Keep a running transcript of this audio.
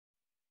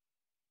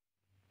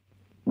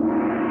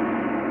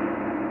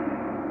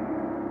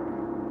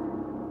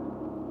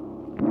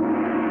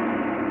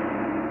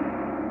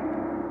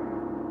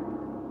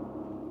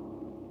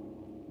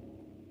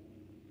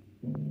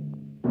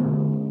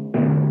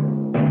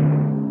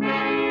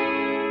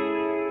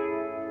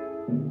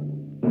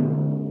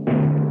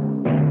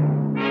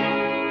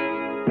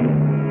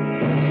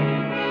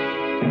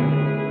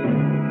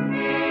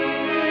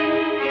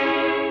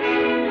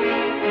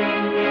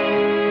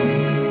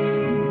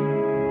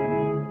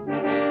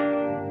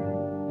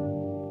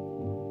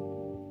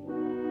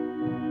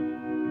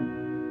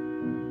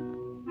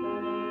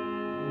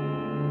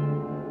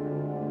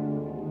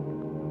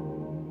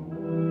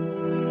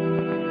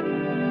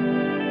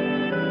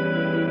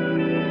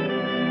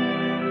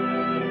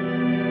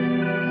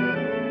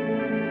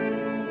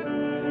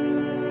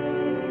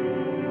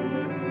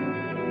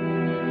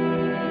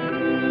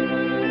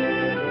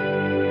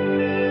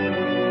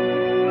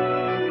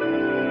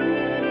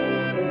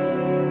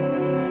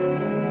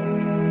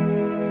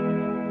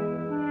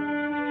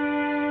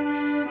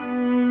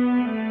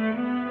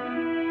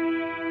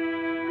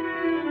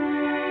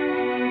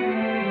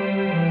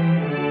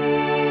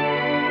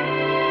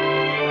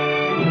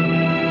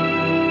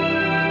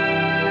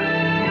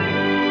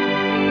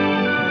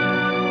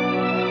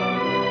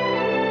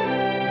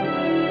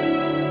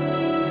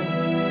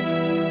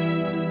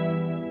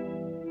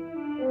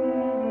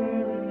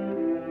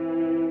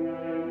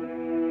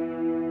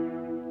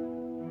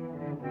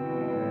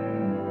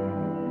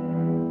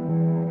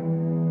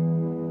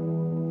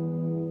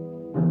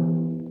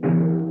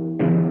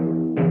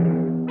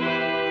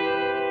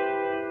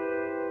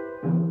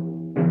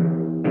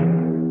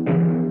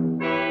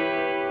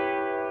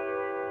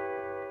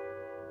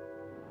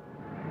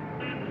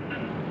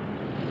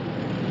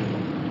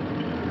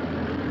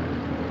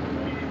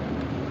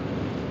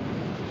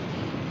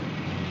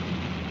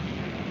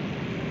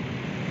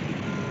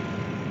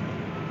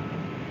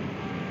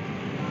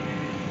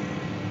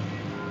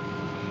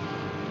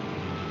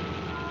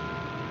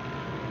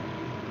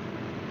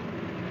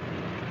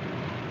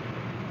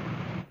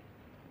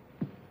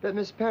But,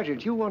 Miss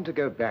Paget, you want to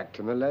go back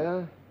to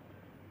Malaya?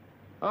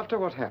 After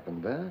what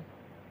happened there?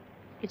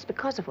 It's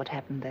because of what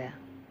happened there.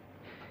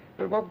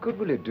 But what good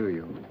will it do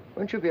you?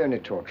 Won't you be only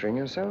torturing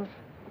yourself?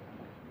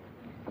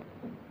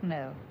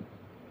 No.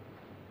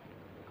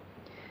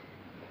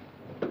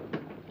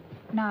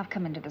 Now I've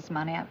come into this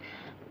money,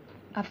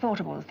 I've thought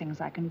of all the things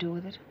I can do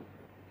with it.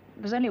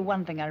 There's only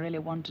one thing I really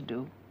want to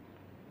do,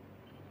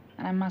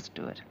 and I must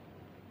do it.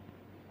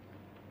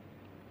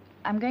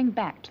 I'm going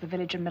back to the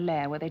village in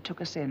Malaya where they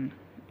took us in,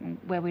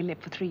 where we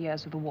lived for 3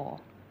 years of the war.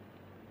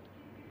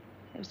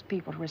 Those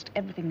people risked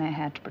everything they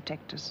had to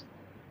protect us.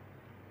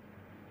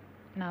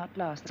 Now, at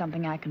last,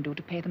 something I can do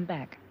to pay them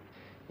back.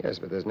 Yes,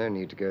 but there's no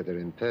need to go there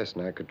in person.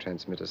 I could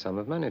transmit a sum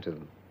of money to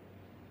them.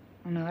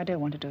 Oh, no, I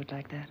don't want to do it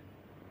like that.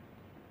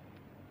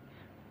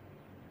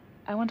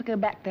 I want to go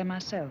back there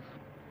myself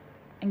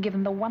and give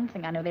them the one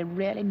thing I know they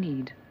really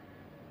need.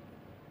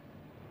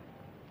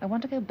 I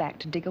want to go back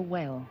to dig a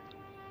well.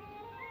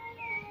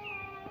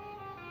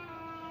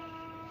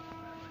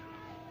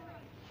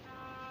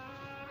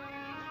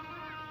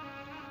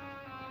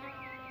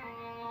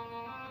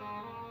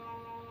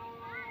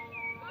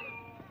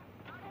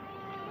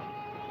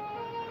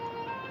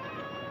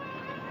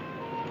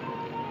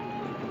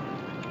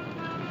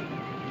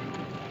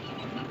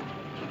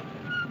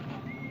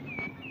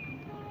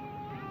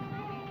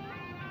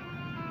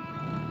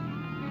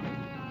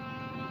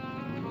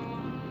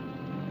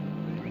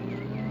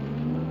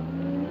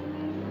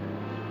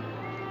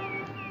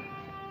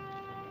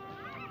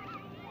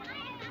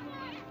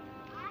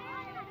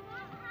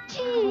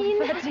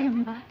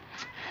 Fatima.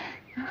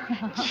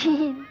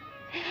 Jean,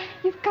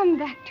 you've come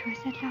back to us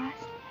at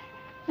last.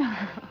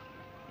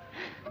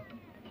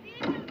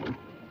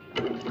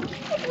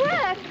 It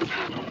worked.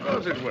 Of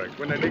course it works.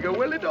 When I dig a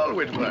well, it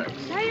always works.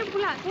 Saya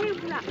pula, saya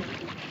pula.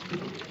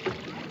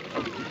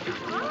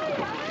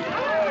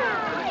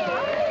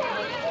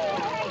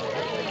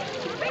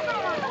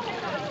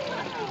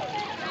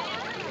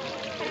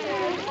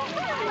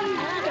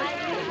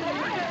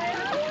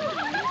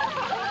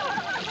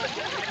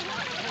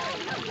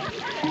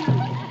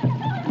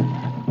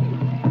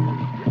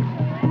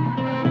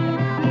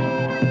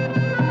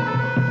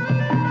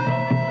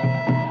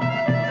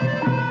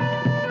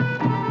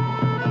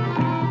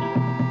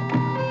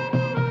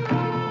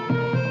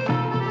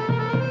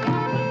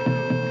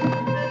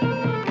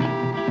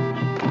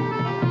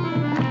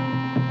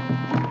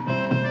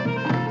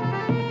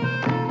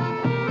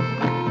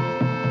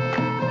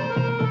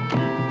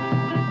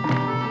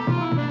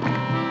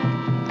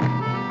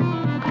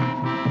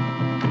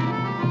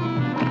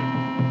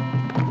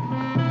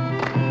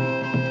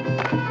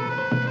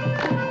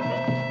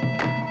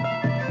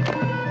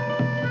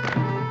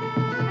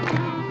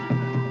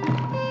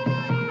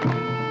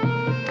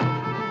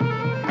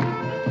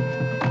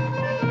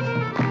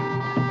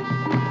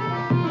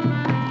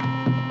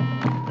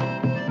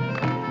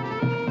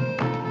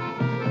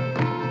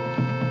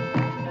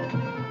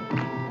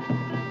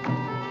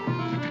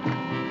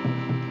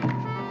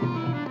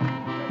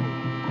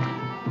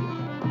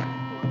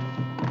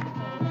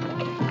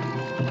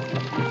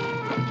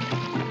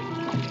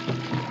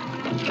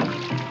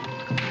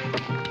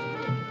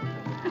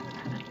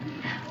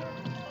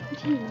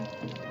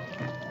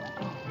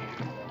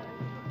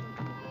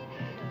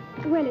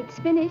 Well, it's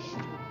finished.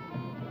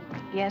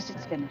 Yes,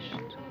 it's finished.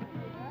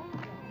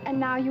 And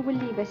now you will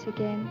leave us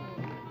again.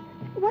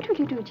 What will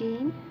you do,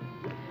 Jean?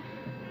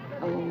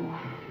 Oh,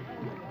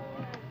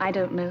 I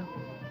don't know.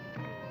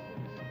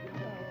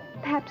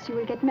 Perhaps you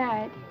will get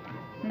married.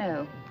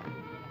 No.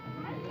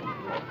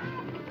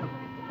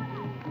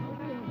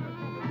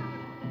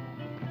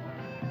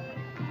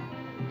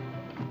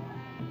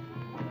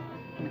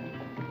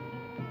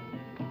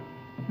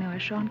 No, I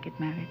shan't get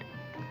married.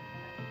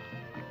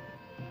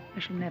 I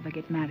shall never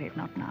get married,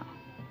 not now.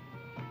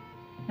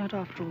 Not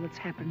after all that's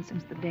happened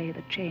since the day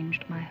that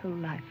changed my whole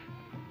life.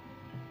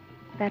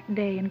 That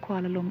day in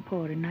Kuala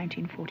Lumpur in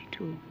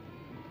 1942.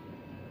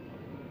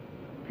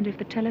 And if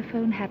the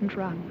telephone hadn't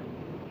rung,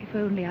 if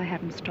only I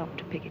hadn't stopped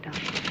to pick it up.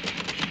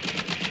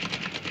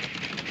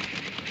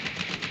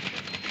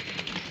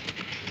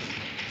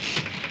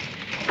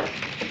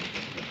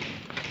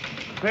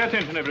 Pay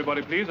attention,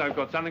 everybody, please. I've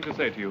got something to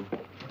say to you.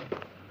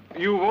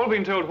 You've all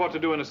been told what to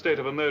do in a state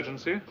of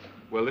emergency.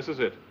 Well, this is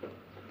it.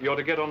 You're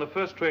to get on the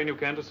first train you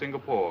can to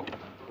Singapore.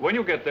 When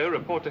you get there,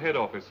 report to head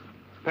office.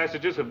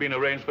 Passages have been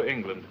arranged for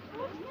England.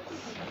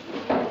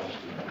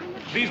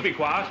 Please be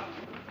quiet.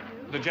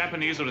 The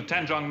Japanese are at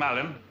Tanjong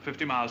Malim,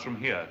 50 miles from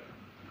here.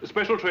 The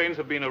special trains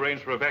have been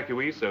arranged for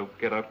evacuees, so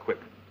get out quick.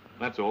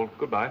 That's all.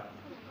 Goodbye.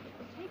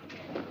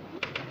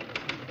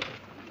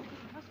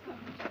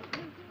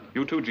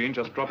 You too, Jean.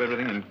 Just drop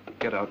everything and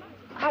get out.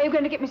 How are you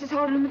going to get Mrs.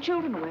 Holland and the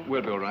children away?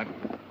 We'll be all right.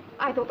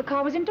 I thought the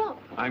car was in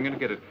dock. I'm going to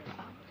get it.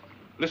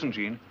 Listen,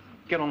 Jean.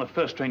 Get on the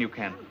first train you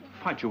can.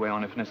 Fight your way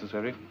on if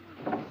necessary.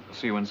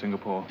 See you in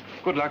Singapore.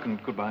 Good luck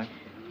and goodbye.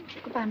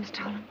 Goodbye, Mr.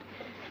 Holland.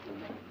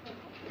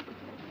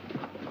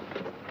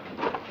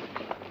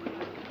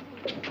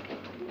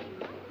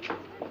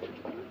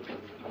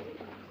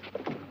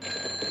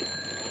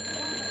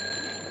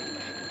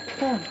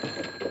 phone.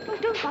 Oh,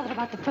 don't bother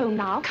about the phone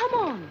now. Come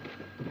on.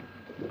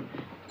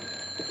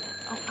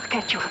 Oh, I'll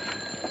catch you up.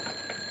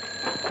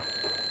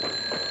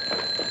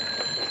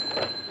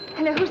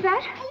 Hello, who's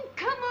that? Oh,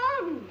 come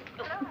on.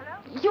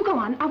 You go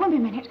on. I won't be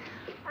a minute.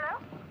 Hello?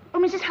 Oh,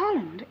 Mrs.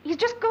 Holland. He's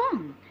just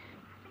gone.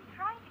 I've been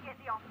trying to get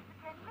the office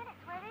for 10 minutes.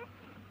 Where is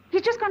he?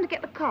 He's just gone to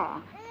get the car.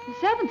 The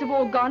servants have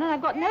all gone and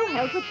I've got no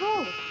help at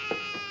all.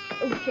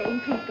 Oh, Jane,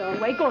 please go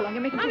away. Go along,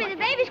 you're making too Mummy, much the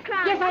baby's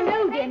crying. Yes, I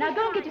know, dear. Now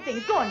go and get your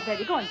things. Go on,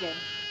 Freddie. Go on, Jane.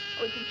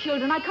 Oh, it's the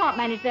children. I can't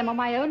manage them on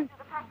my own.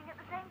 They're packing at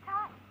the same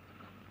time.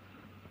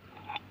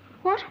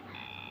 What?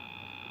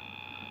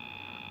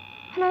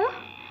 Hello?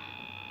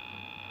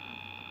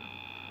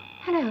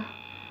 Hello?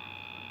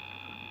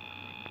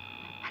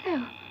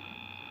 Hello?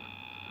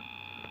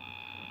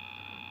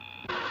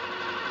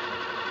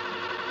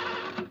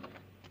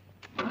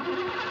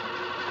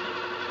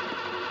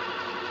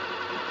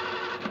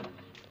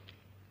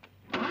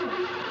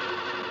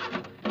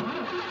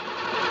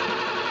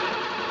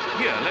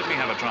 Here, let me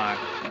have a try.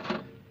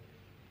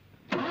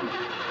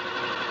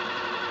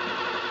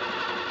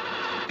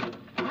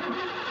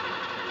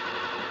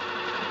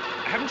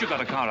 Haven't you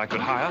got a car I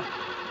could hire?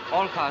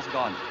 All cars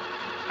gone.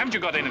 Haven't you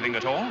got anything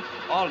at all?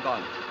 All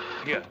gone.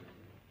 Here.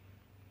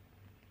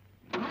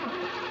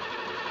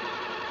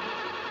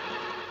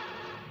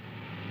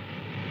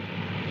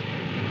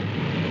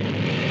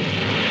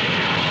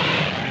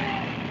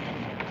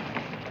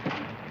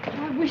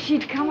 I wish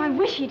he'd come. I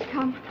wish he'd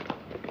come.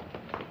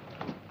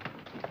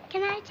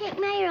 Can I take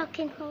my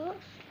rocking horse?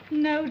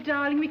 No,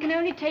 darling. We can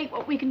only take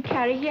what we can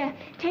carry. Here,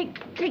 take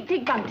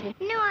Bunty.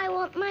 No, I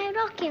want my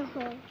rocking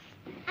horse.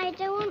 I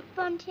don't want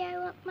Bunty, I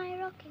want my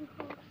rocking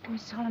horse.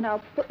 Miss Holland,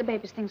 I'll put the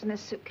baby's things in this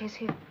suitcase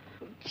here.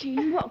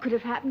 Jean, what could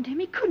have happened to him?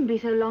 He couldn't be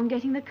so long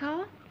getting the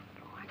car.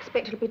 Oh, I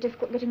expect it'll be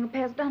difficult getting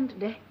repairs done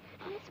today.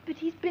 Yes, but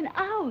he's been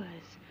hours.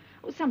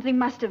 Oh, something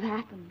must have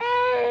happened.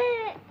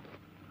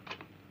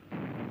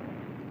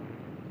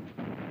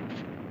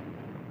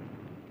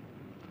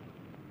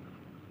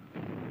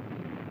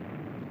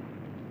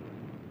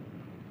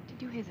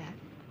 Did you hear that?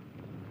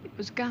 It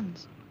was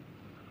guns.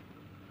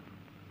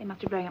 They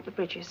must be blowing up the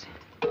bridges.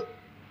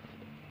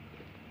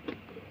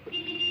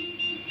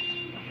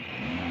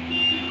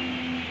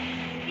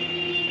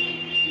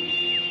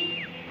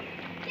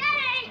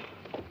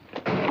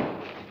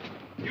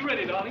 You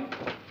ready, darling?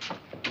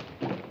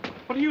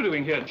 What are you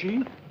doing here,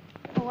 Jean?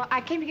 Oh, I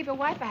came to give your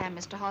wife a hand,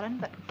 Mr. Holland,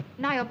 but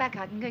now you're back,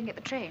 I can go and get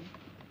the train.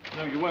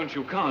 No, you won't.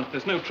 You can't.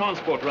 There's no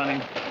transport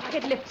running. I'll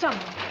get a lift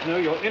somewhere. No,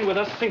 you're in with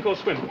us, sink or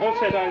swim. All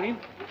set, Eileen?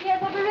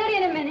 Yes, I'll be ready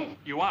in a minute.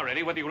 You are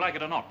ready, whether you like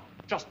it or not.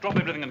 Just drop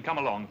everything and come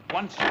along.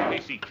 One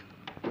suitcase each.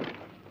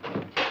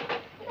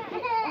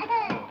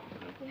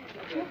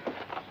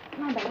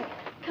 My bag.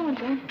 Come on,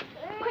 Jane.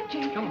 Quick,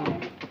 Jane. Come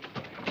on.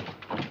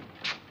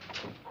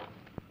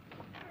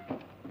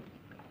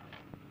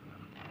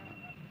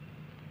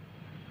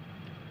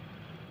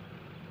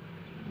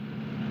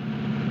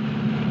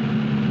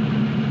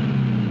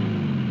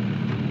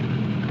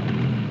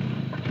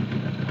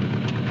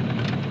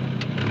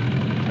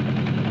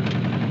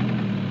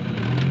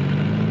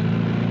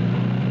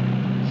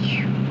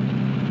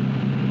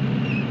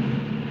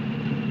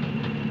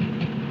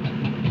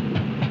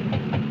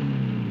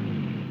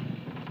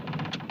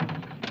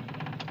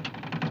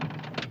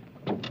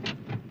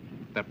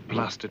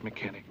 Blasted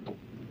mechanic.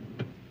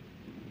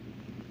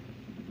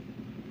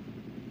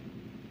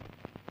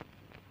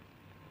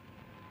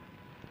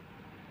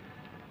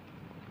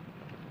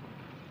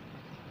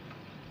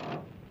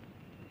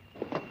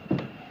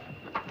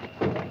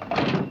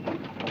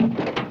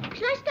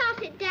 Shall I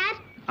start it, Dad?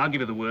 I'll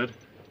give you the word.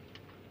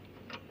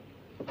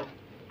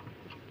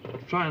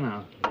 Try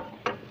now.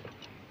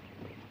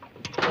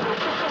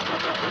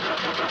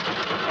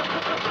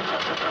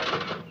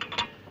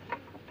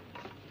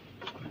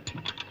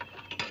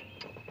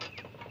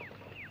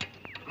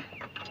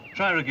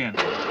 Try her again.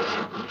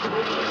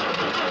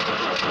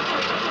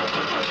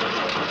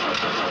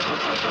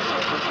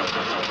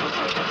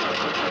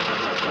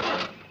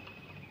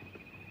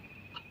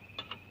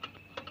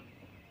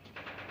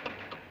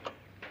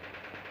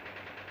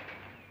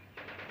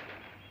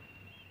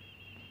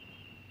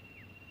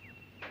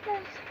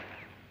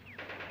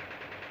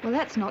 Well,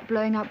 that's not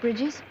blowing up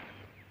bridges.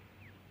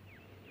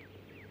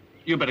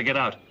 You better get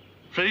out.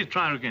 Freddie,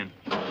 try her again.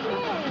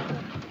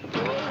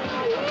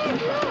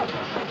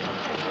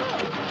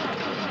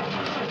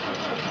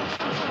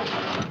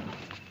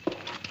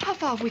 How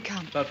far have we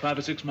come? About 5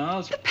 or 6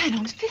 miles. The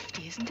panel's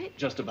 50, isn't it?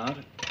 Just about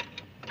it.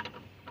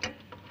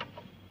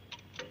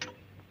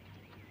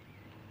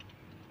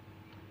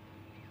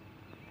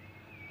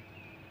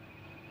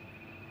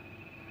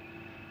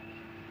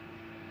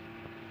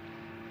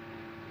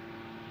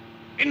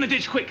 In the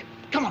ditch, quick.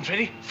 Come on,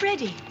 Freddie.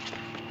 Freddie.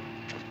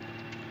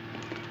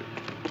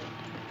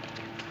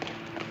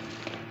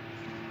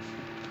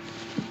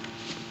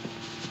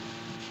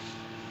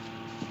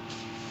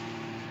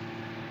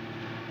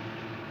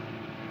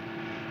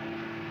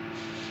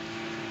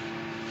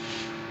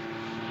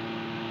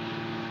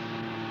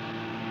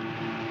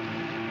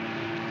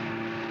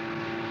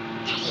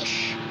 Daddy,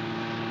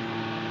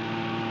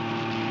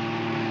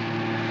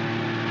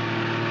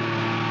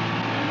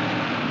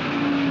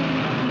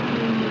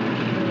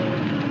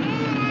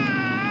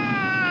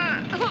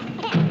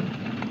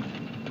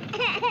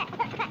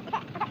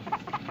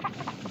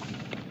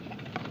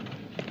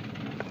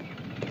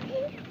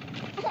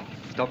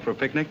 Stop for a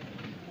picnic?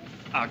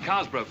 Our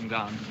car's broken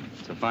down.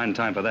 It's a fine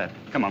time for that.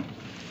 Come on.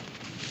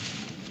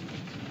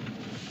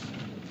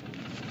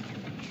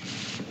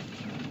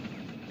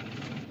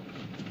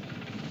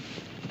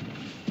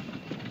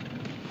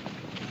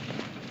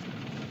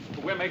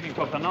 We're making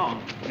for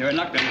Penang. You're in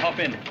luck then. Hop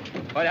in.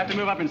 Well, you have to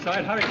move up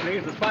inside. Hurry,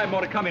 please. There's 5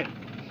 more to come in.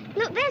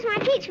 Look, there's my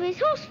teacher with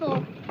his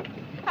horseful.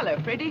 Hello,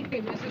 Freddie.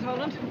 Hey, Mrs.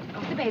 Holland.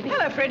 Oh, the baby.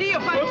 Hello, Freddie.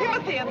 You'll find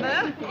Timothy in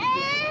there.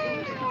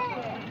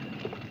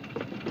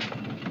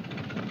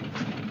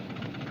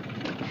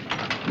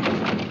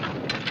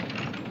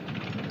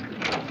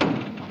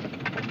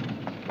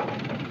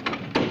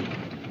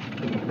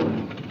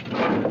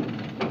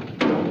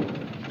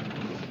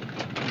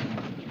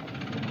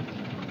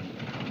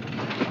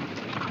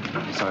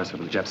 Sorry, sir,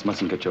 but the Japs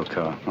mustn't get your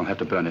car. I'll have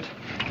to burn it.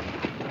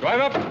 Drive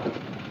up.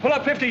 Pull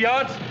up 50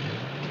 yards.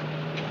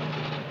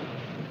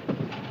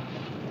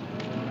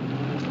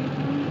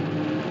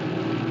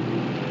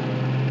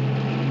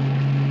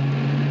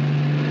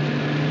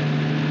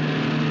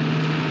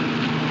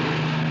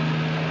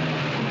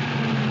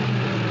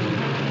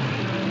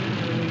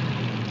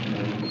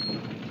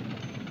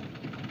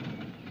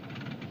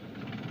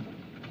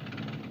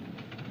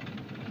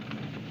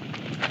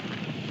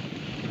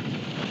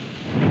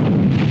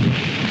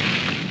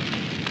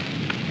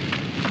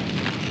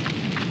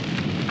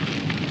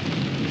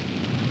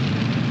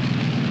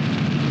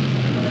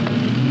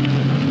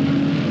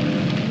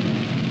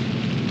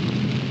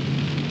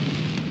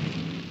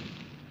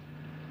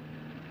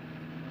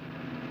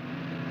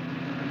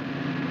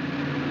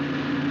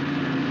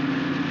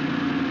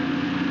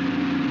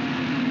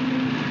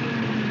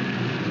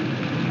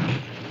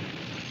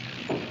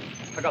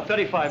 I got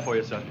 35 for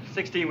you, sir.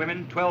 16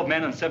 women, 12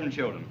 men, and 7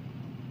 children.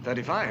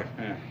 35?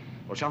 Yeah.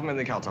 Well, shove them in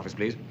the accounts office,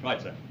 please.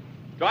 Right, sir.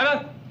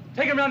 Driver,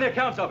 take him round the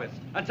accounts office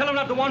and tell him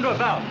not to wander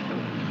about.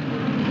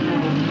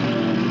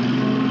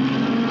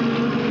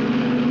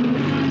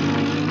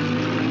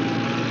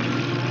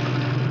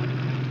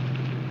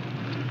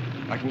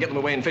 I can get them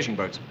away in fishing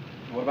boats.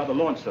 What about the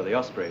launch, sir? The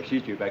Osprey.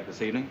 She's due back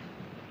this evening.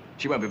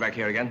 She won't be back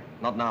here again.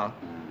 Not now.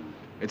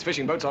 It's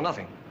fishing boats or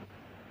nothing.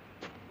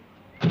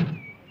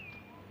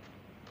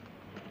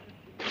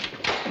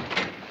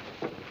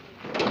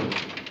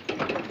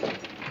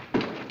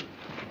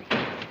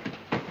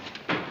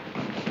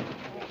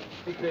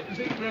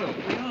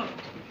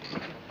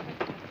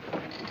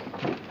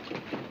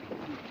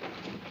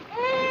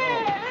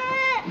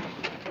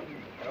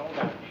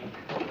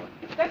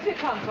 That's the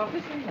accounts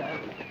office in there.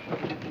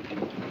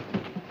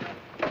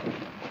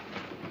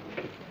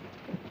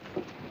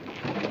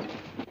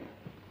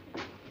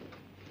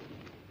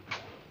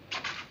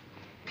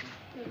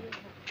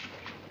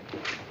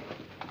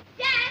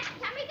 Dad,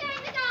 can we go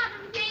in the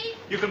garden, please?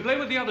 You can play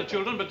with the other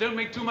children, but don't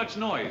make too much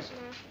noise.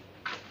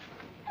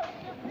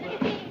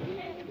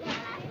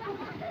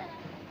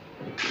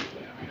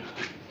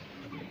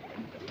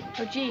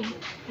 Oh, Jean.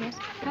 Yes?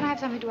 Can I have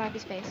something to wipe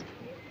his face?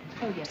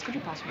 Oh, yes. Could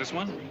you pass me? This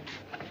one?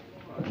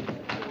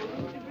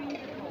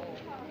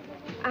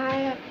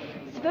 I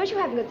suppose you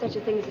haven't got such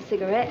a thing as a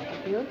cigarette,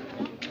 have you?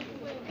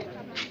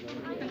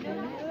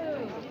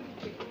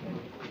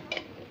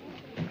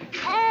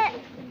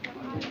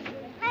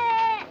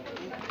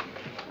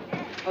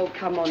 Oh,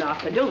 come on,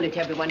 Arthur. Don't let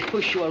everyone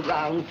push you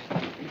around.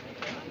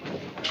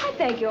 I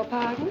beg your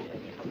pardon.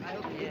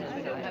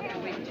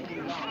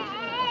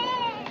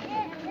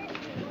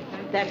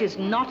 That is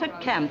not a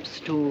camp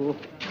stool.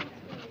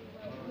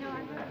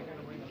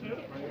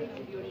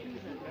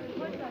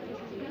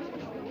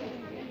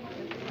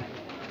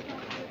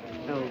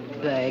 Oh,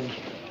 bag.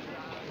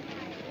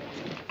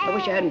 I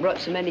wish I hadn't brought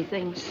so many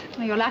things.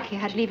 Well, you're lucky I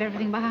had to leave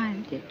everything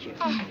behind. Did you?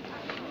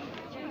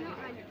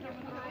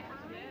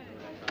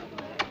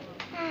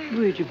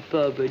 Where's your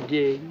Baba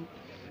Dane?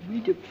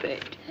 Where's the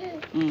fat?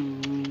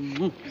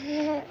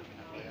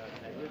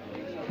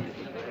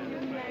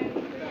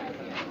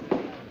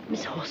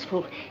 Miss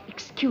Horsfall,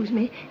 excuse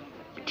me,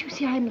 but you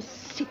see, I'm a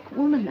sick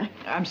woman.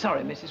 I'm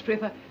sorry, Mrs.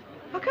 Frith.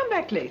 I'll come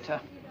back later.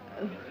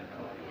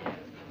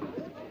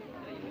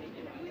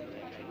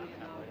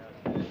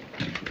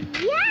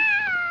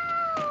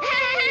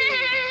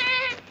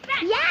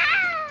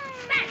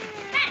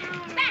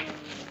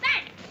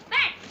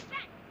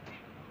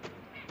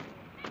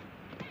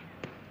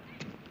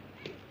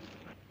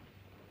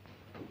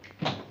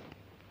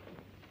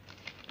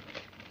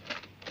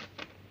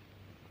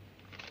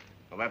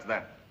 Well, that's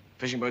that.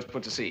 Fishing boats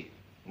put to sea.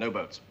 No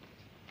boats.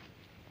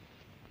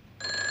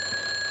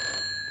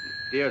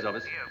 DO's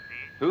office.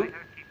 Who?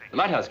 The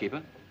lighthouse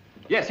keeper?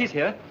 Yes, he's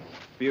here.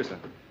 For you, sir.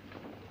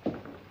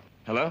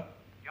 Hello?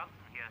 Johnson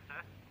here,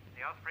 sir.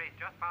 The Osprey's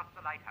just past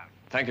the lighthouse.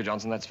 Thank you,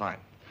 Johnson. That's fine.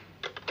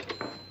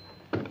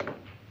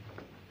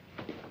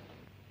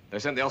 They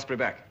sent the Osprey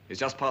back. It's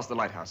just past the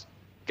lighthouse.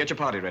 Get your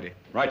party ready.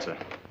 Right, sir.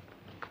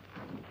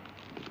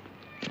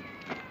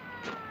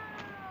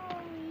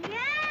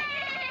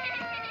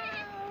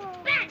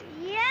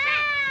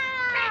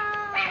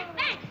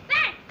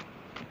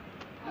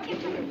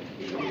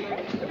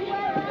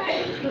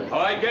 All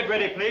right, get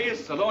ready,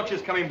 please. The launch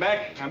is coming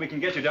back, and we can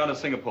get you down to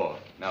Singapore.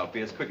 Now,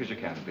 be as quick as you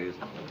can, please.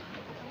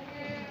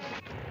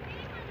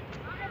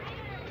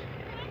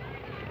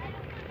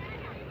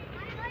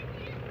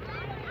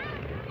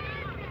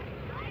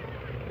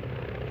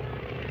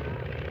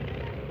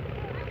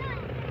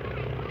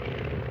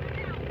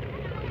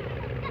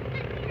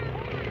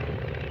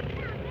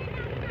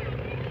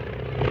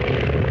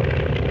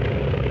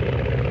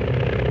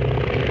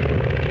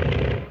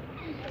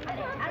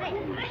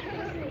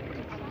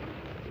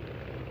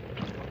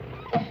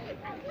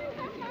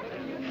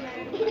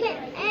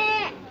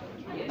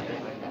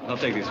 I'll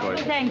take these for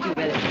you. Thank you,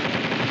 Willie.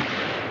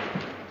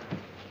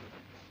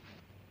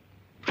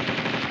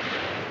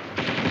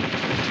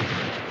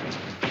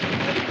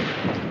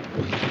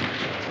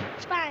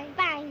 Bang,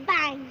 bang,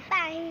 bang,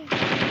 bang.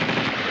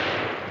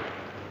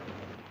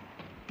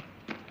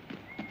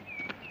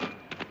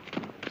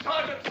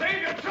 Sergeant,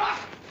 save your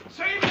trust!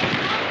 Save your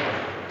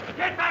trust!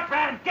 Get back,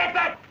 man! Get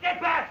back!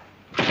 Get back!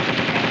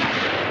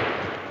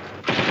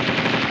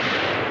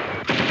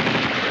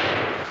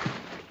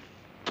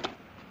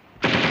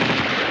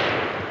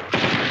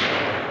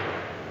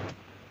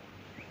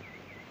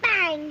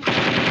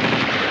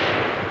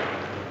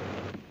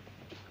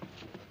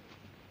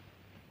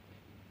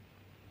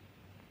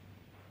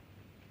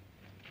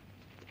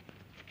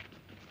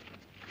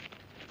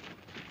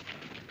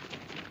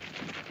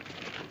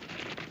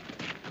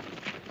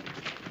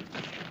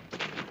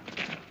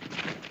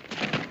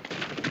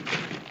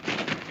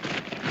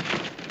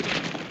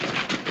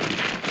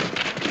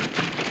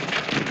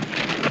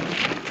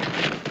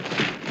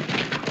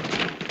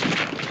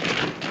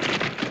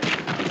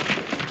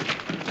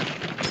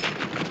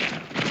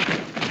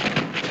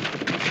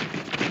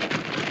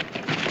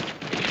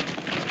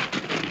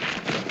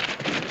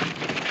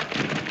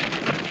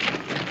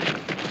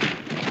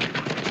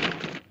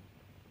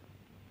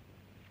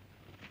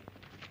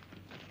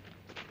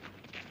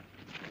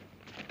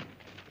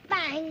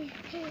 Bang.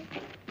 Bang.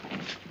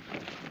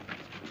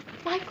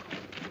 Michael.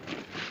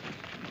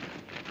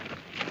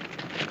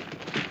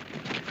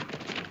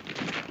 Bang.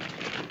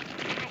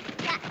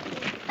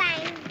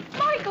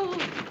 Michael!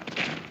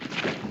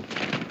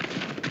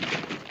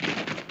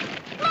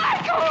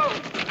 Michael!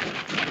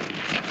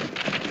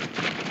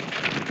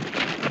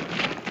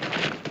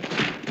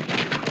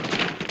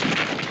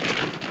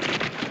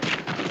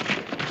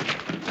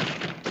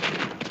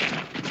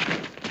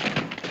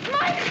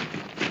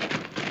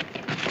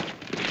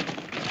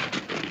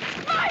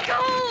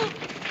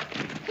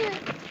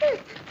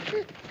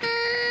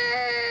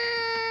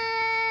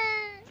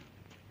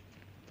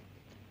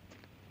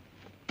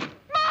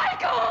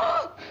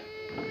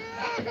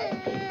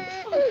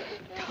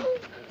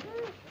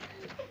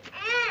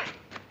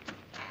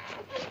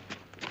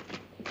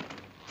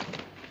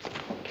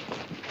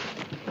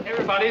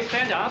 Everybody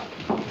stand up.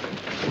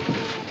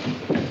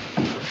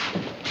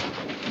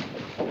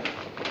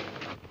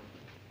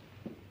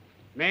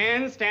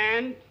 Men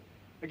stand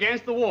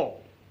against the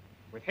wall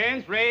with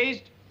hands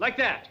raised like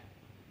that.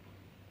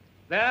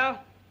 There,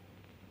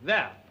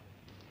 there.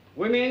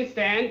 Women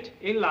stand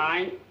in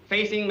line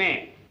facing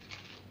men.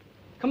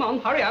 Come on,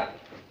 hurry up.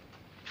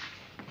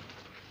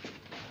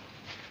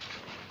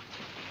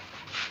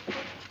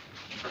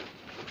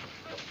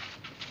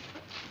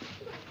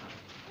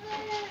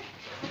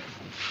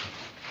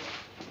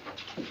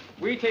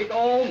 We take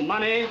all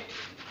money,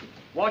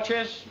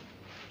 watches,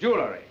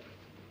 jewelry,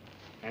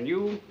 and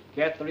you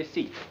get the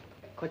receipt.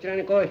 こちら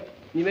に来い。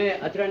2名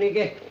あちらに行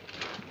け。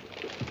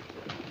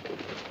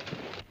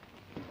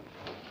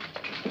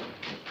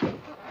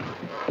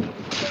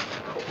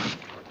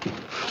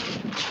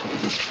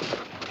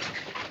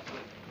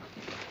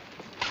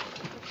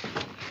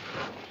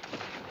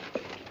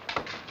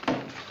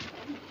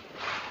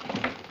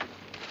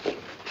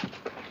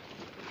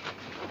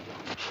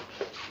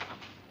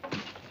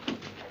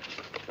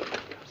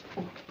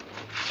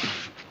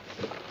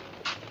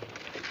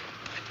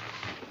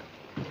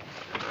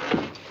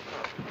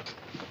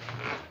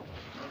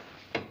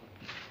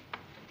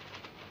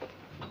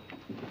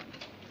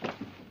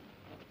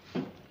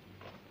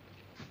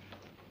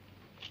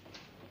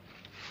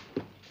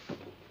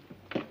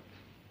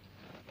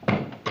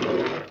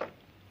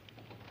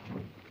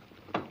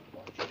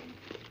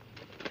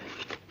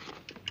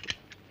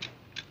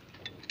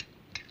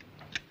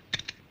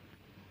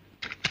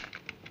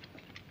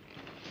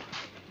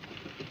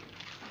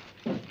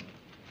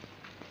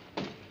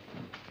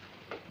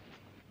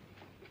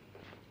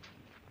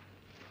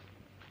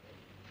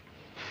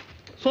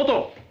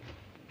外!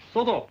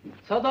 外!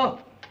 外!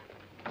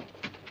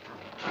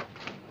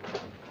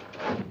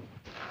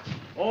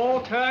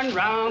 All turn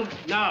round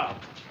now.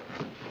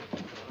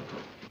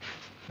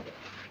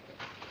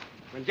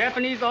 When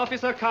Japanese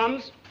officer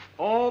comes,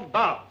 all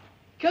bow.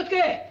 気をつ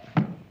け!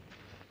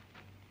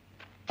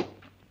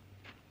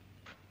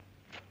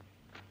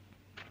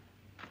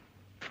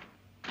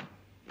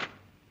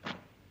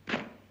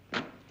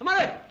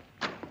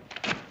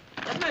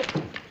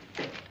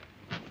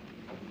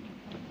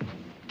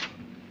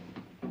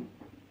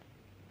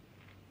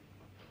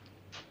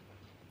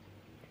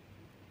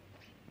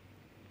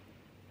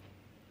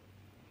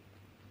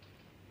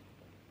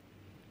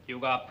 You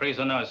got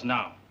prisoners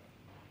now.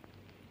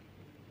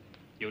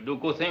 You do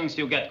good things,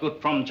 you get good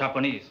from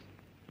Japanese.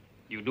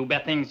 You do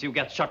bad things, you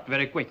get shot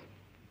very quick.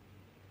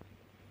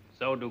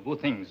 So do good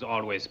things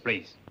always,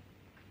 please.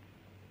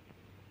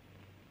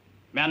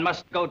 Men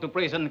must go to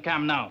prison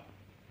camp now.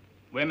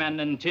 Women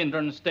and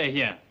children stay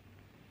here.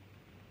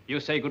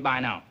 You say goodbye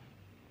now.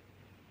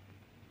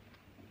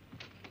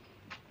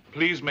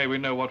 Please, may we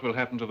know what will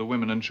happen to the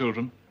women and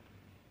children?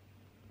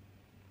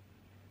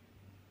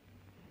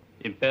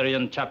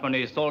 Imperial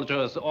Japanese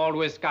soldiers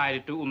always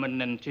guide to women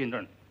and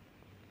children.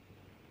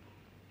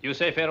 You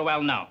say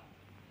farewell now.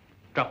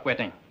 Truck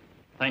waiting.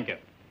 Thank you.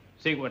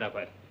 See you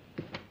later.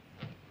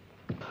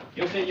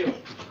 You say you.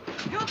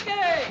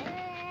 Okay.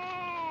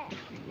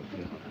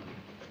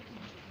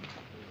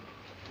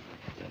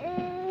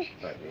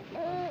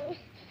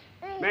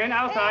 Men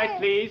outside,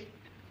 please.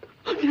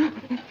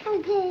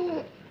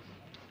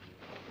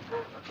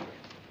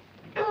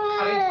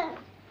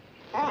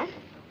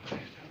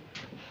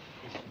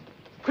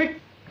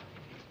 Quick.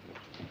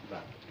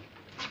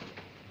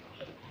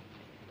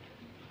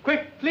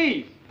 Quick,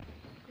 please.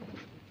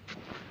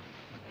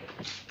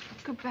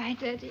 Goodbye,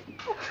 Daddy.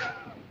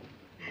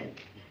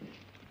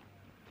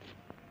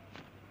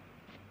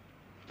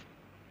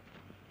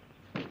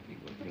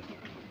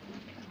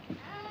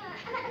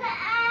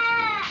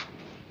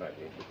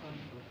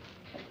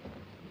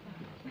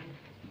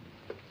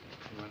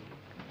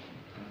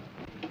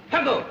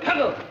 Huggo!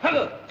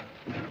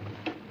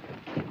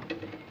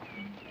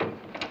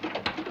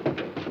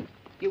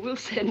 You will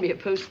send me a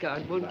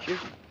postcard, won't you?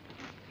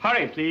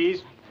 Hurry,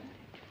 please.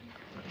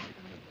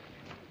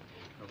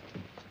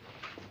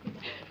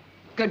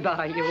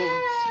 Goodbye, you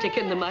old stick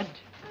in the mud.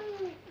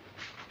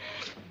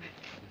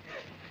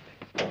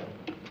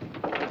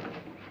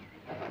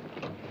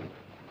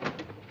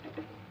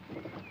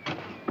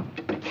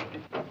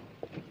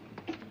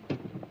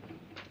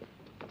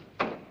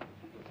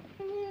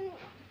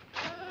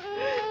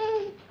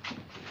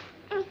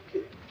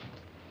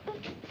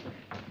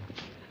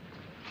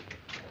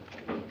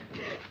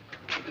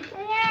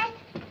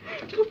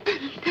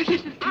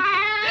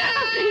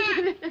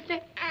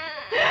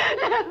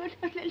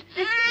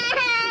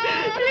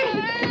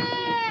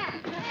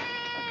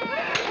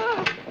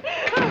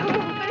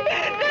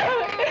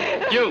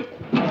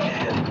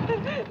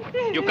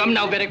 You come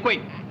now very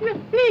quick. No,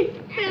 please.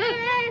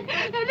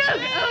 Don't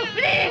go,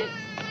 please.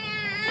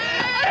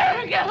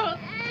 Don't go.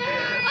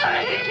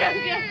 Oh,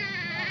 don't go.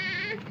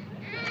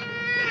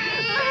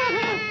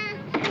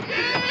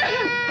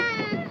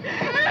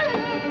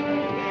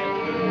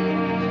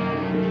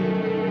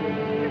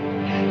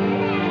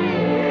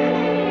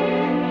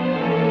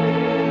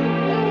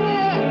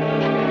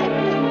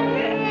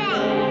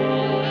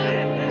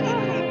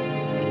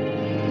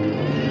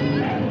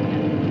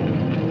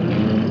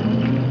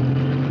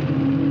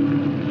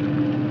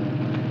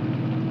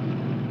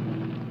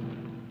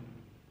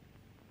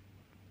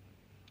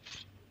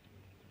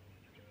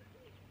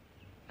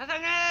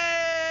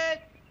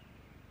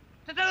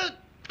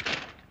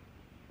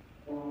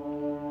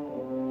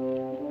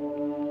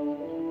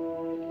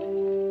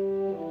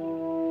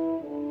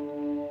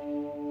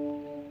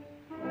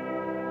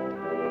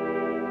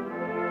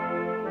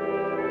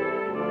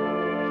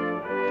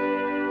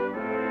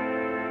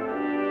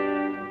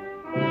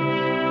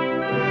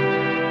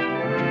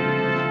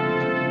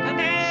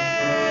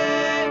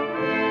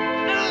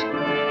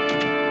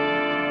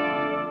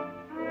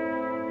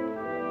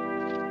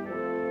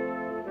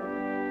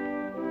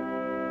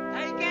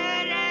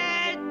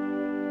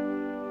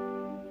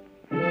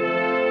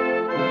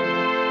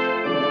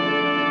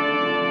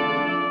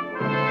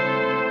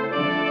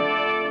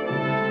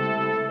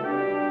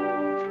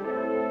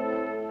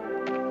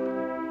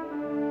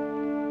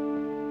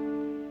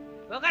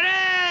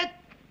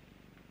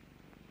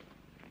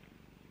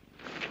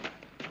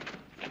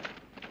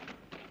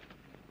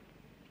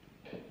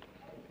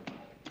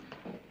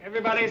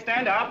 Everybody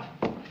stand up.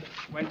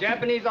 When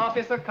Japanese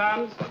officer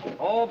comes,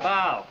 all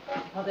bow.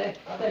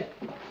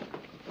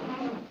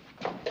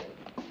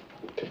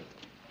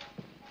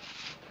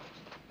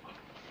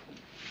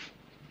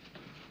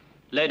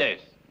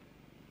 Ladies,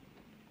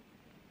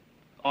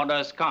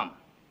 orders come.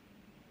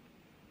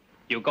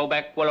 You go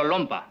back Kuala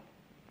Lumpur.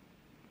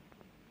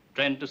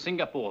 Train to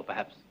Singapore,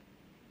 perhaps.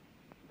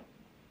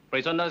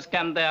 Prisoners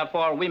camp there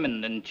for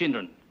women and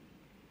children.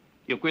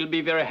 You will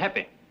be very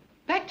happy.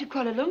 Back to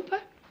Kuala Lumpur?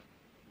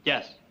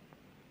 Yes.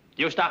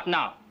 You start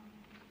now.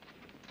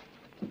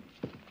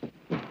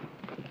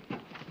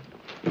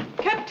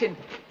 Captain!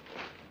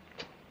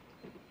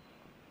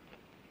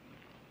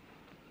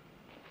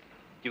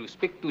 You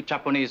speak to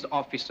Japanese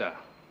officer.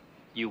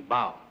 You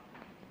bow.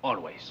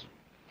 Always.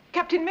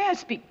 Captain, may I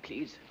speak,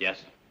 please?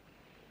 Yes.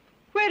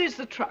 Where is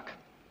the truck?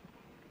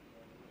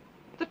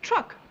 The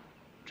truck?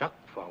 Truck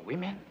for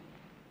women?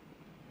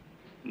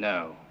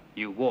 No,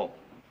 you walk.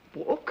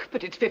 Walk?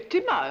 But it's 50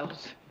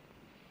 miles.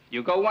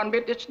 You go one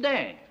bit each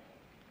day.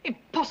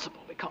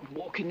 Impossible. We can't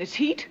walk in this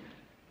heat.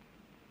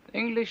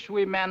 English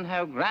women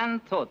have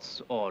grand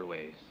thoughts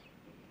always.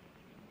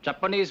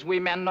 Japanese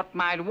women not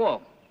mind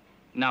walk.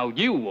 Now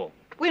you walk.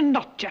 We're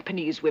not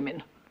Japanese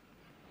women.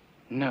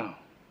 No.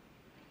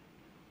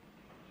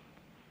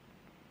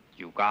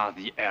 You got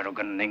the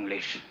arrogant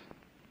English.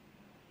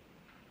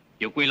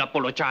 You will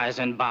apologize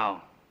and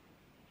bow.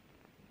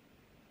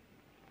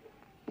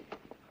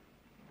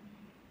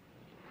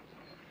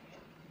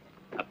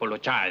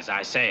 Apologize,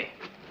 I say.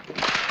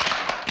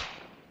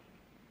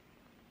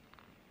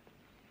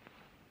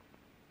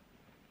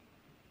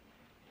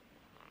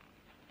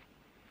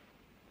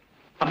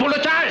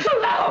 Apologize!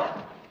 No!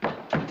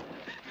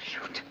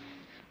 Shoot.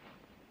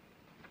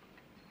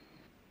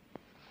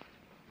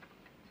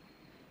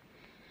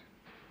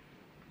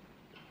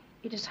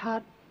 It is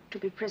hard to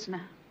be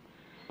prisoner.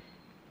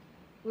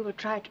 We will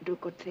try to do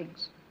good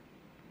things.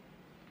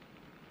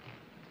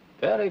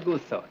 Very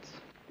good thoughts.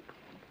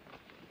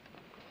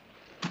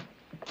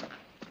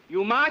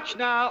 You march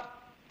now.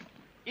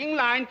 In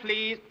line,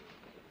 please.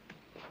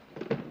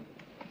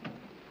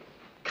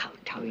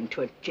 Kowtowing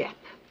to a Jap.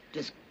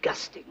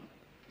 Disgusting.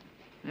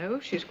 No,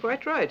 she's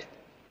quite right.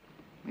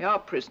 We are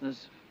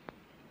prisoners.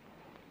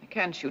 They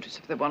can shoot us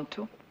if they want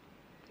to.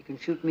 You can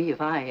shoot me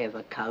if I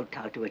ever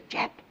kowtow to a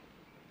Jap.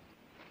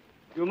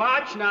 You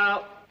march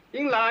now.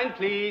 In line,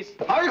 please.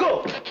 How you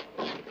go?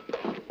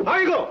 How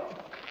you go?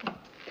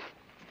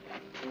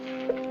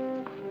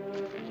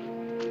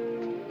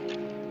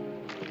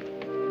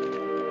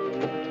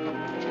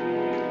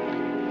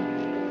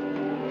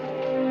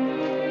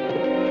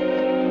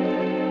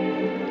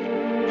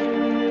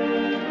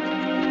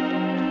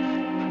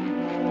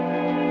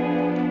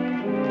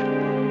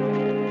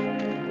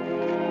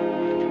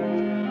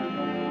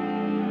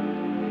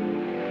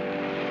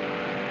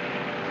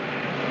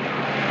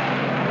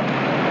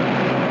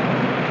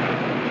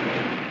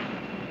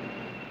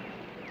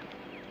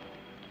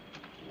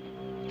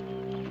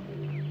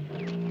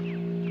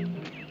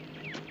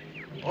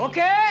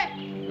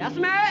 Okay. Yes,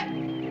 ma'am.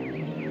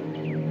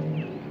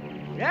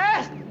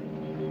 Yes.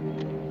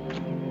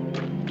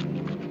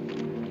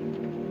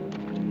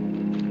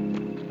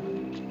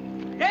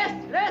 Yes,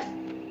 yes.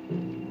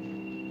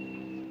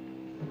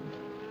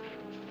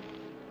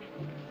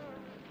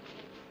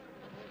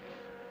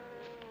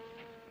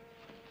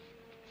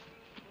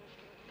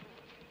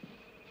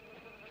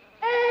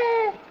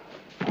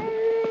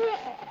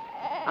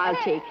 I'll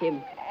take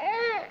him.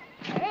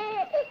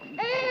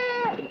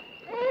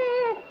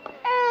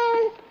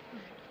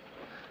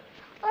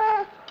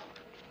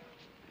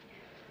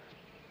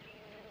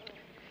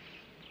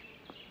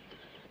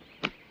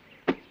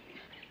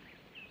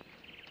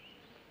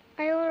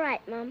 Are you all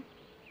right, Mum?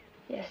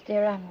 Yes,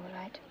 dear, I'm all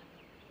right.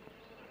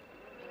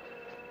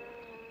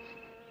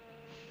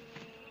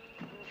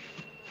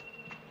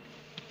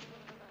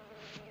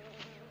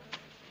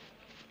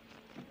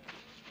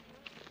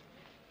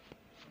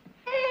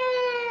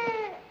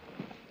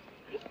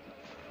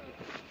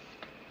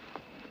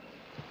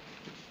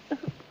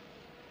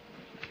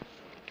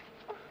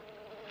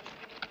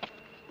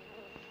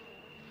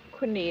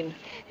 Quinine.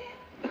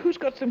 Who's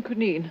got some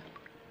quinine?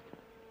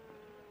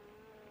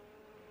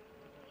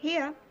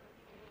 Here.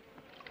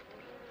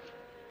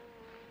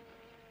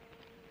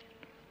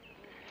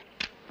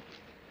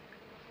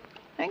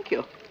 Thank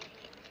you.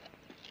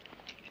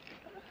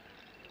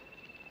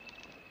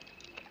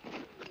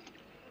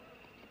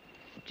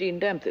 Jean,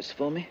 damp this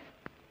for me.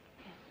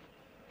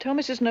 Tell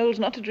Mrs. Knowles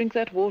not to drink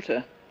that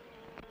water.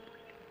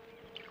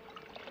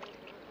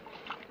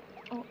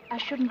 Oh, I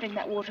shouldn't drink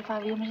that water if I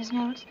were you, Mrs.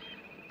 Knowles.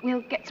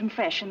 We'll get some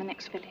fresh in the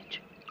next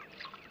village.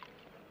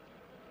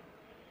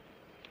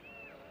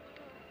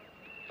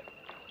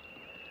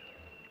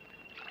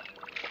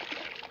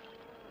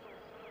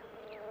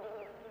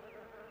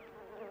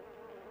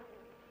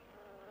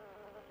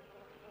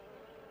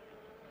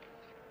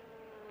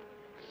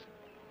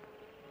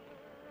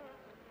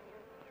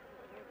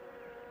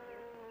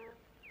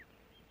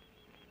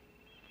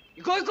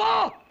 이거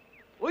이거!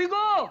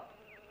 이거!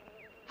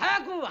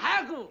 하야구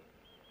하야구!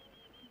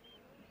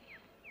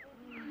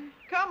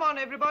 Come on,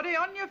 everybody,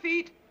 on your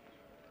feet.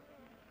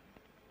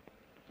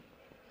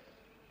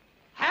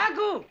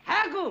 하야구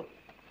하야구!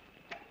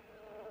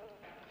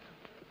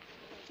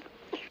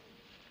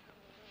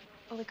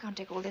 Oh, we can't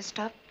take all this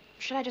stuff.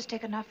 Should I just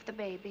take enough for the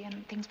baby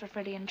and things for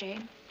Freddie and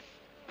Jane?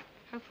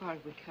 How far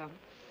have we come?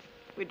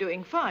 We're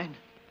doing fine.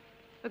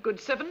 A good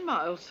 7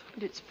 miles.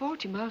 But it's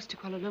 40 miles to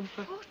Kuala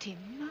Lumpur. 40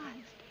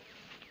 miles.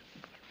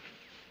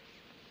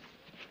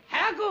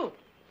 하야구!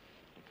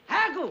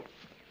 하야구!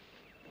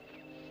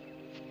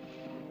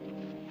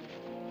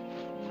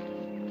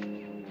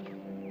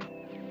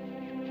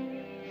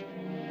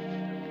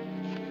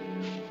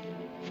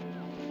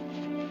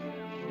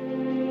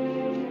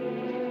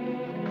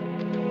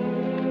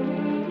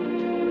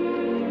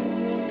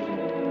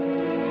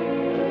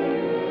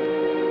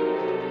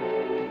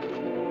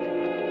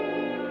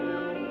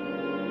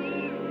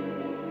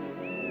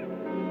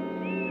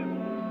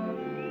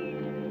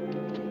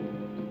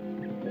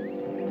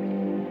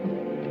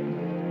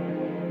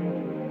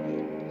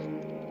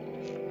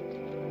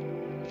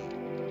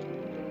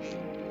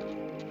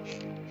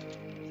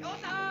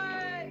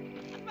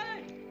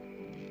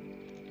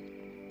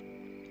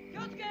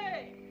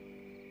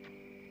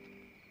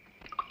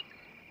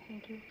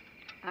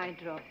 eye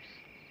drops.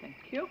 Thank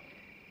you.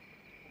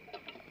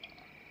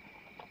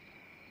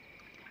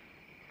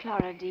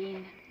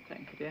 Chloridine.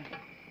 Thank you, dear.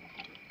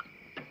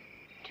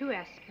 2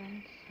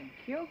 aspirins. Thank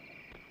you.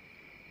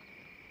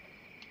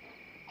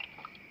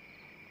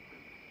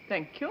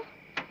 Thank you.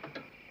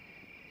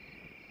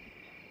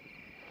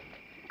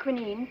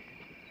 Quinine.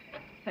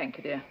 Thank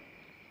you, dear.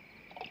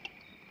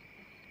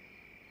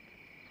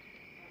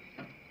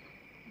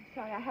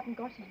 Sorry, I haven't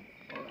got any.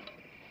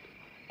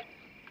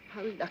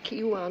 How lucky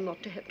you are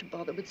not to have to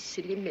bother with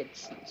silly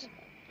medicines.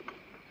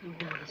 Oh,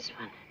 now this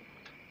one.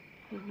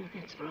 Oh, no,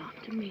 that's for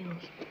after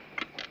meals.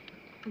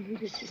 Oh, no,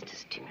 this is to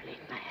stimulate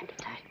my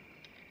appetite.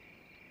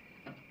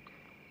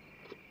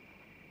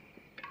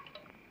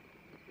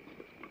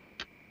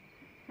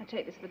 I'll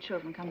take this for the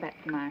children. Come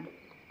back tomorrow.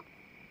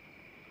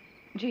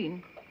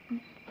 Jean,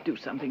 do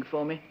something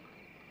for me.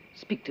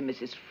 Speak to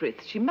Mrs.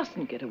 Frith. She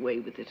mustn't get away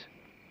with it.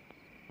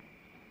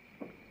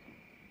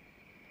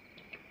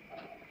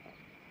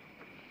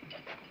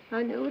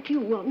 I know what you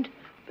want,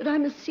 but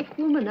I'm a sick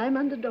woman. I'm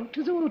under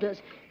doctor's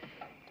orders.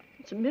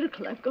 It's a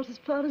miracle I've got as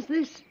far as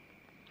this.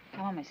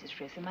 Come on, Mrs.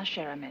 Frith. We must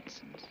share our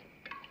medicines.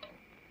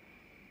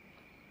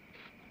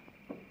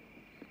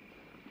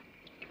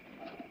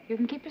 You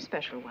can keep your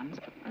special ones.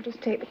 I'll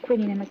just take the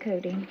quinine and the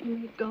codeine.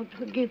 May God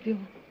forgive you.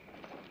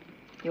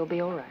 You'll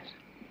be all right.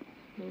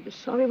 You'll be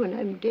sorry when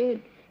I'm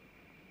dead.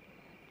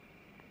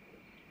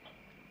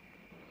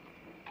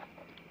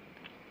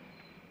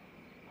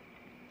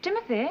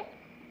 Timothy?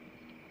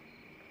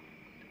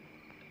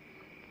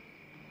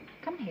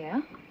 Come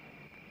here.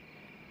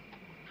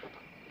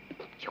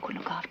 You can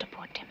look after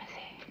poor Timothy.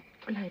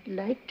 Well, I'd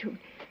like to.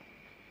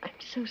 I'm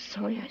so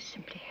sorry I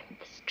simply haven't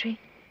the strength.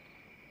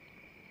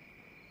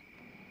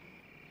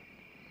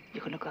 You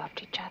can look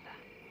after each other.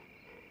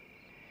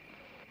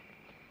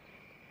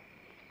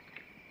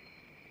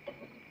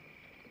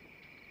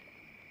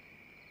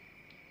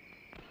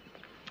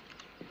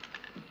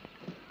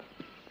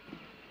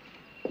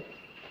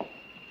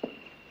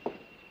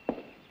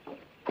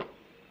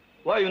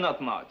 Why you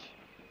not march?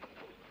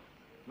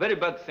 Very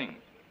bad thing.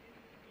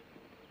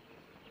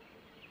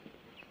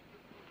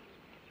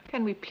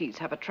 Can we please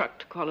have a truck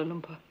to Kuala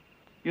Lumpur?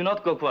 You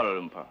not go Kuala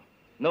Lumpur.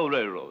 No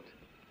railroad.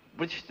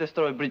 British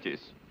destroy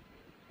bridges.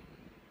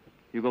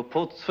 You go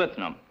Port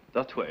Vietnam,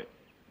 that way.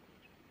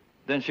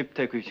 Then ship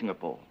take you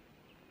Singapore.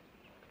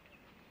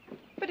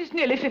 But it's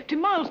nearly 50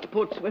 miles to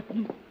Port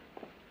Vietnam.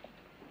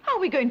 How are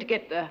we going to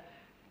get there?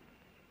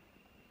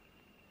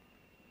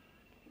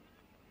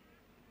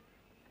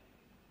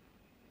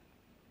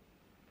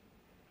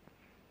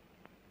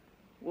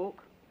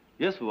 Walk?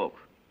 Yes, walk.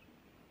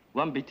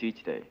 1 bit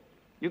each day.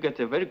 You get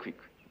there very quick.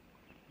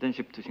 Then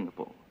ship to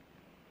Singapore.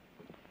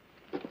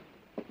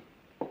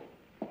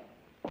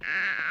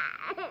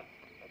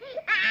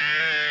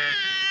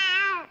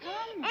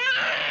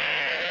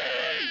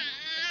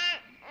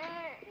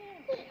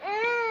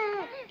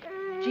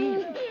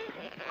 Jean.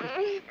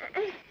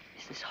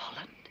 Is this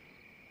Holland?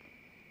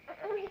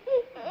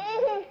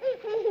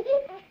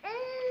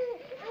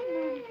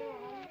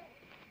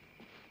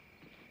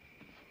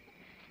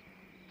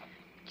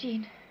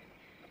 Jean.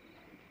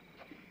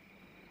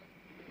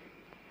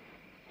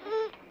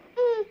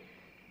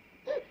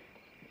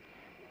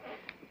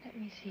 Let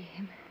me see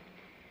him.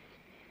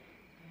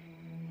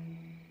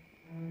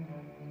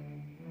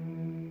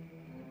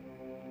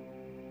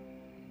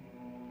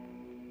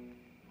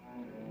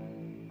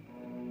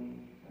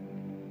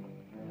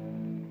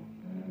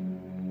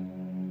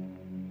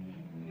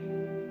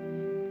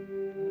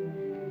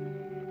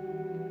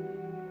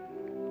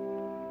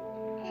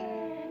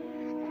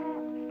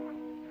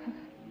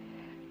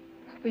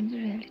 I've been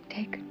really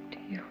taken to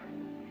you.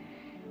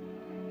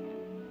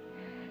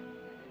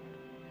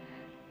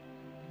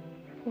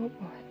 Poor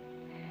boy.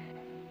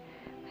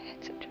 I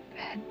had such a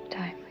bad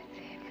time with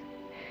him.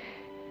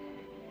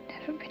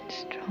 Never been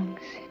strong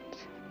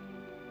since.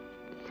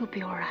 You'll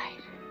be all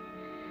right.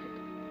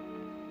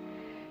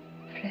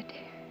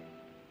 Freddie.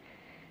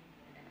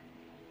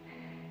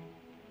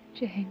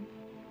 Jane.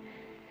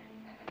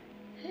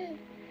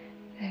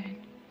 They're in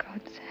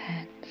God's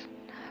hands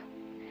now.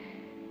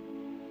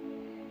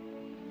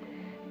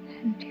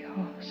 And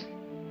yours.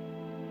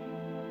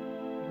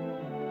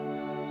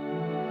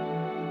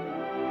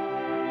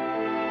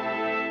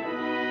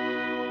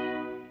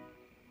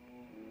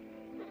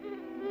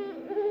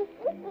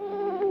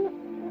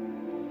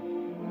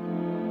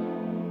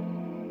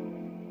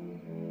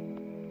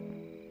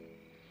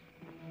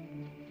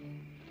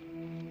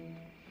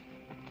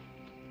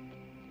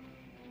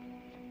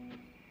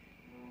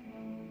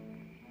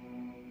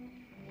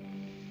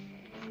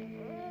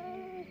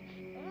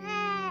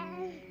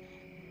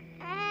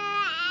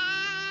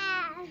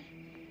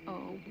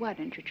 Why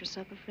don't you eat your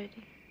supper,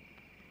 Freddie?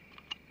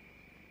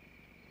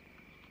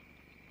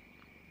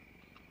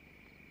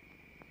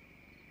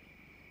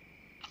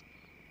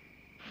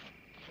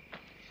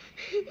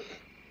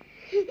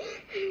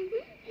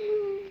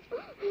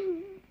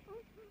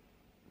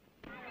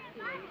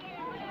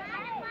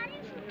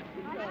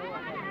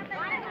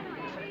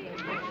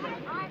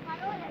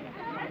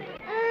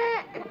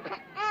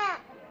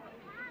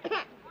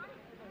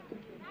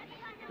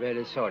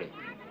 Really sorry.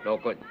 No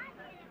good.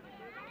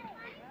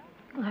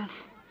 Well,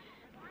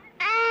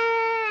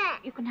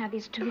 you can have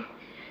these two.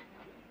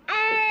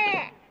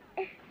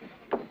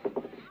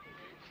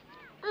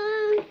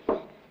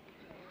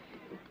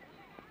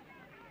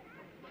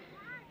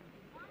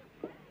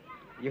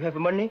 You have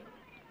money?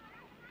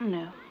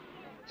 No.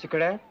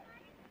 Cigarette?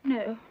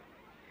 No.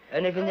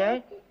 Anything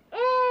else?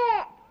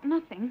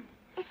 Nothing.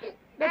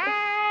 But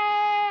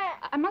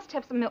I must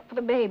have some milk for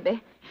the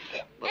baby.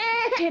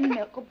 Tin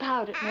milk or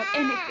powdered milk,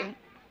 anything.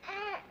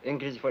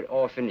 English for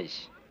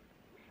orphanage.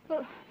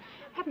 Well,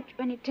 haven't you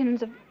any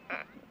tins of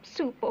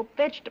soup or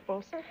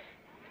vegetables?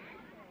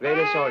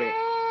 Very sorry.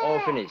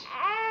 Orphanage.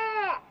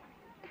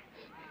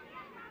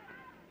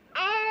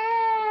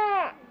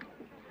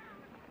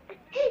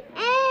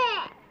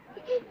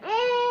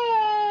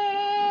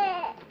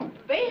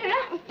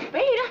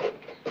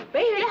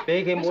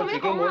 Bé kia mua chỉ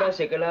cái mua ra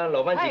xịt là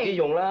lẩu văn chỉ cái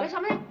dùng là.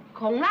 Xong đấy,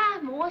 khủng lá,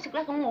 mua xịt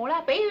là khủng ngộ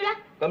lá, bé đó.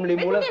 Cầm ly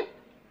mua là.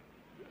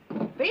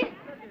 Bé.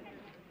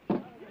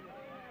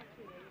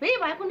 Bé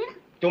bài con đi.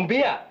 Trồng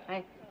bia à?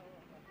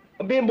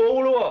 Bia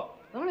mua luôn à?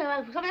 Đúng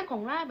rồi, xong đấy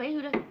khủng lá,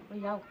 bé đó. Bây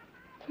giờ.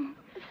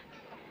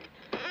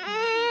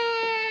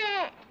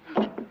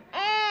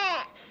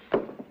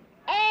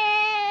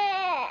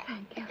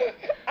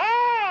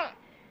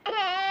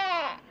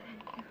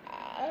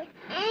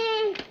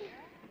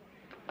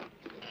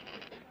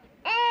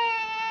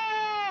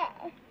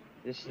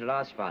 This is the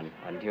last one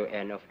until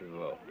end of the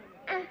world.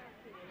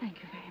 Thank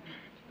you very much.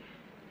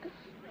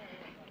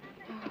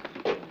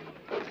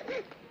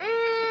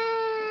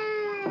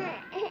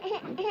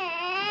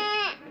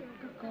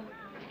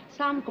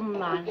 Sam cùng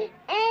lại.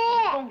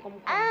 Con cùng.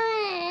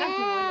 Các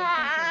chị ngồi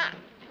lại.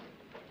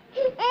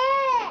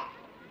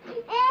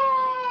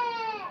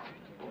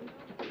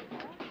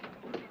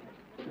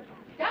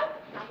 Cháu,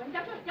 nào bên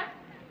cháu cháu.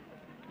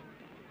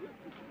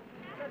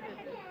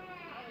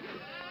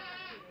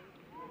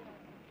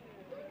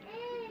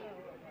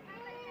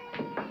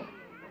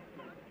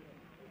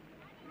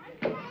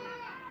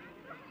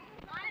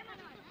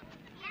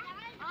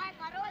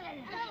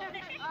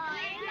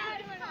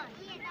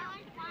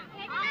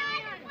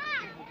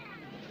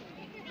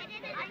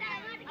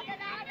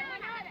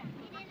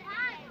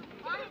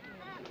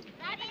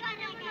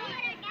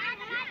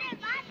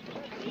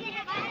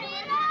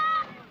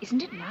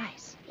 Isn't it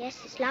nice? Yes,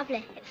 it's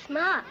lovely. It's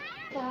smart.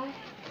 Bye.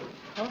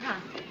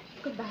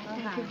 Goodbye.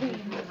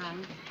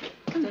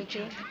 Don't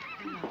you?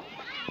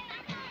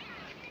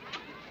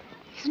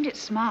 Isn't it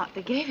smart?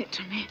 They gave it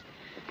to me.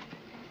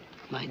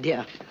 My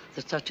dear,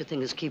 there's such a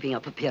thing as keeping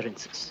up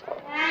appearances.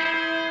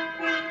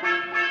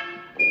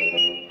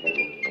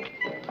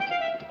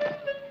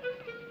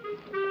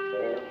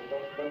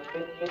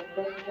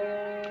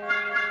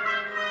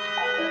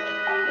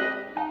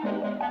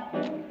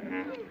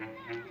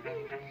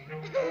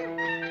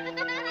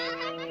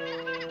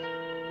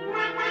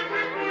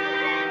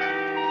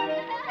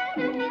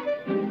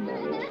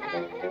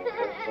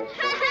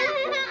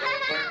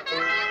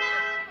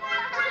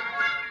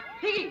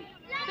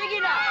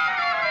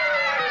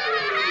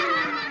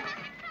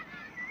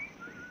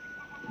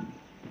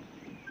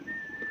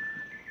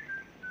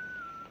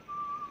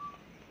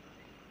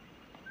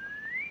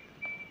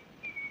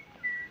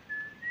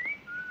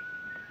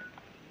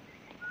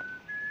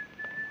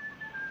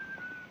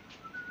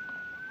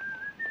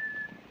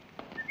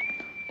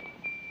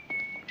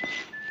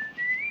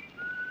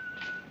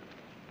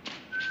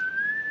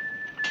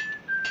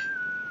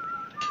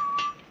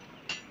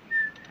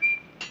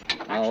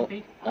 Now,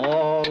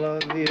 all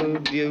of you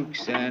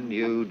dukes and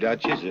you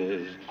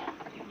duchesses,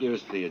 give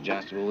us the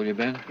adjustable, will you,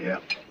 Ben? Yeah.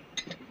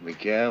 Be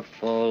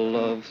careful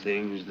of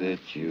things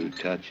that you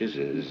touches,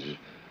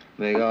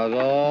 because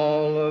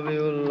all of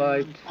you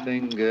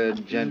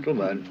light-fingered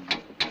gentlemen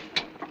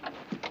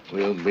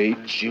will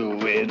beat you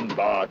in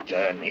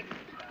botany.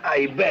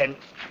 Hey, Ben,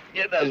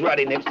 get those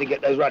ruddy nips to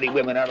get those ruddy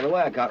women out of the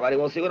way. I can't ruddy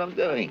well see what I'm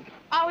doing.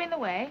 Oh, in the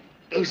way?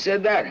 Who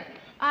said that?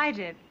 I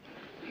did.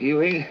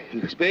 You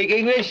speak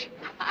English?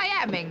 I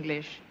am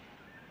English.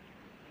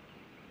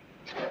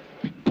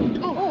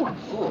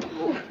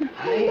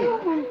 Hey.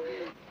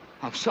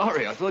 I'm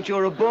sorry, I thought you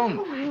were a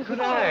bum. Good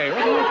day.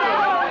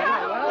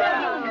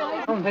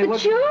 Hey,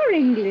 But you're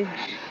English.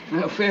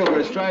 No fear, we're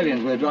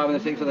Australians. We're driving the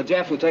thing for the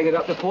Japs. We'll take it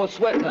up to Port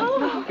Sweaton.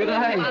 Good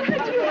day.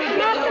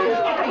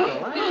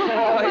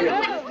 How are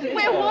you?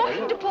 We're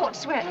walking to Port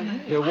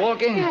Sweaton. You're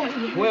walking?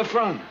 Yeah. Where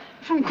from?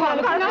 From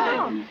Kuala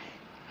Lumpur.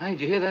 Hey,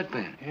 did you hear that,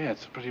 Ben? Yeah,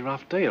 it's a pretty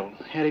rough deal.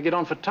 How do you get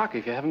on for tuck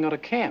if you haven't got a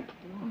camp?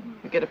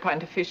 We get a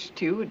pint of fish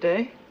stew a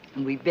day.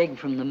 And we beg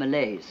from the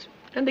Malays.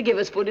 And they give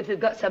us food if they've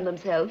got some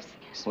themselves.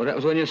 Well, that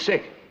was when you're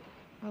sick.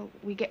 Well,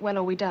 we get well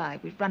or we die.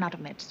 We've run out of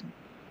medicine.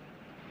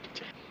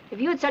 If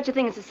you had such a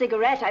thing as a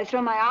cigarette, I'd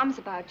throw my arms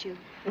about you.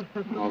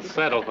 I'll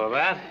settle for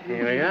that.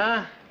 Here we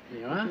are. Here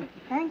you are.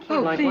 Thank Would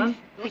you like please. one?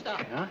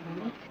 Yeah.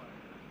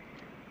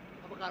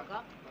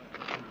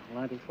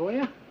 Light it for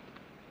you.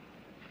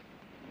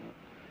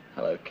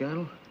 Hello,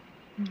 Colonel.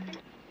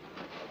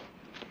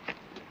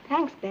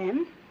 Thanks,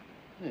 Ben.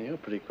 Yeah, you're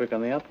pretty quick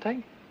on the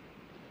uptake.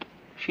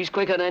 She's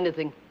quick on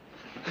anything.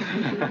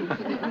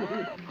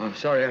 I'm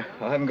sorry,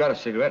 I haven't got a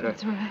cigarette.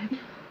 That's all right.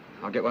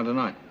 I'll get one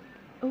tonight.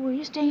 Oh, are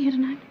you staying here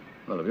tonight?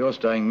 Well, if you're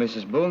staying,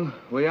 Mrs. Boone,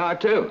 we are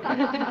too. Get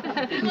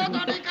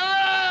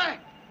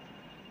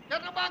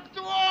back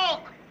to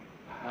work!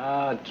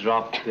 Ah,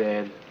 drop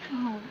dead.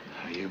 Oh.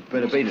 You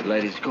better beat it,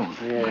 ladies. Go on.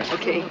 Yeah.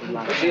 Okay.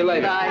 See you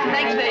later. Bye.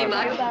 Thanks very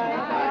much.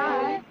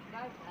 Bye.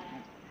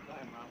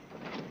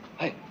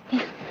 Hey.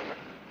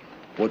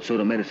 What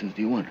sort of medicines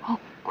do you want? Oh,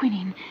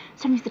 quinine.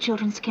 Something for the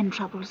children's skin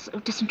troubles,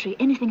 dysentery,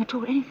 anything at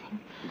all, anything.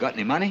 You got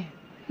any money?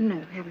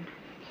 No, haven't.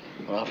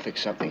 Well, I'll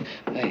fix something.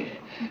 Hey,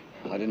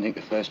 I didn't think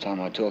the first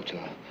time I talked to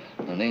her,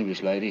 an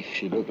English lady,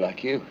 she looked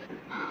like you.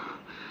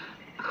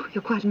 Oh,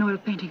 you're quite an oil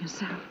painting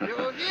yourself. You hear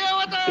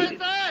what I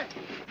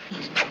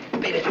say?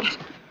 Beat it.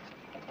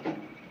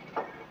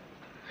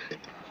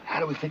 How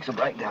do we fix a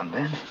breakdown,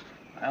 Ben?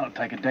 Well,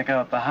 take a deck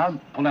out the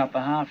hub, pull out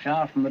the half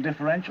shaft from the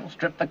differential,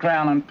 strip the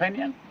crown and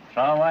pinion,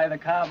 throw away the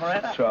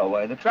carburetor. Throw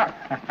away the truck.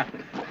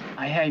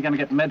 I hear you're going to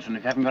get medicine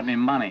if you haven't got any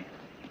money.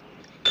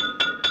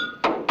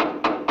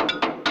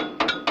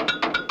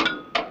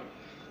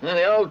 Well,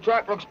 the old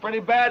truck looks pretty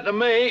bad to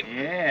me.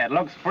 Yeah, it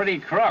looks pretty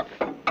crook.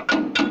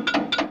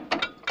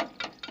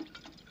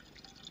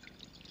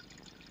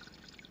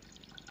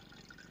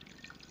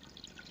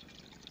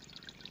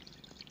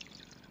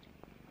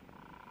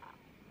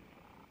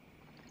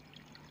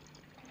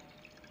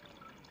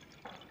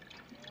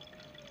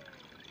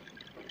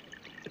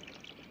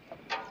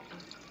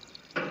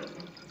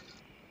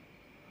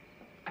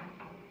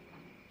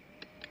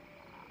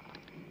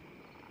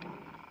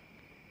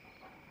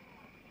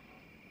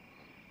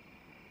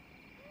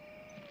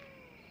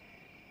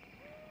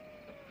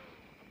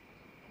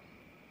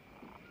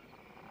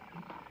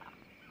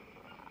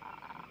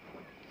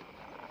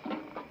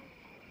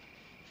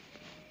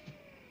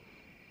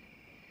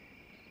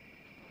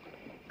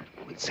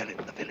 We'll sell it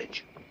in the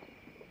village.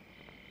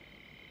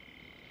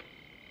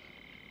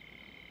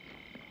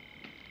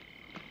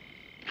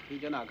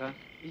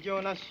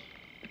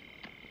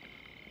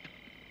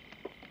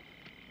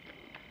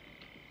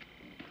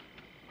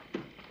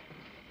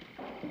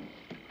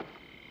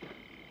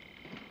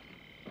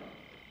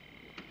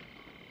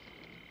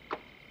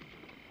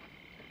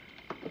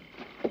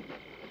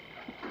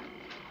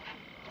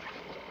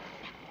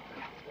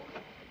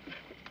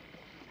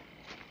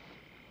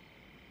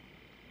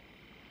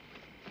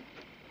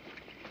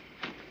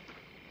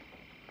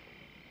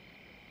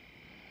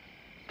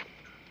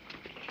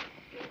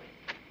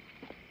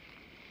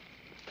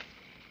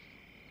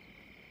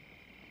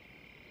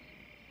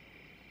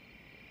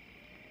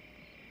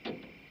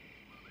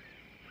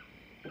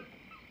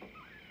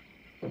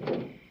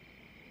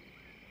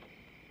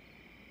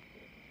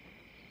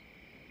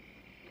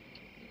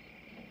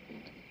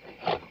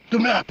 Do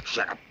not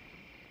shut up.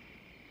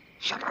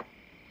 Shut up.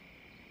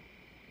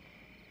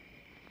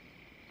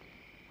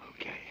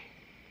 Okay.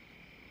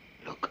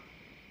 Look,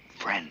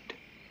 friend,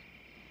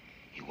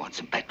 you want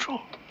some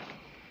petrol?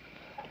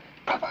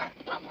 Papa.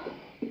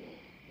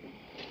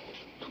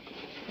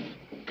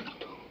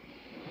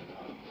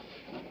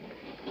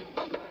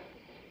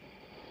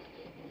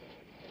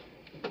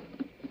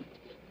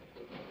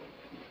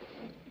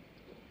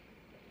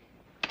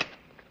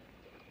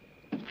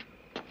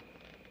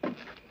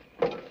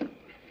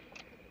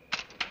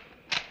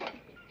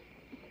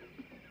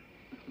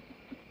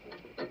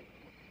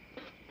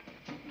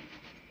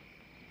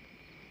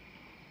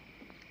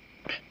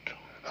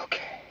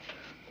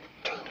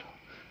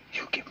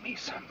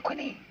 Some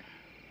quinine.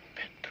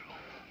 Petrol.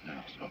 No,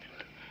 stop.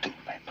 Two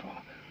petrol.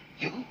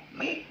 You,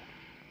 me,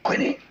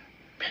 quinine.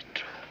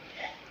 Petrol.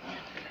 Yeah.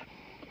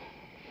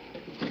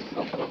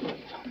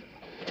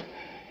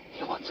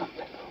 You want some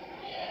petrol?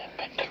 Yeah,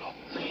 petrol.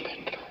 Me,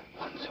 petrol.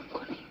 Want some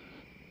quinine?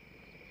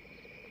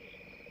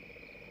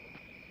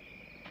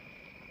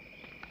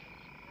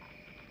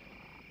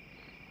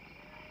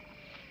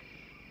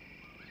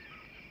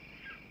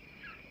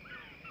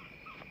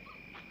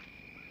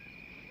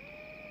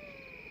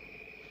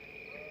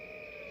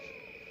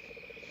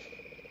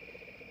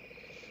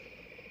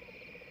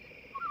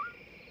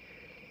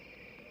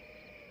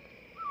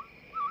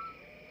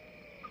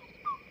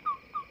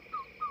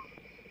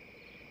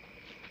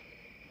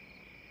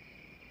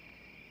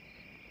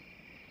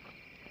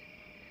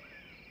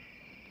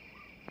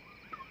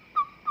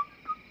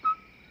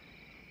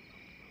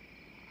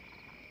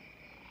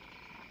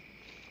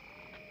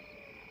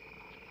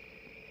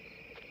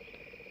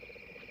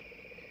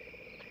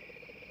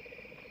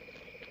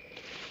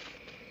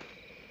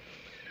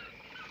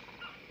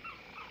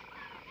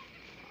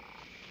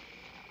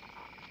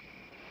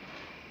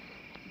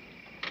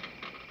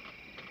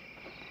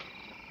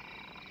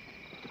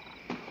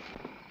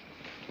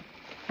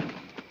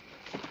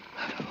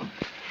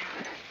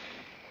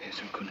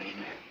 Some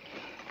quinine.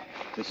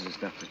 This is the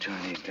stuff the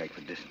Chinese take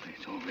for dysentery.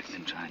 It's all written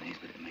in Chinese,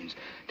 but it means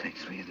take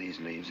 3 of these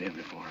leaves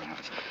every 4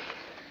 hours.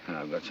 And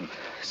I've got some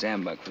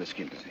sandbug for the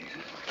skin diseases.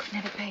 Could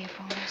never pay you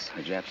for this.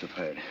 The Japs have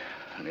heard.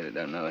 I nearly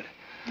don't know it.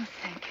 Oh,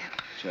 thank you.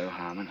 Joe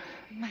Harmon.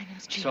 My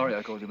name's Jean. Sorry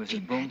I called you Mrs.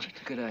 Jean Boone. Paget.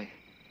 Good day.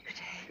 Good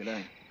day. Good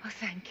day. Oh,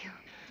 thank you.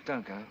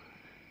 Don't go.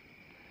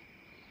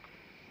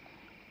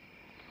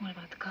 What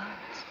about the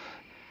cards?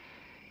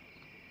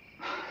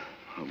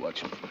 I'll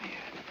watch them from here.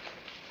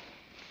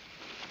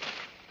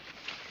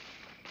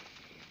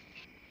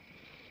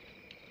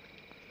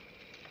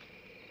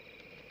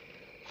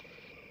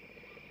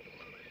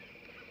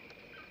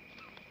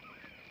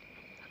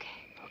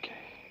 Okay.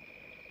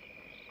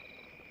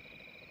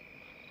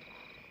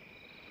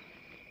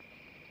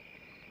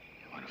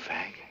 You want a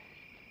fag?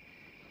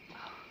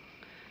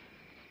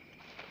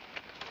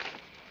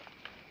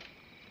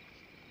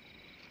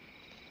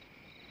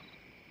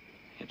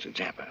 It's a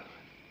Jappo.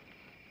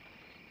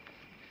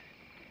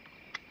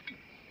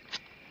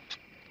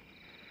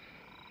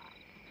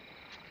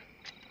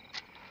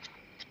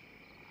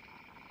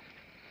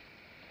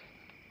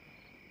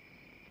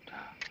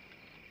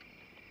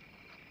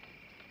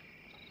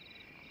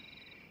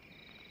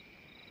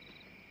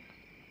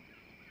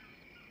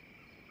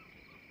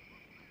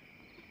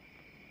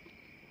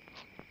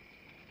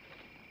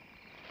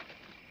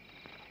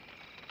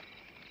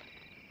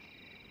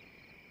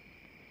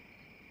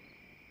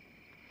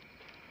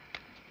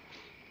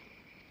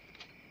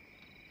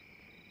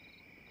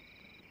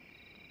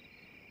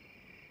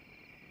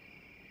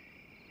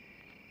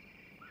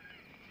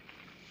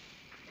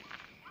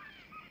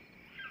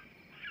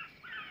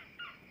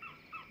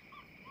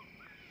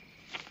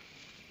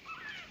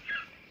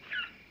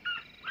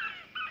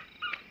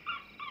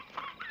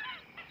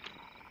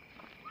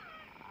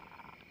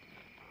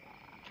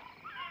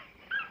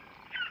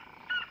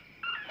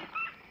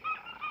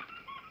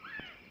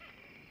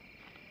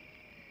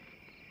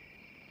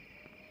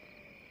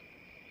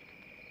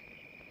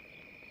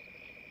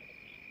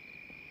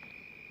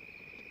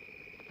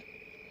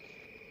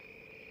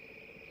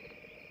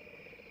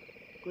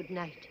 Good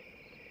night.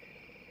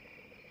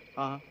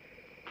 Uh-huh.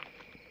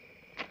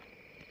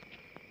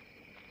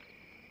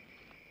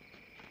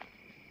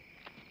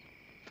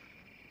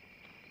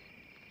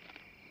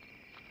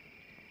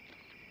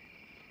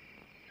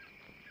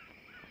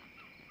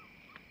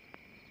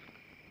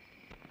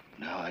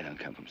 No, I don't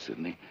come from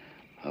Sydney.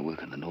 I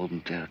work in the Northern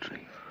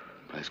Territory,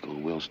 a place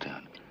called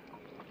Wellstown,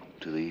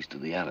 to the east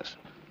of the Alice.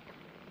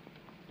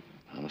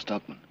 I'm a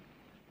stockman.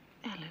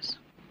 Alice?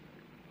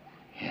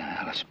 Yeah,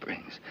 Alice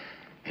Springs.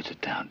 It's a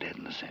town dead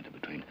in the centre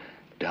between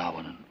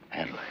Darwin and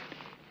Adelaide.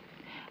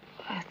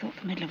 I thought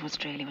the middle of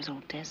Australia was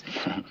all desert.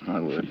 My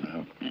word,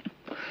 no.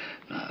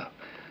 No.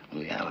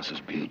 Well, the Alice is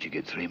beaut. You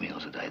get 3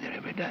 meals a day there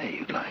every day.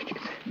 You'd like it.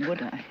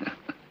 Would I?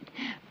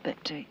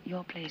 But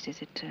your place,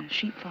 is it a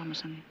sheep farm or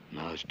something?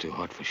 No, it's too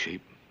hot for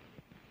sheep.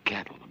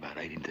 Cattle, about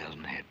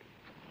 18,000 head.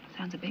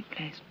 Sounds a big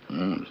place.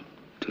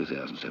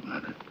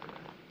 2,700.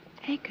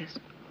 Acres?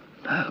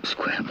 No,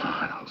 square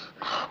miles.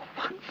 Oh,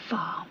 one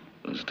farm.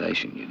 The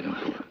station you do.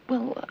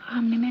 Well,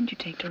 how many men do you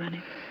take to run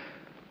it?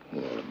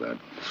 Well, about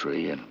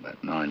 3 and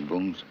about 9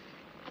 bungs.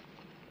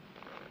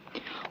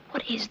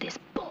 What is this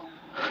bung?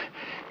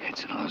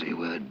 It's an Aussie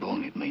word,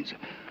 bung. It means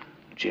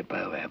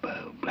jippo,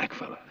 abbo,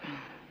 blackfella.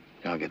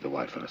 Can't get the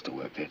white fellas to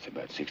work there. It's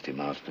about 60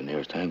 miles to the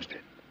nearest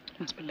homestead.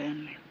 Must be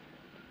lonely.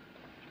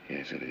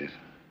 Yes, it is.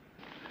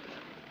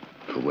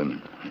 For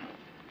women.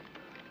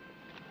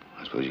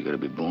 I suppose you've got to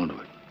be born to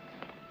it.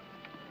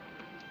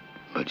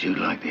 But you'd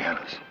like the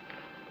Alice.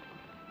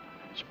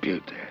 It's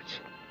beaut there. It's...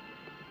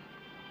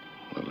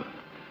 Well,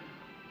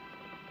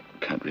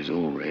 the country's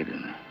all red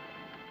and the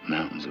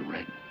mountains are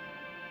red.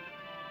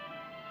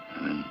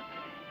 And then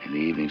in the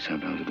evening,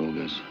 sometimes it all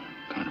goes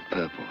kind of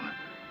purple.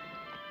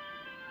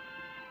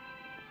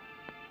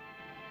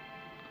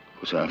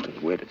 Of course, after the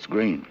wet, it's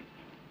green.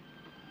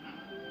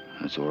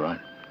 That's all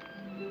right.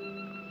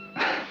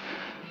 I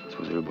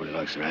suppose everybody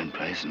likes their own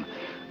place, and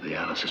the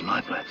Alice is my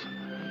place.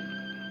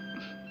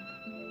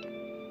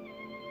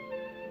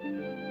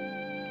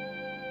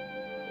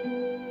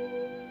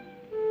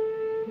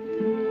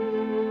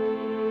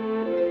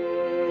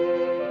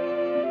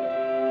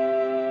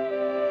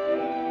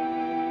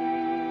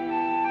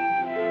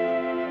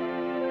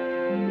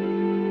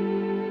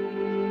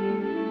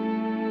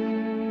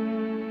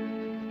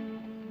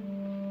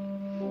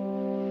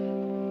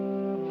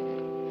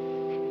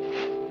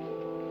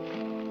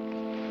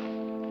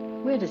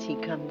 Where does he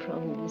come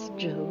from, this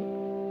Joe?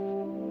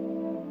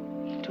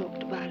 He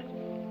talked about it.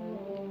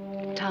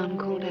 A town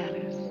called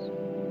Alice.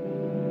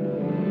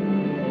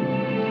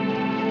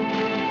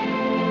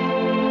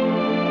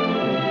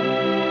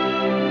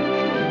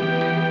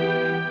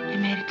 He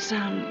made it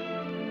sound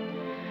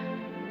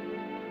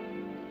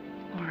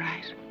all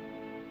right.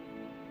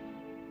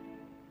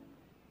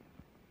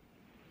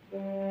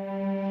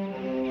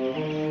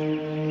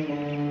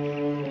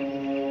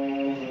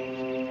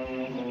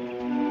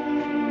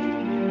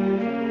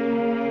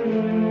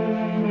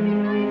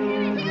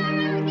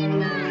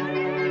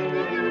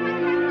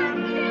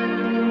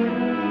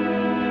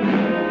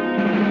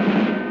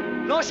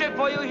 No ship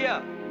for you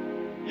here.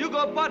 You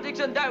go Port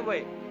Dickson that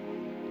way.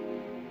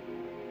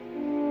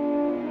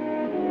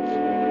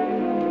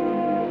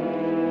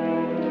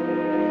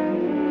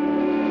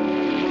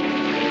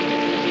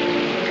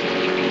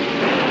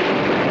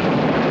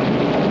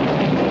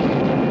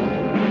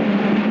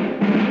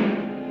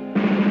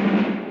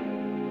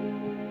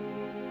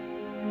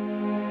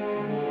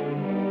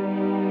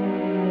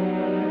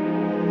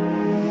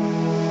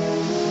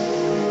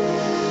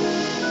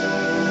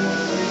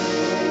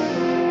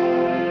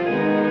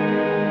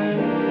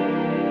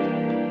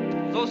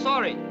 So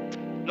sorry.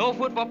 No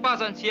food for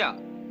persons here.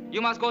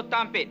 You must go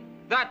dump it.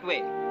 That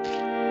way.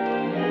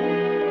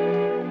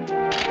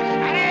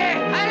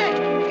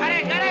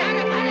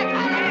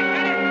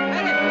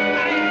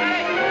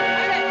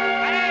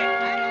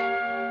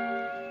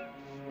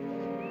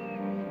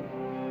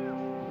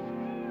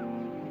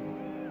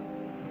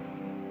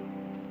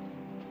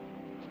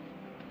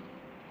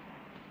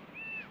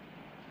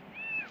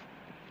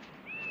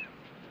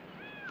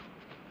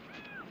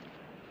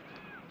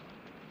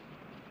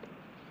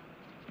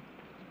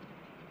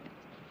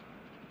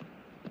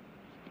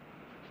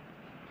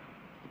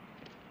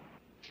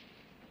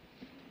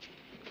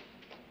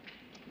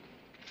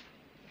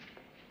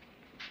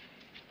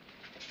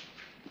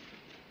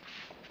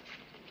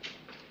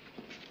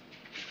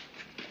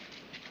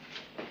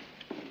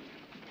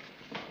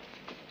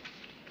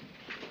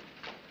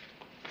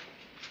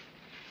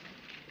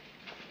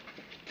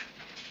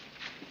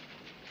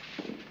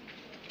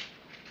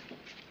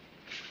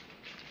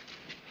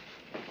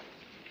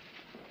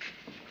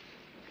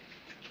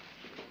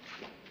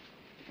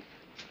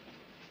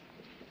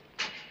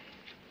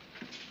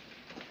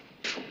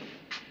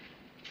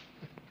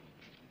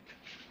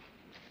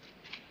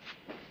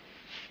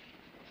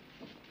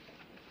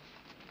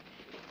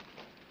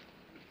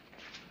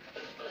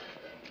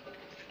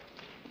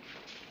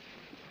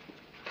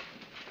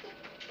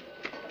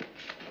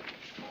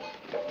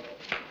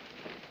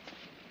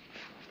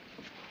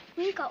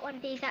 We got one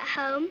of these at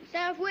home. So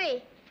have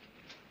we.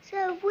 So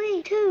have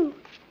we, too.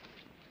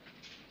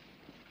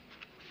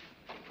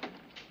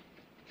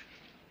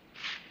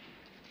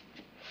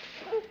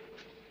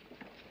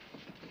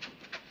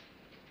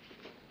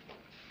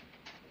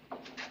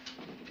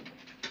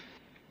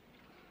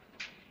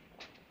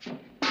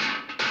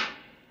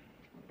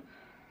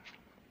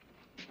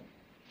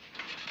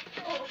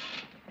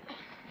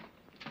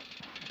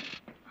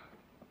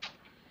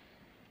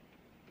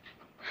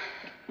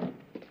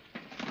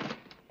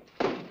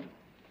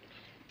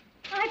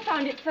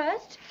 Found it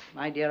first.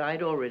 My dear,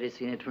 I'd already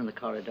seen it from the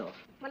corridor.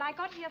 Well, I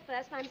got here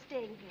first and I'm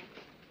staying here.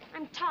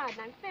 I'm tired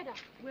and I'm fed up.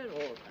 We're all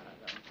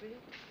tired, aren't we?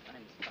 I'm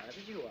as tired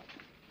as you are.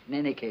 In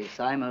any case,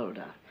 I'm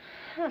older.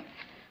 Huh.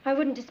 I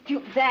wouldn't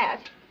dispute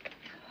that.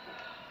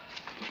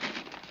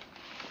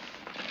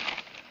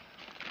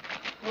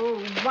 Oh,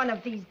 one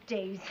of these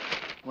days.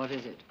 What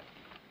is it?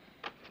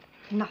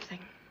 Nothing.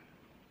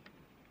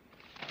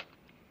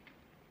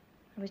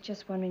 I was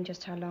just wondering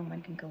just how long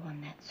one can go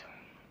on that, so.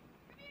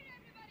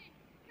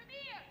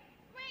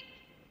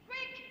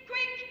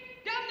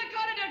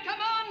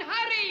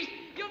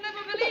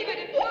 Believe it,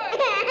 it works.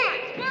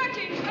 It's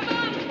working, come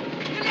on.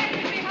 You left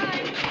it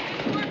behind.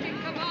 It's working,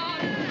 come on.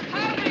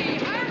 Hurry,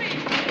 hurry.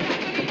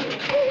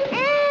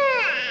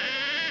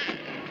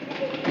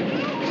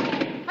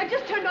 I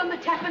just turned on the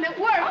tap and it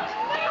worked.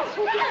 It's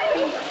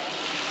marvelous.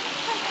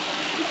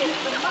 Now we can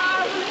have a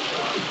bath.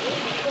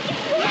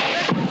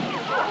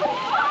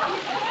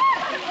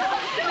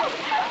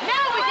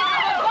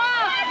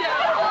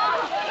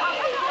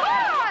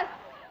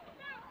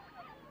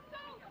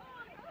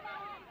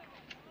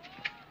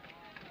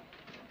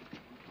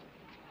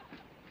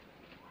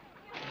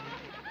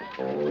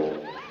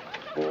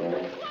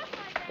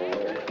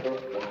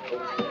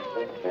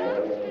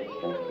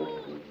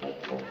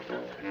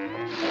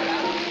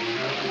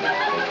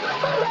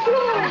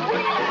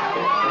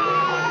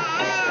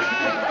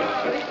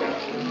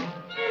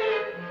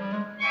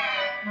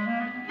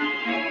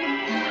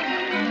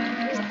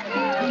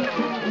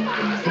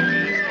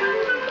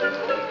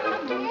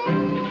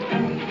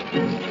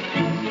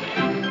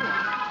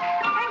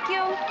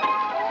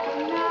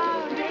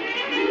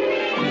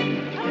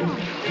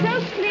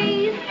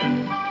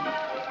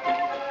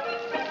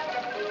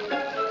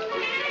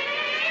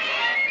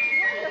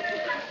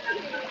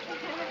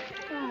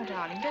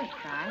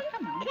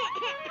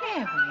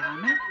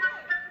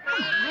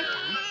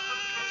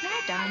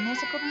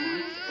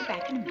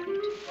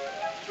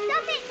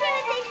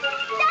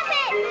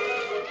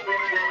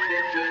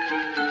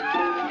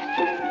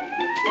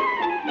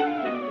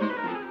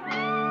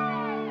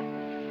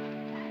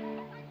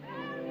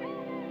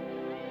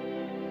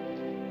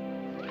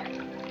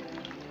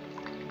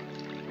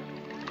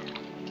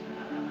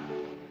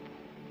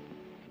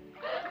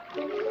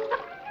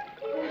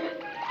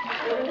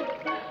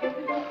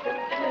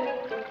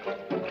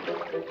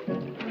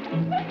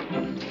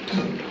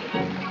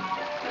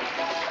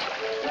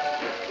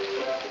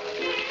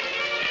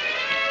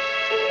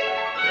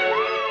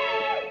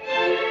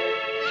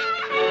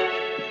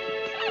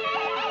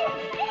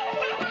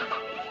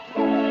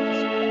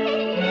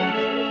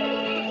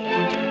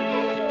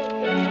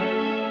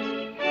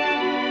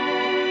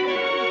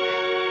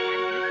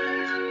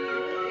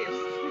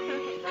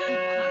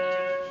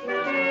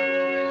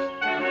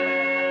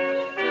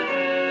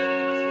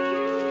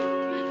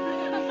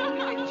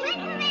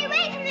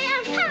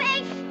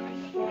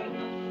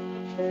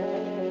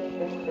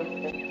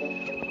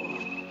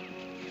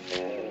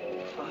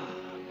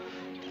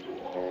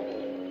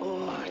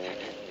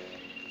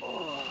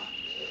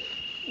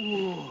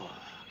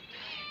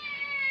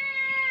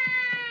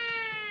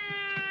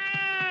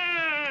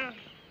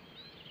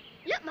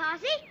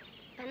 Darcy?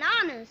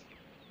 Bananas.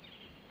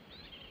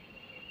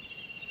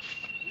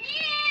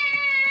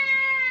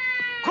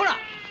 Kora!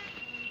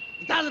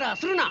 いたずら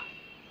するな!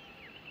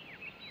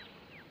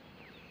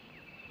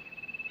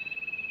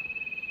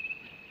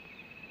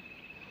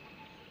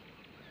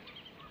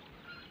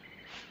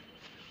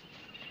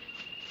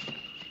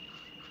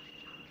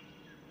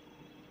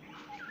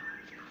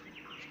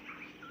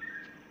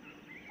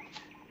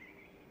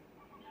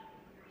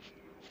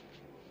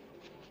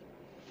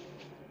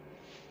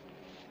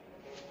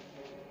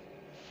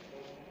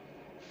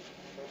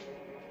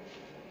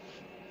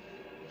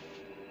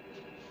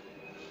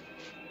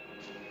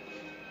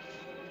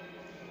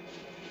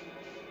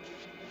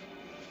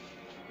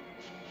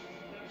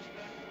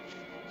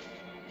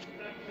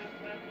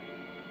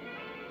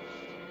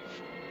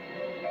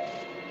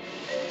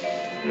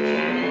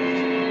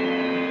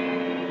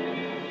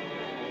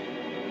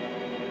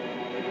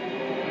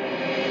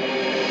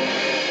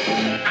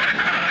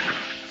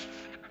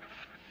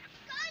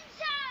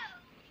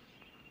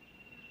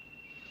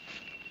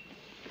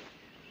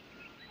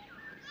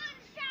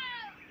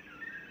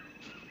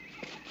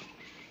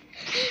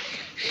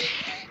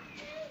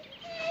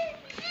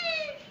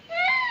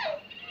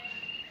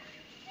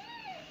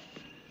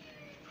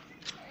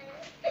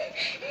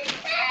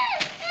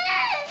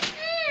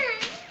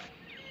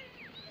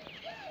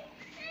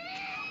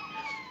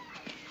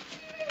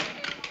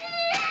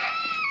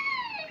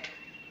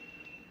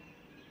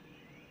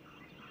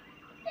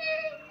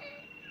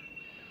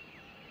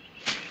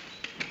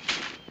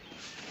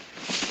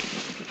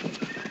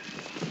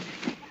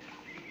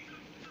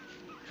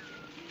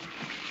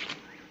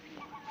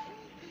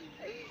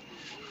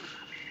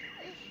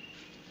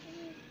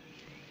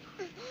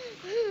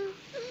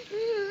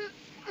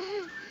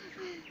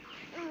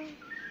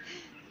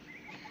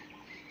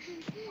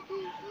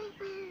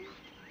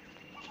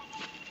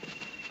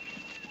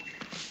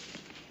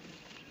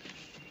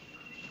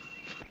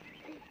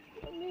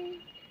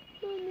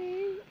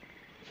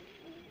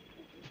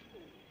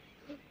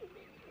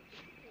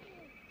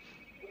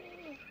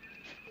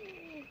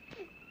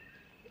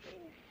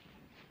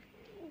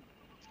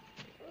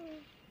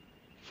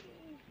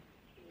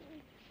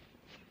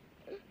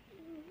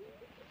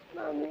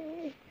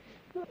 Mommy.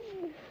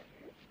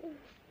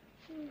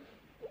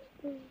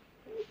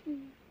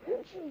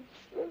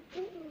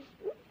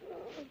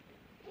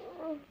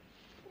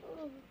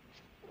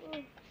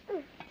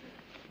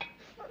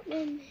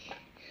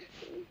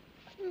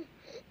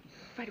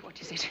 Freddie,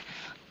 what is it?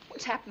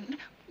 What's happened?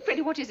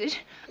 Freddie, what is it?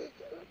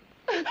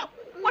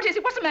 What is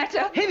it? What's the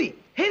matter? Heavy!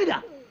 Heavy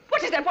da!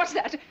 What is that? What's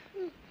that?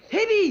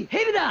 Heavy!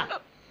 Heavy da!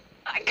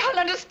 I can't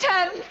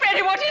understand.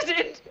 Freddie, what is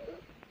it?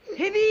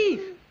 Heavy!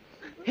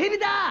 Heavy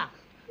da!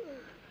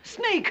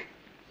 Snake!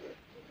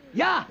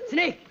 Yeah,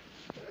 snake!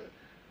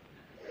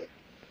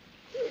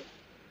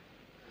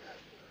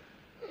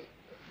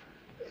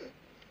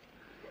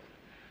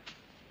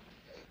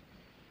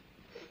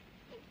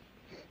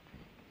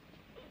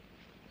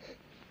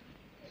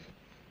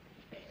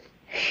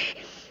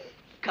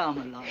 Come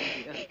along,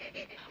 dear.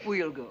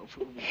 We'll go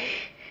for a walk.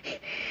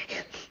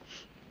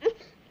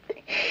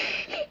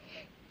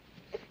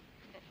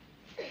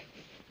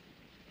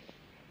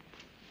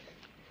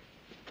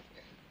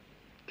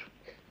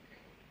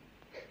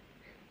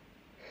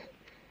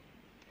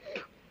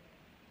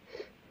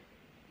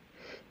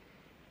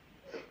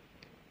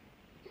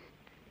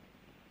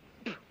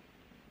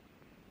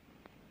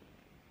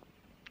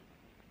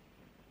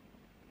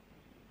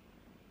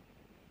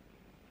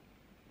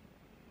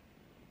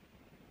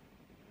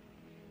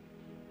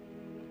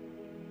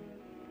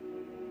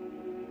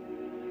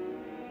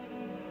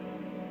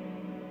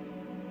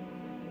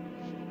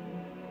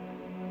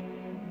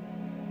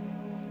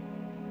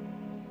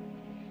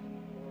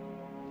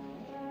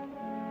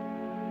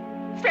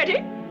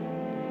 Freddie?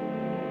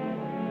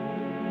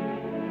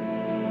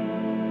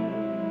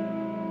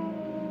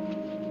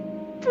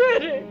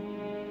 Freddie!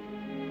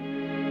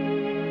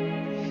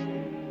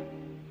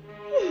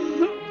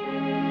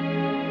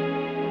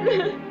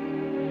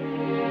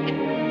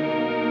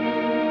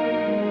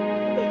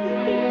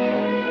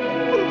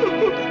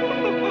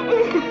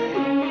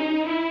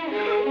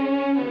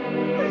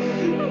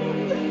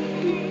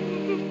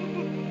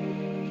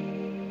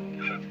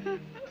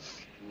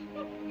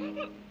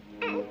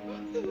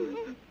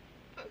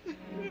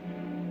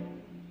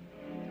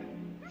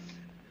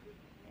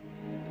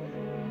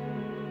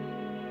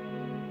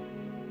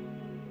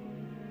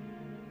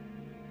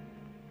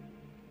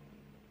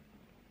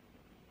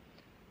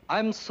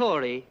 I'm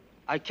sorry,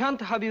 I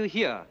can't have you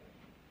here.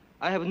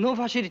 I have no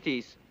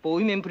facilities for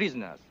women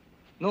prisoners,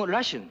 no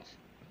rations.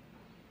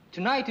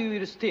 Tonight you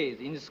will stay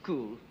in the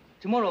school.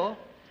 Tomorrow,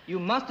 you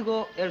must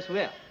go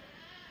elsewhere.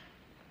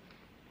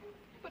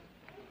 But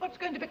what's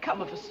going to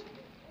become of us?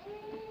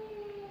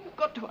 You've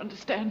got to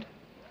understand.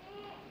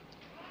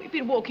 We've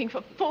been walking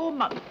for 4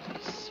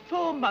 months.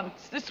 4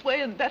 months, this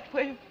way and that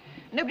way.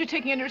 Nobody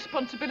taking any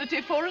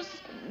responsibility for us,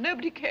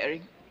 nobody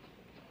caring.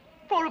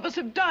 4 of us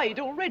have died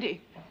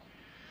already.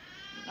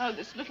 Now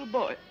this little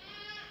boy.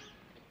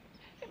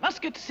 He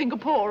must get to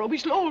Singapore or we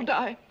shall all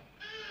die.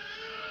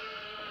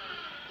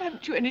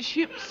 Haven't you any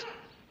ships?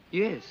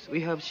 Yes,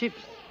 we have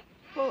ships.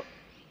 For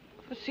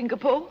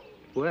Singapore?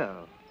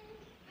 Well,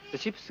 the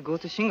ships go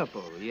to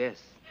Singapore,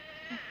 yes.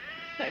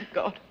 Thank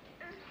God.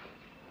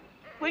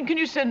 When can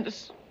you send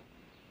us?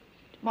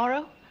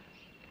 Tomorrow?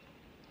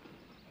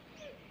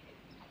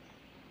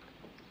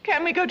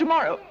 Can we go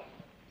tomorrow?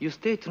 You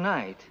stay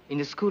tonight in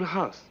the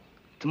schoolhouse.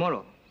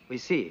 Tomorrow, we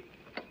see.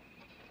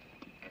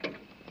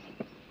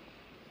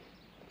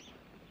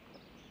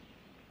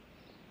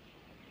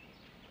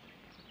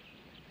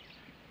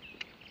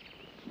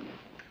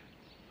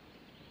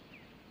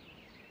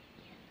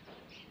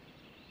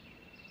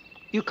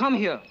 You come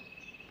here.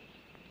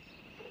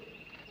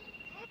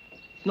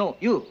 No,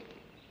 you.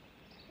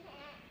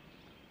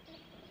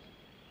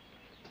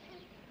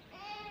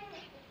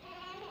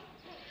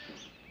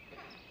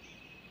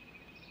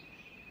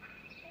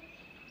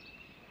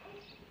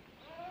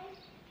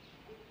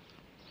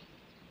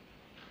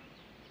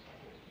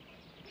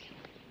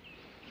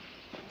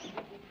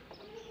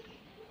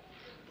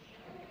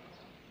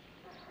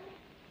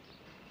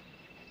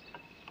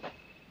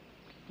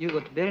 You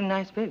got a very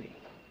nice baby.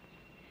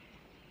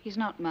 He's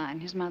not mine.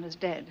 His mother's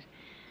dead.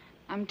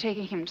 I'm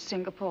taking him to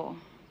Singapore.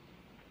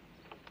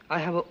 I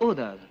have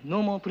ordered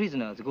no more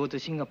prisoners go to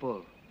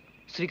Singapore.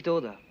 Strict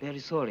order. Very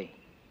sorry.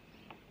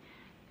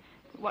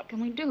 What can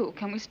we do?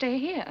 Can we stay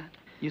here?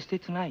 You stay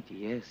tonight,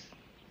 yes.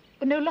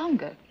 But no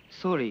longer.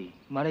 Sorry,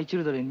 Malay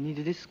children need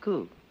this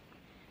school.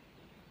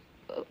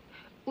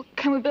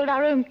 Can we build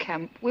our own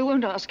camp? We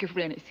won't ask you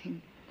for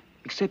anything.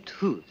 Except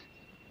food.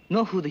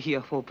 No food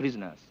here for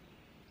prisoners.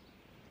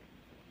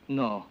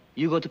 No,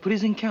 you go to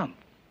prison camp.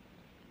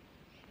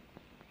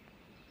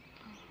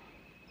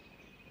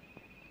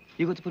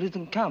 You go to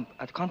prison camp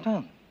at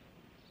Canton.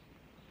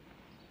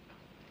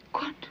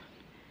 Quantum?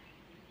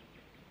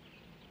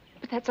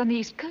 But that's on the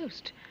East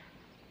Coast.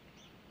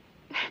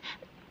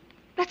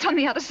 That's on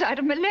the other side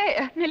of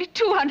Malaya, nearly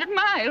 200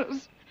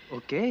 miles.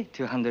 Okay,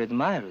 200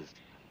 miles.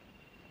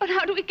 But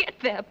how do we get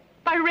there?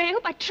 By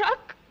rail, by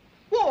truck?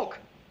 Walk.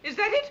 Is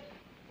that it?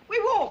 We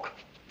walk.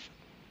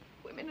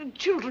 Women and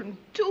children,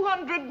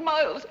 200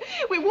 miles.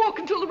 We walk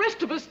until the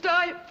rest of us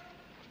die.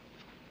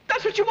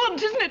 That's what you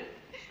want, isn't it?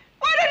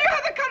 Why don't you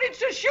have the courage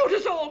to shoot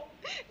us all?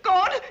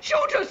 God,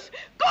 shoot us!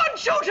 God,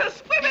 shoot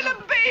us! Women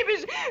and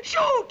babies!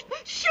 Shoot!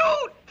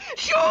 Shoot!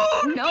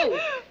 Shoot! No.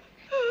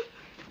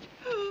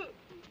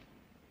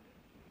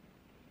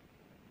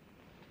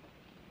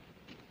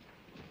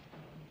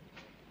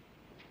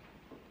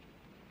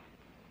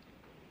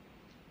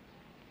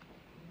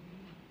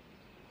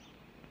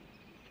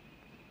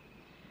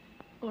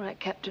 All right,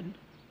 Captain.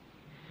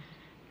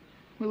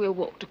 We will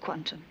walk to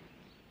Quantum.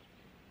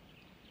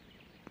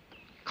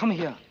 Come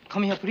here,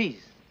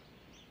 please.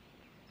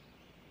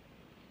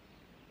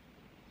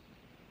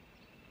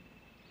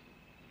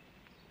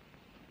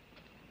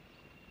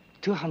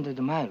 $200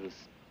 miles.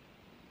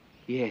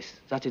 Yes,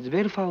 that is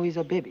very far with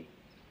a baby.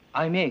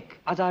 I make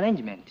other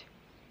arrangement.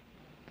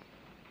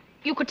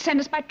 You could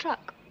send us by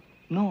truck.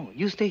 No,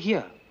 you stay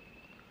here.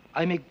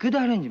 I make good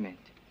arrangement.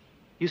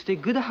 You stay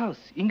good house,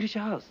 English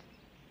house.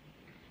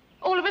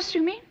 All of us,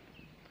 you mean?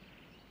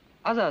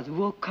 Others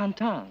work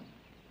Canton.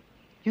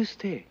 You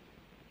stay.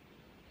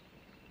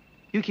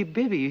 You keep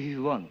baby if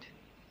you want.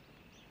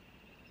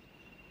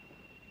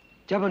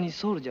 Japanese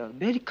soldier,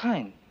 very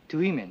kind to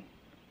women.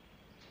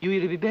 You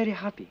will be very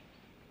happy.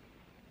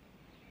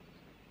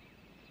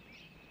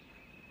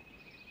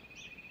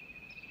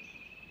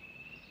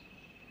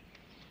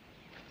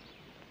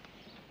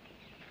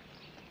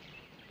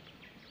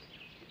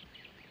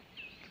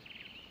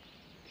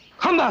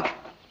 Come back!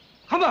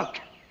 Come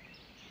back!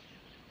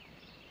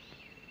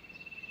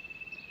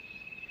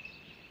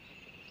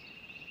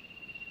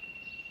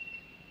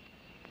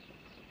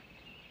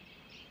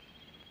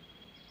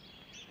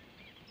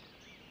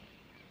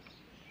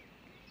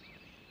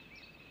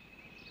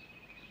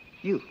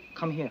 You,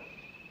 come here.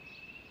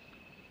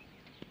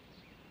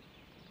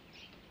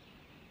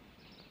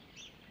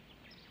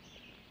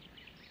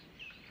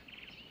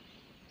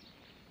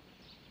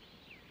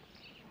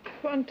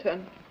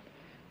 Quantum.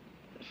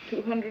 It's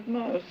 200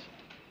 miles.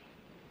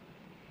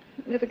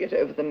 Never get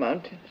over the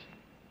mountains.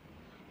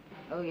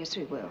 Oh, yes,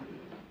 we will.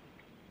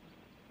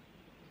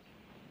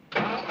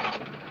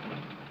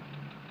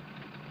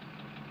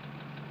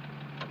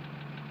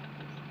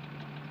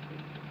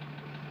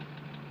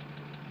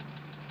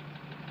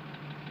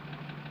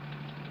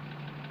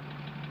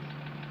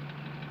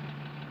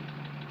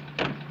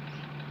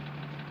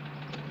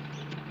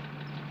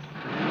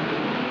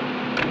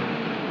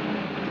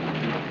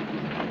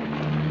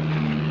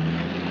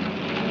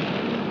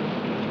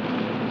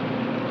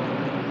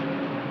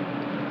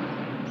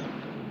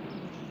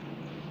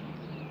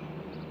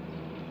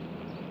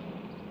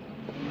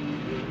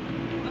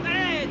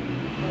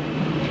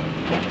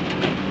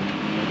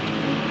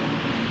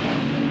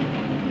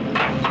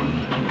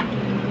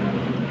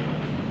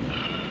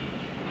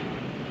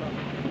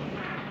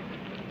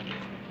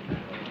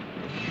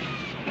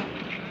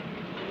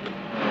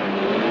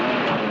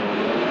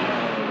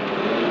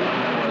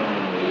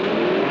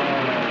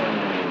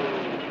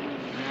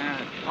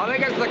 I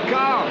think it's the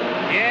car.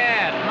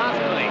 Yeah, it must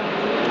be.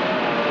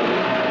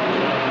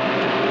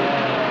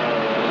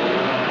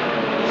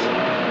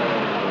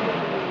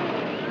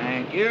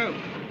 Thank you.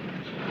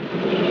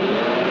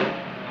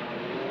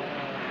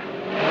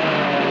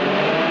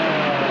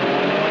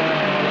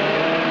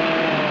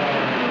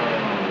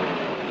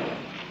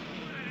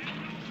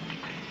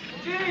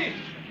 Gene!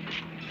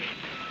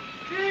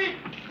 Gene!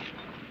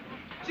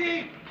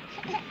 Gene!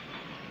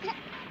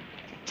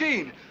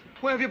 Jean,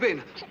 where have you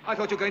been? I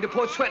thought you were going to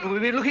Port Sweaton.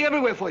 We've been looking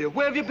everywhere for you.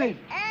 Where have you been?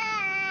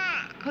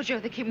 Oh, Joe,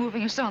 they keep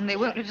moving us on. They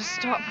won't let us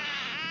stop.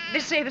 They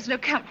say there's no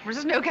camp for us.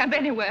 There's no camp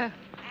anywhere.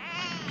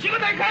 Joe, go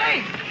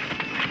back!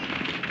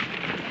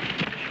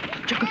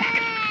 Joe, go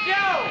back.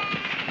 Joe!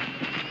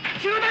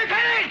 Joe,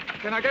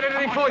 Can I get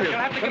anything for you?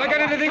 Can I get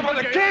anything for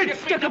the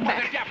kids? Joe, come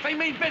back. They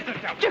mean business,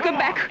 Joe. Joe, come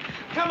back.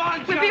 Come on,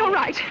 Joe. We'll be all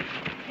right.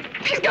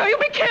 If he's going, he'll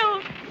be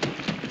killed.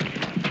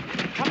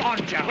 Come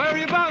on, Joe. Where are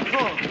you bound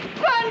for?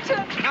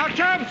 Quantum! Our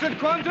camp, said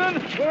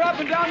Quantum. We're up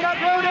and down that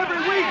road every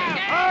week.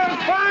 I'll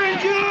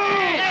find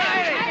you!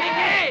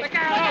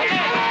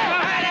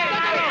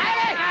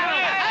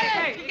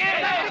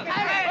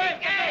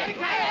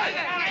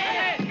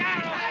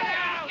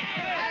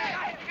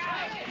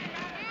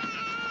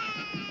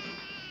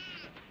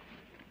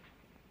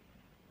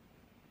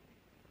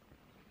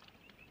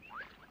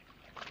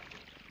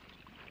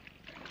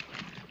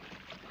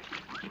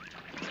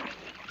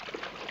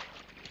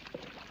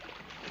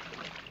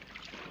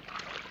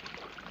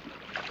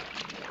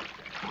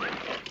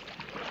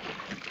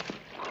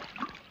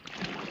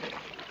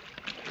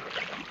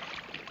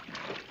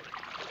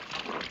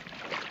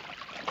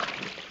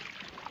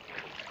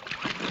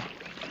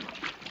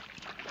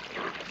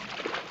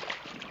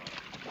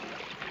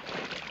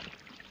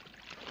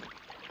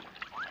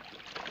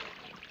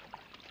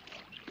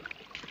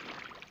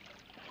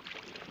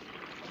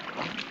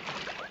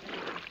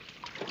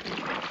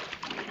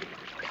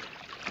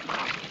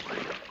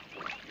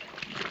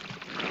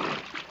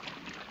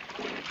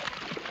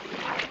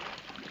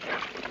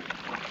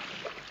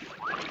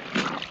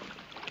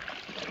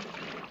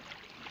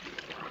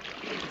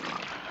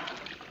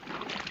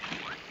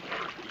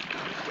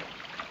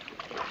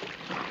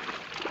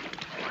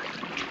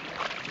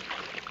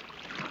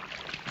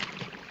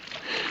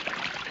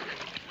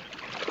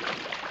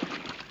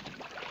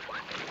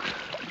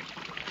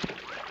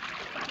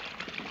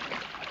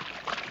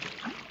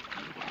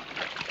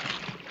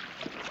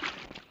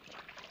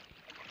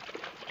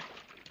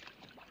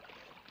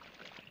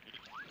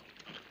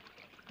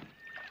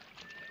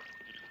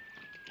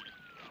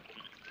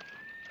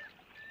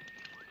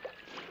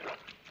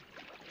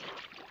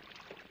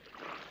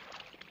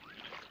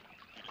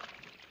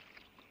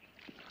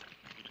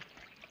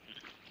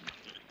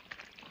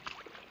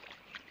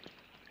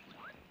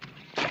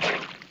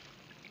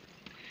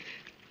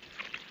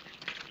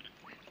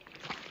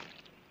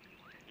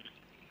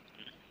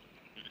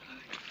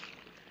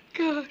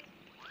 God.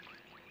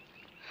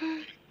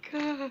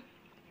 God.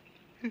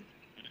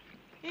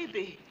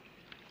 Baby.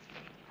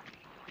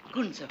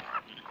 Gunza.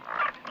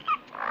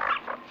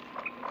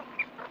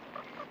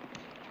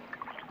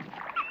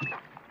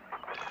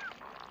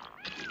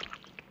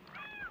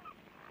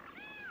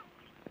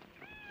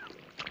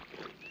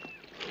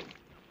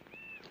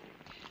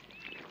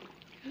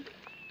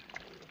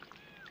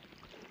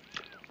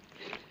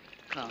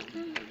 Come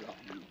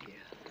along,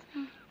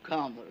 dear.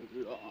 Come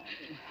along.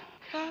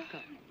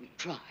 Come,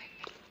 try.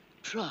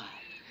 Try.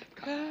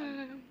 Come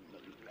along.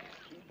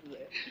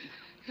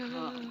 Come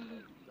along.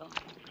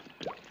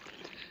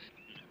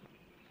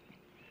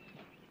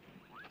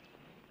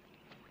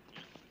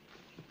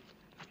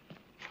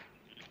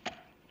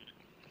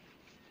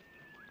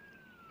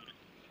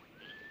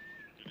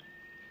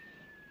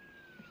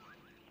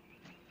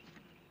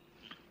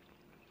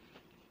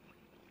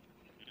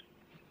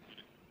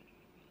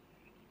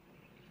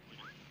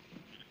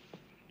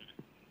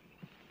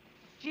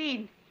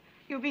 Jean,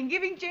 you've been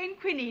giving Jane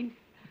quinine.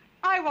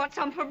 I want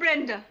some for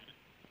Brenda.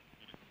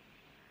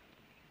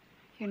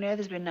 You know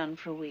there's been none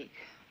for a week.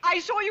 I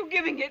saw you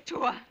giving it to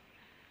her.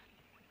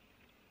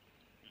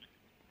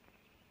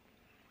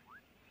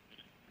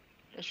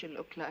 Does she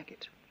look like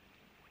it?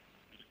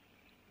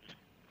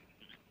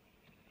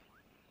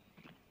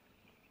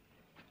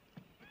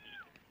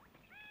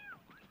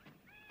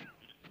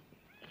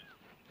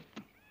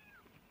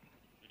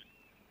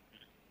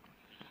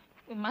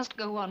 We must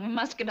go on. We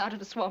must get out of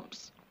the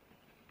swamps.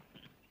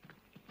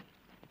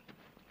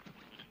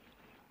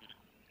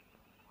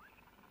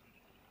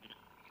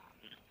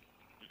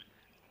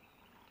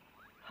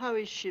 How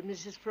is she,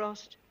 Mrs.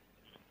 Frost?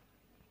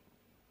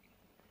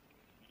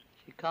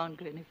 She can't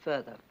go any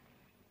further.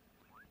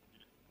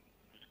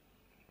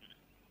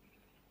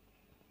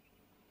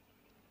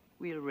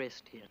 We'll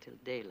rest here till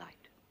daylight.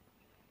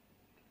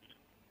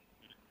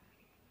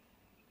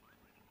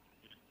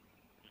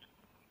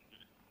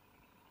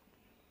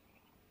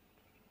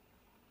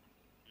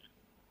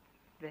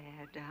 There,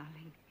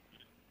 darling.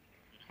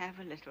 Have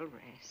a little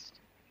rest.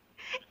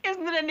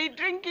 Isn't there any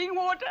drinking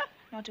water?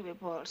 Not till we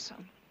boil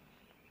some.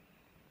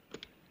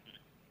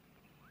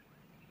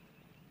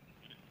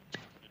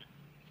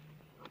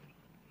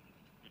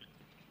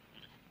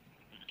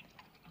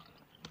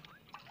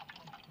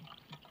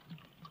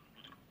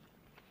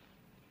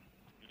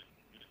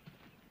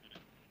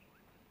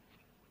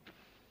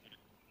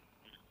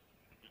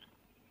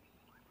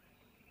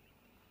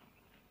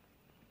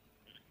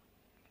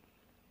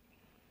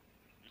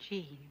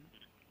 machine.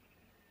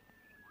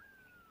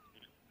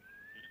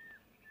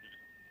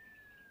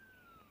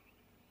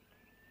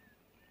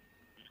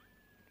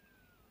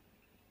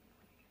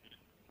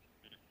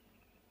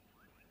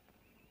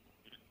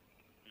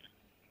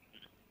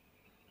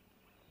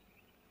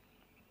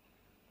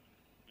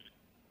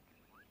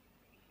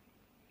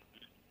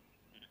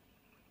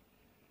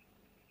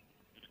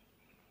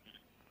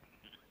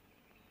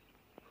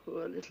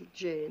 Poor little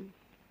Jane.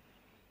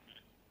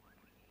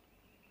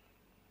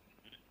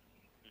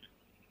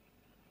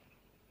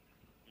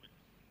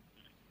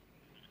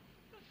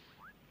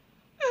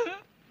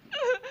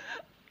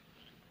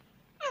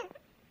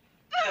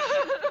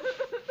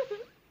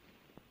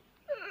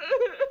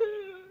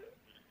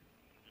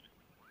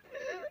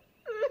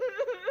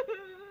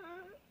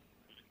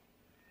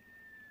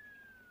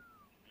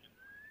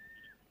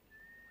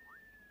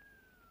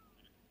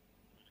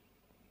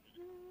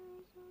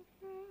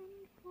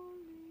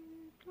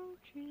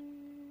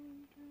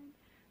 Children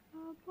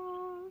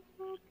above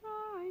the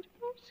bright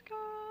blue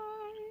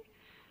sky,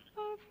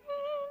 a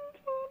friend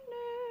who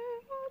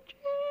never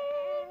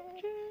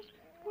changes,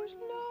 whose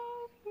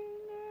love will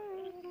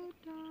never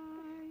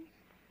die.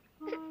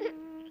 Our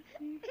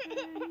earthly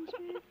friends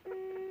may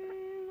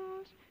fail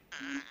us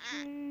and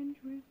change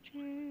with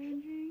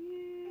changing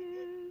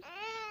years.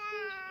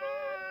 His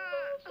friend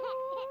is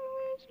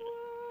always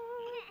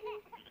worthy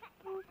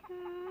of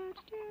that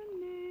dear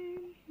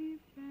name he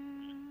bears.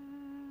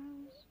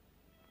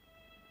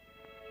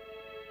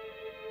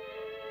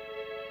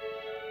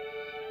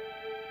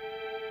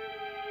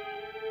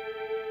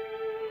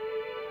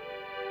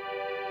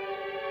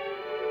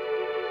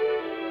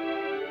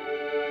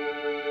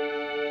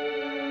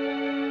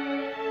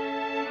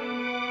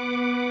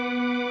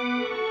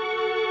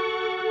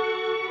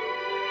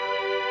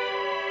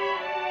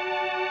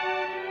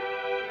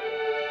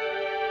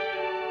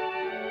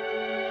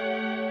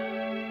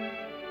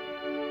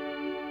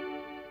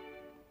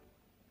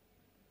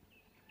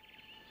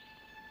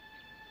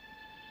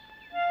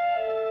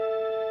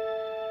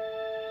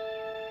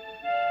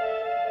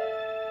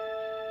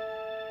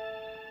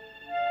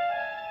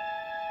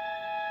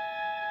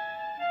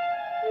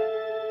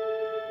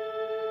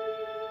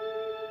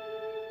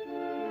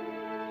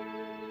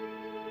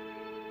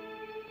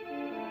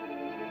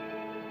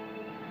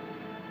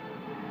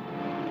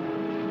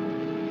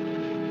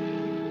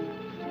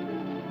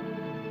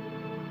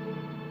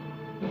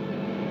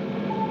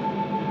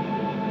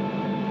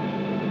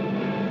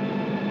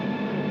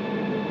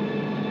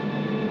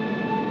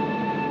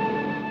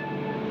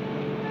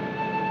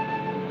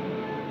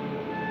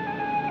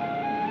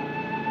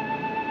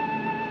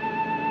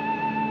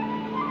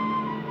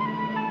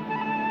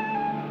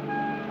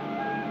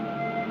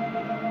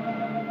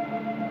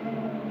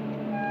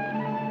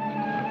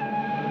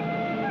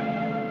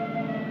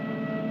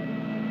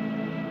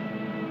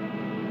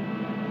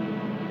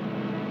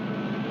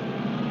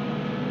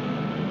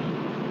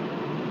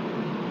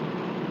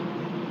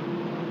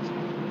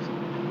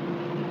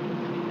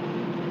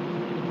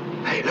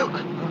 Hey, look.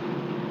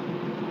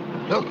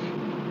 Look.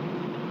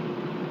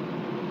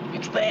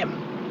 It's them.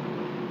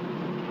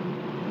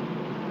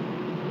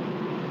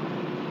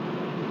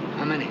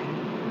 How many?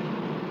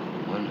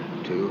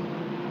 1, 2,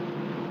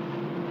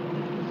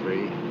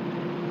 3,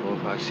 4,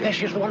 5, 6. There,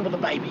 she's the one with the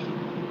baby.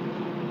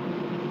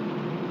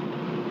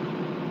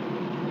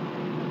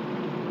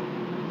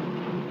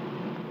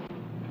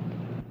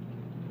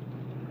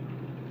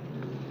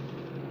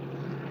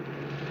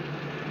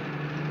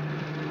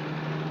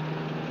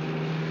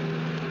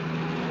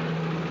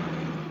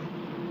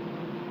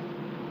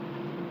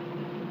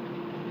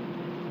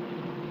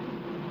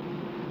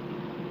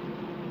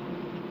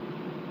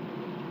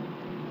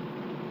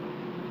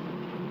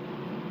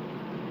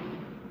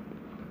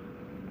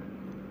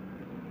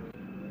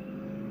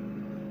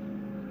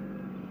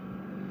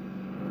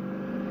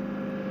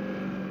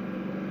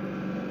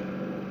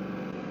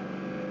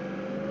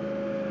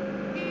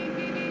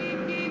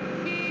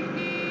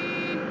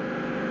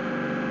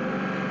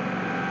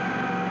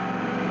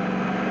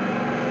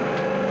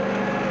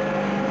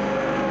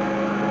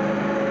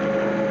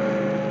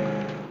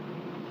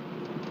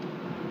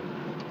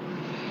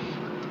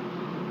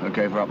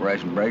 Okay for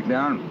Operation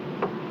Breakdown?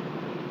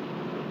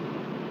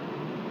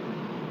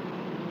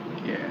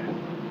 Yeah.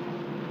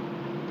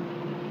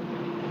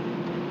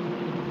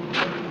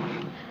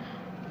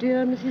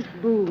 Dear Mrs.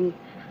 Boone.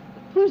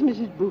 Who's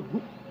Mrs.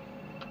 Boone?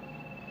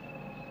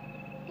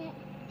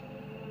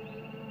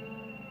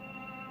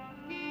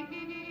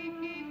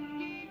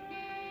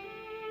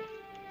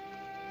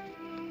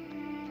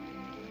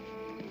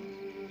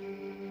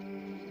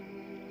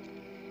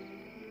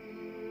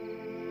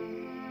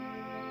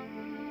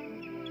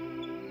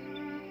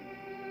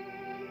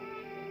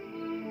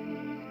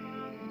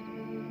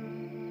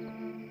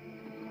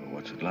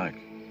 What's it like?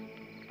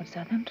 What's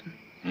Southampton?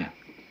 Yeah.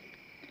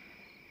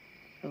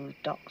 Filled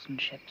with docks and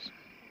ships.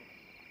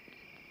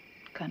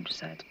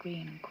 Countryside's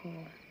green and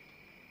cool.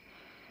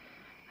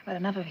 I've had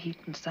enough of heat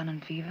and sun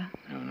and fever.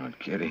 You're not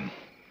kidding.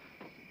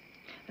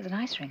 There's an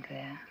ice rink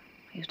there.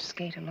 I used to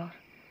skate a lot.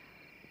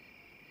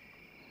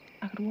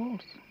 I could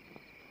waltz.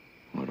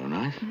 What, on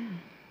ice?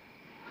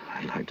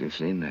 I'd like to have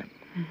seen that.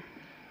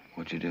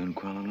 What you do in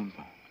Kuala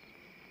Lumpur?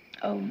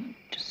 Oh,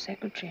 just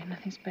secretary,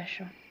 nothing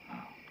special.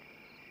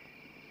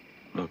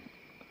 Look,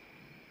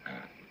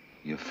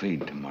 your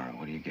feed tomorrow.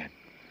 What do you get?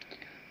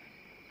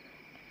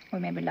 We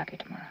may be lucky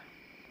tomorrow.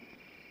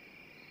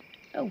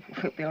 Oh,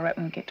 we'll be all right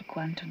when we get to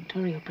Quanton, to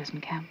a real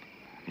prison camp.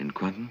 In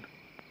Quentin?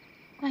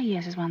 Why,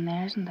 yes, there's one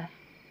there, isn't there?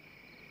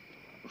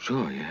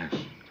 Sure, yes.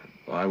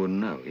 Well, I wouldn't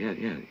know. Yeah,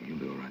 you'll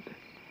be all right there.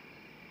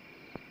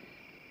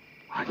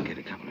 I can get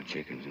a couple of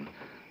chickens and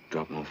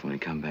drop them off when we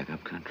come back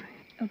up country.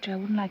 Oh, Joe, I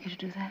wouldn't like you to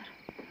do that.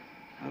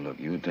 Now, look,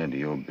 you attend to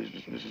your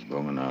business, Mrs.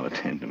 Bowman, I'll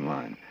attend to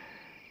mine.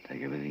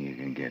 Take everything you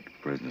can get,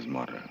 prisoner's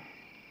motto.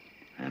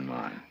 And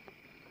mine.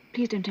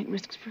 Please don't take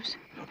risks, Bruce.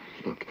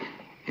 Look,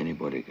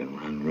 anybody can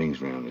run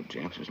rings around the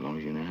Japs as long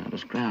as you know how to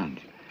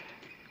scrounge.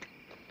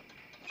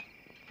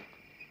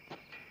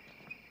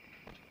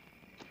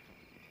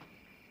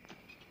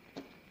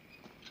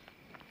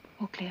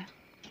 All clear.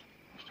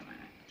 Just a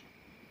minute.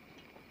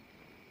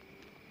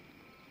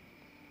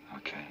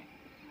 Okay.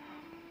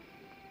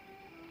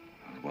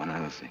 Well, one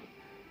other thing.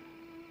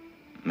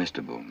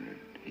 Mr. Bowman,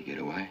 did he get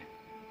away?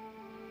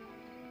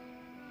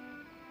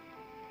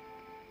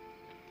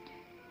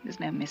 There's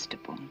no Mr.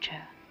 Bourne, Joe.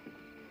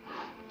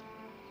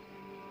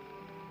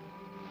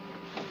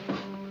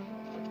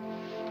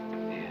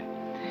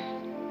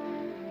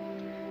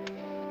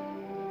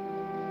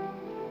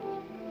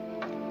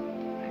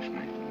 Thanks,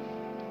 mate.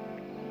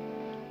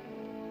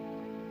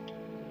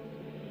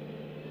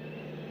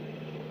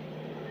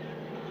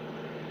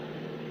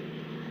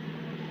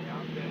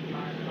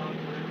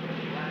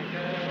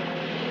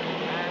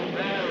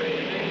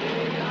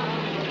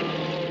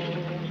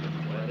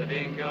 Where the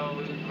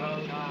dingoes grow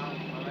down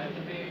the left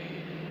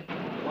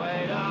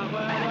way down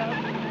where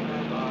the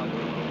coolabah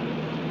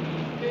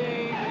grows.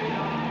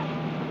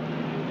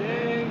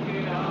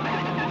 Ding-dee-dong,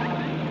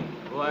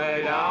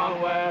 way down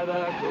where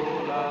the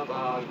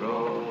coolabah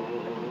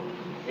grows.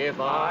 If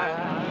I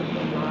had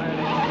the light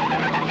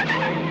on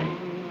wing,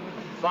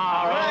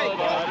 far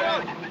over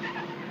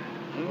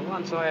For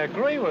once I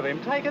agree with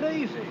him. Take it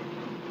easy.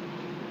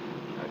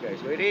 Okay,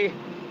 sweetie.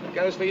 That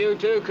goes for you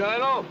too,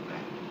 Colonel.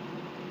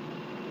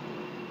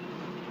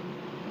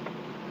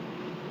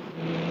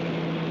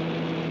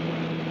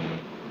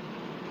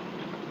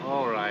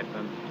 All right,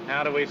 then.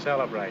 How do we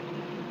celebrate?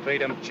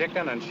 Feed 'em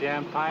chicken and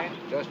champagne?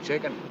 Just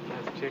chicken.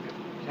 Just chicken.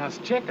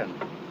 Just chicken.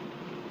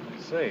 I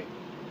see.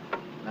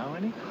 Know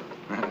any?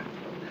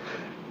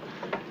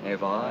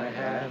 If I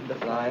had the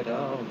flight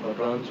of a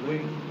bronze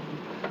wing,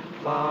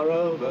 far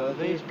over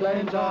these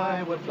plains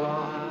I would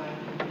fly,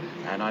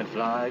 and I'd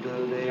fly to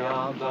the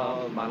arms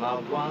of my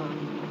loved one,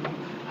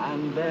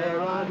 and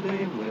there I'd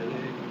be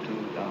willing to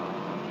die.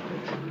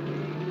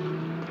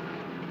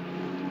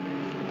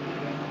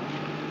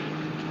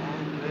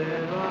 And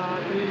there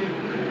I'd be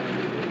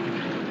willing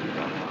to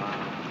die.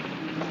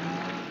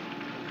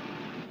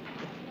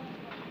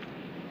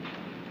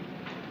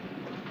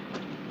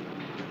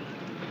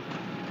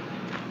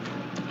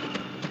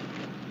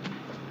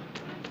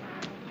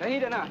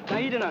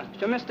 Nahi dena.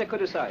 Domestic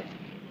kudasai.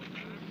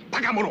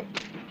 Takamuro!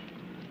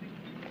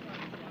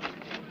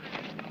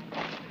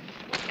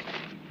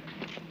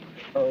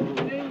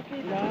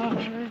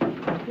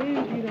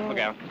 Look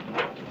out.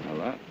 All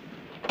right.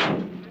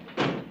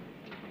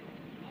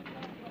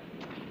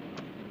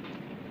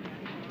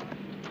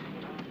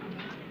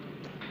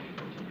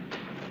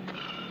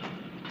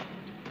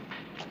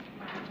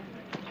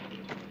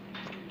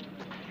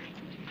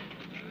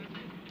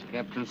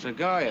 Captain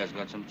Sagaya's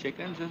got some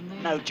chickens, hasn't he?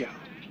 No, Joe.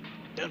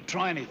 Don't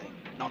try anything.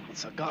 Not with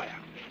Sagaya.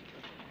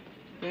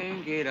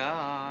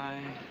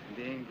 Dinky-die,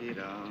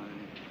 dinky-die.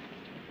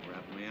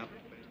 Wrap me up.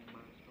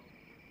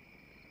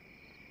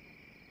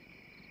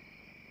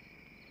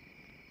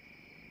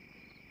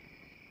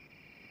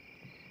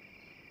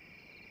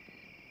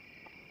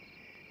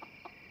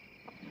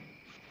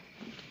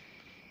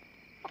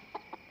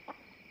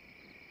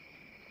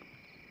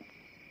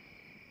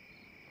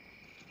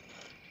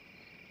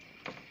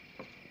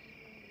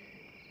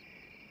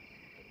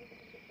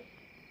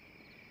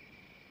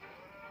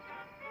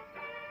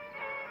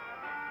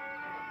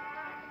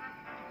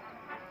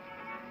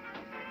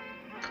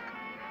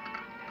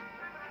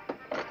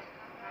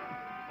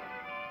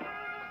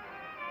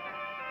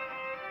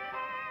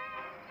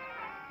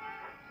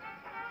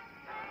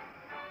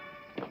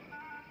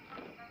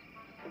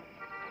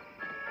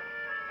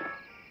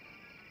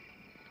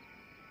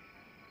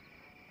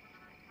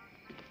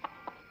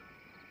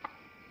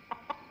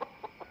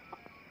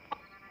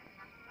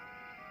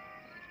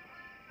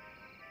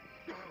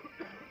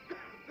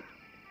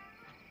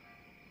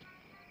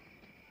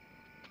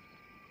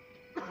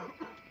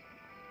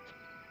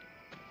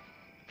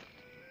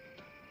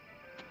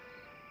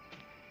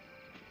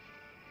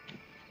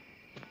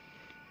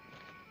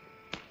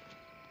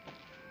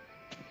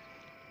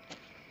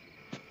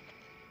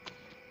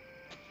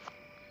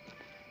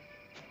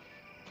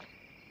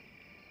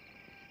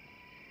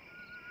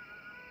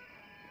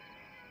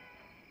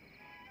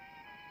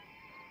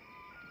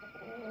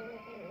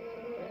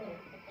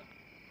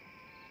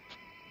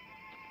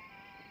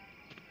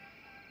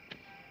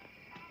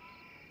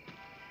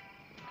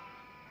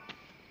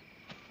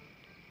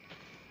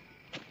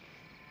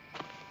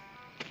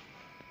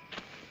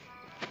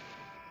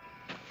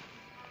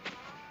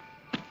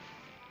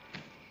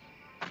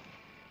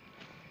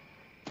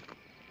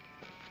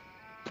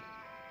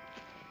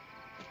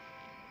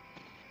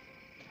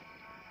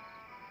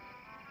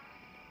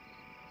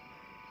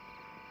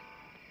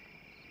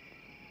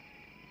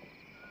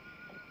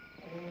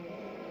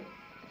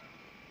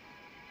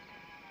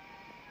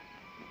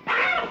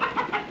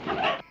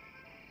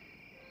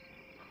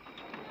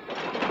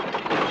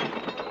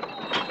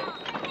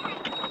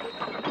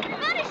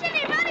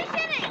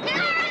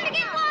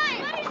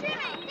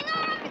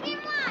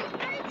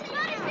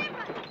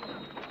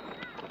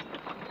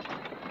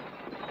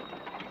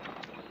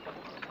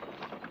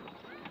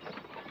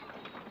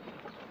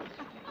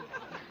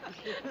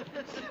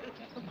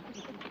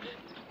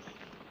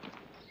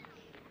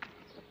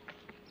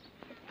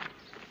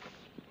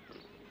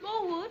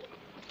 More wood?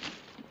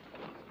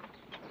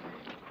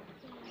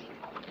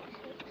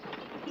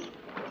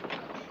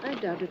 I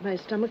doubt if my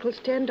stomach will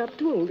stand up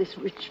to all this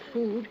rich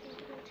food.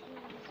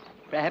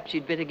 Perhaps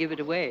you'd better give it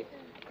away.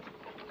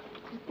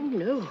 Oh,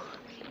 no.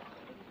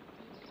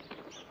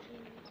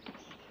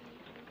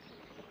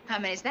 How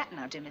many is that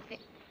now, Timothy?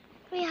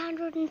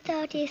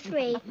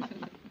 333.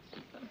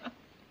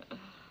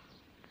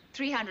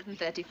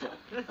 334.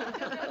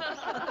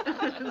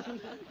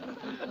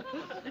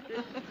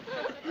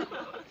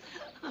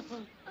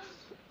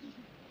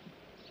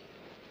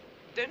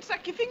 Don't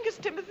suck your fingers,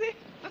 Timothy.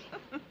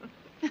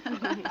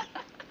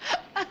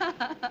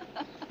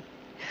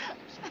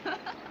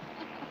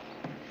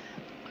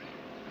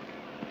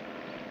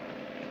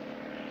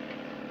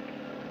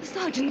 The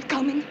sergeant's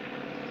coming.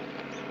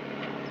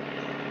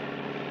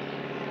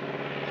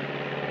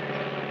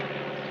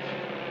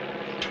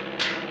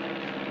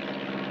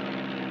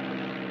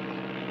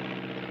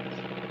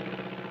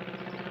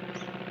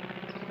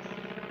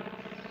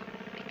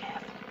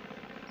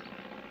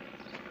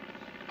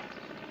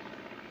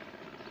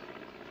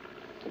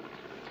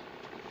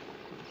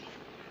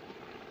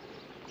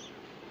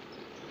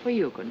 For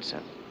you, good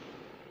sir.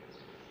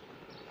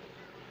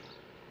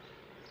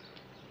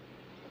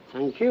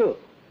 Thank you.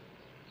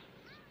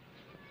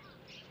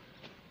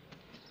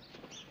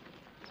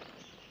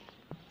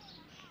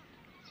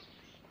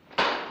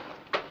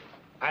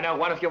 I know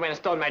one of you men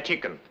stole my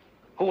chicken.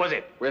 Who was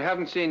it? We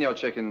haven't seen your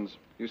chickens.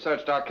 You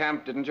searched our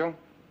camp, didn't you?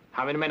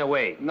 How many men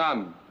away?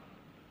 None.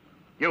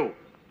 You?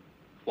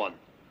 One.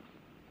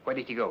 Where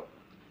did he go?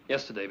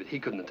 Yesterday, but he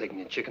couldn't have taken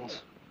your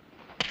chickens.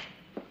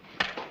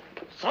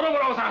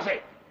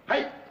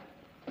 Hey!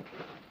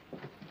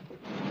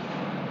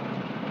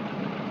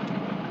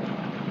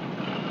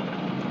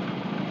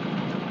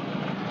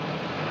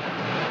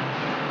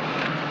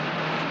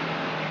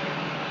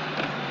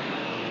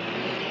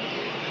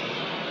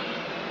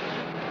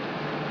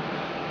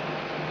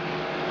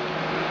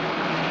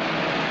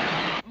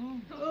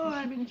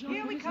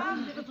 Here we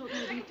come.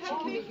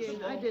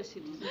 I guess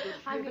it isn't good.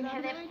 I'm going to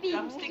have that beef.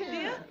 Drumstick,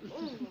 dear?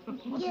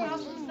 What's Yes.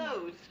 past the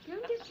nose? Go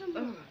and get some.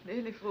 Oh,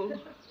 nearly full.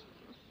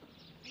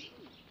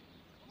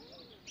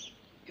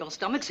 Your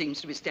stomach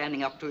seems to be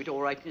standing up to it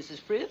all right, Mrs.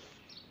 Frith.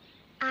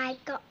 I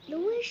got the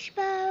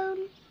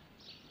wishbone.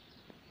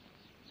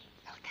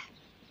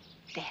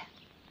 There.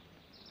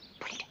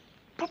 Pull it.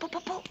 Pull, pull,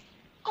 pull, pull.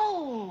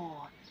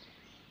 Oh.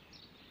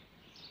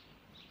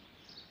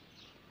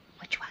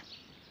 Which one?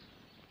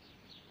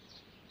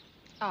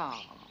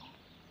 Oh.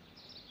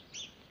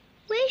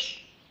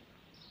 Wish.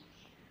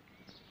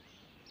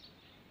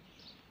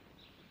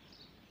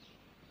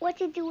 What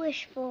did you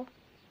wish for?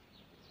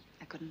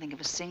 I couldn't think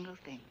of a single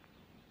thing.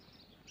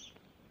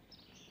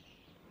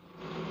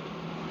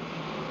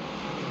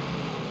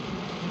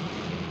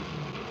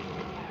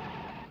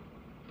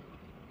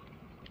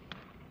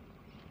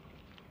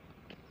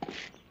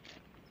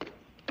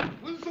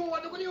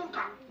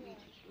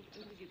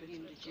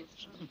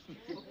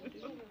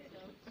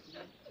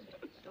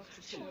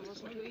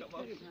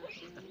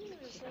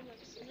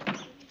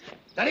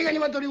誰が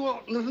鶏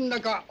を盗んだ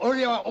か、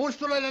俺らはオース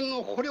トラリア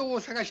の捕虜を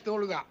探してお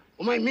るが、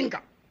お前見ん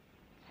か。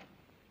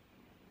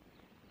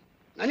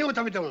何を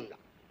食べておるんだ。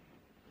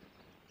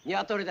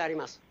鶏であり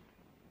ます。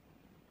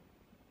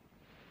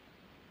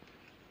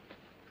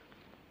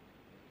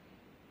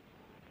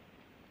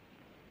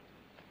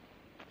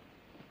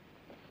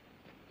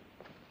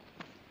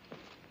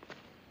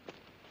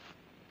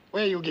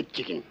Where you get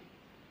chicken?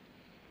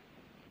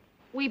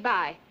 We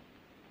buy.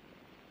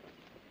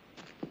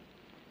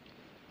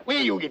 Where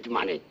you get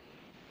money?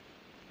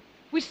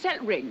 We sell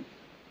ring.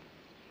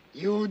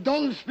 You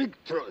don't speak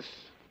truth.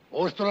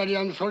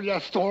 Australian soldier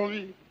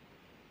stole.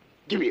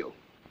 Give you.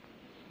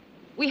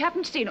 We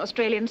haven't seen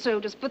Australian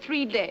soldiers for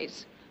 3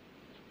 days.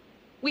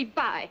 We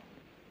buy.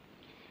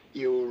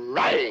 You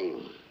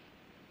lying.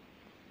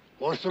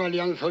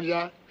 Australian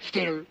soldier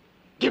still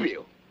give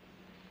you.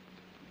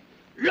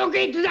 Look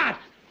into that.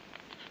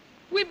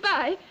 We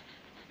buy.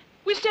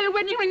 We sell a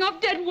wedding ring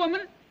off dead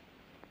woman.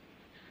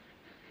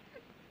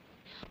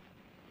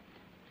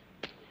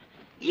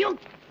 You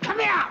come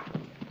here!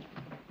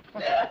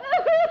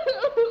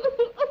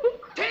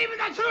 Tell him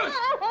the truth!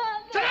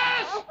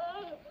 Truth!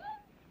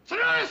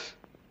 Truth!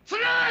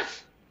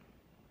 Truth!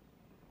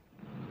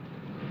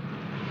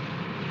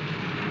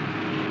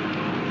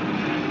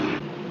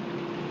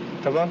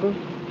 Tabaco?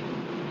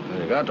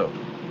 Arigato.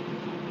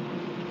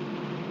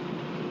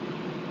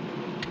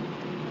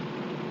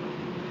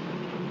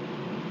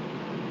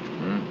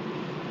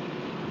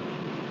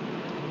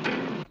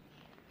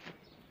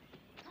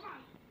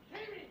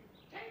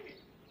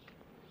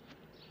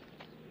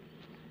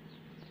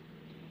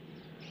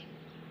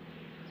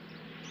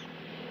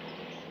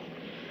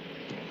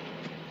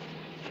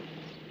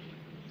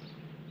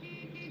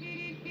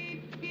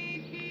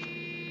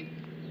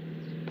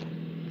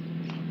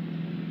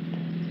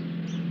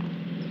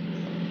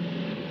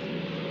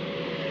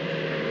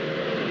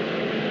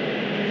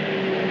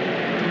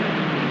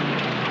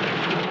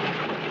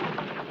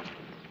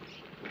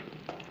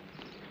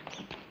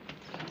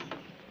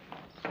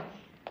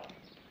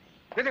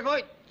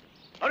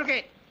 歩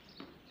け。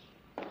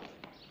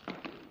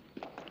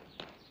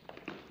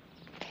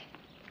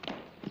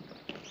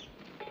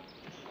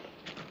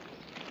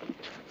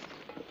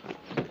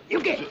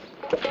行け。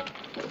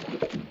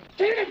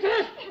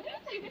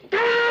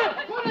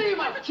What are you,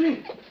 my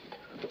chicken?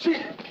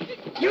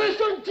 You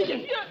son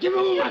chicken. Give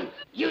me one.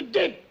 You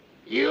did.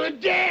 You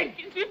did.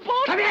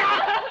 Come here.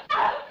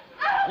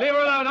 Leave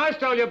her alone. I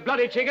stole your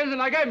bloody chickens and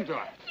I gave them to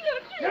her.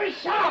 You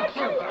shut up.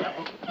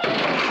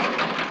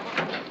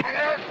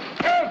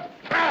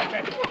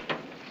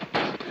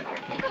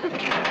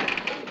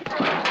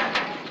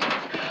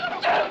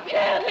 Don't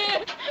kill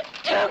him.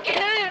 Don't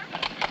kill him.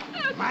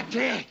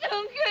 Mate.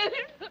 Don't kill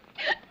him.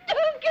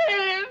 Don't kill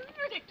him.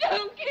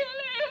 Don't kill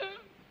him.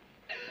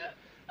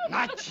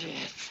 Not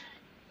yet.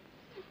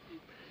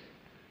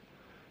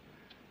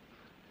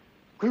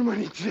 車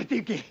に連れて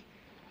行け。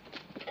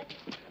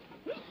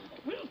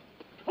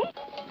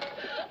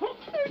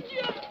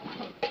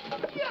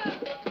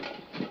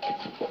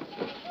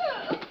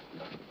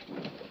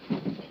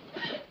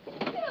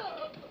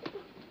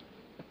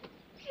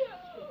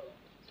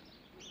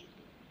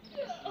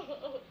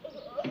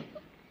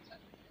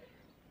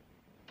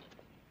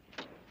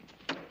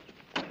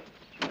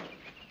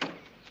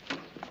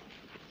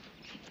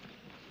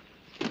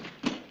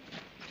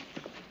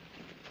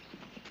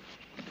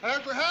早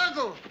く早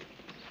く。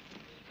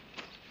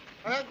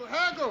早く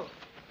早く。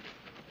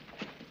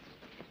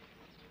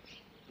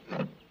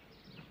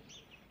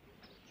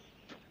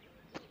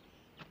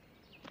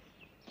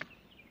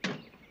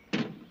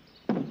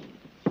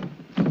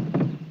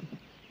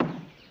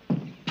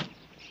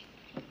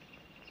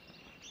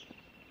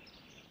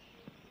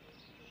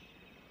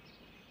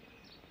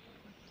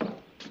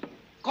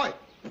来い。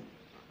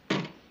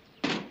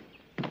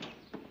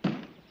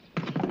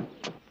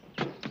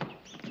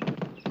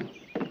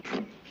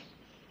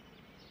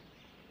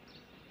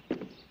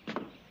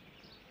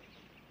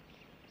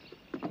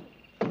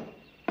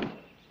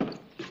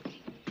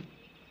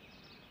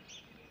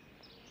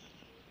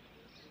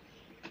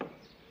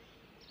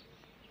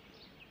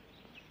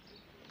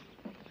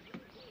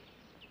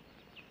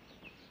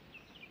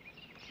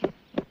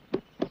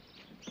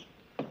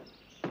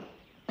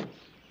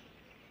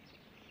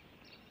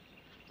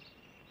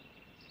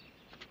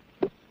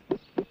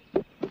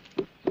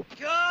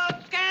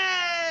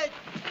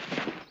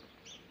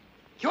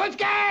気をつ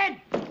け！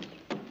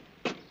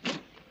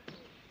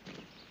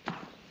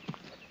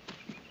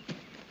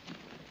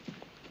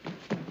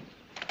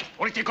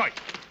降りてこい。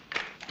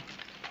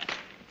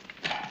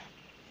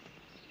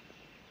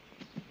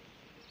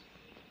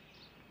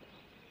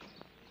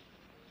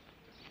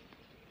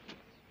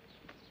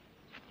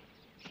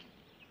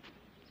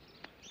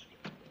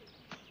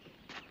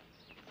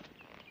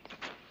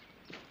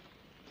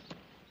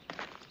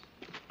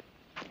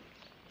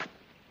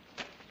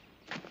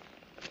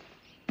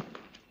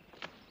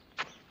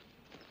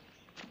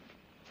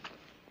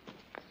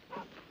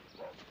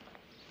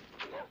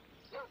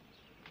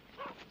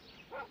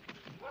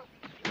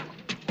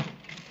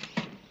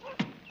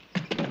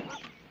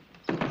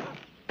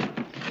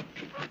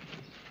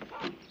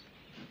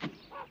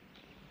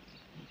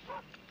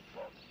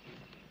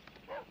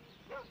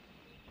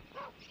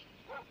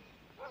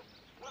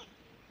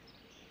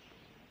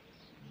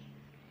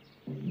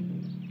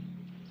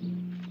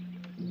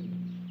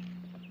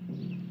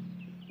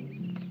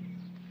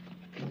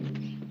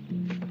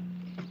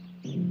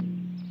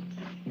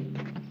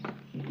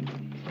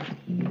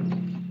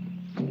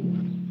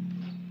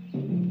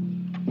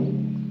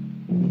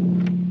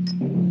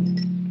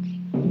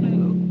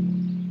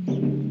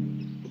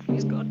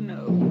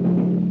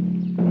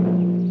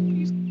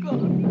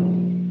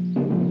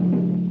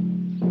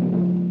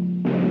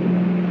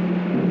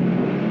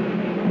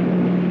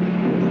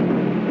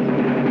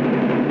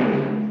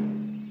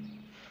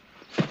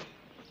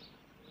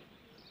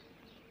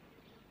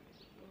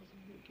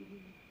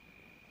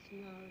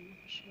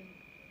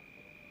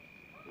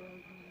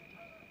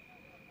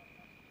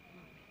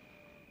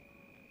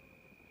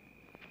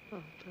Our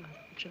Father,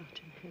 which art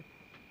in heaven,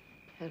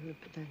 hallowed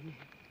be thy name.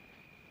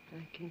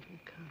 Thy kingdom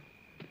come,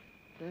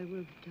 thy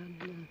will be done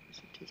on earth as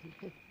it is in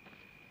heaven.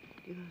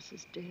 Give us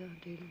this day our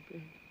daily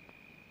bread.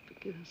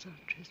 Forgive us our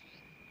trespasses,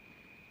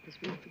 as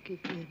we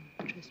forgive them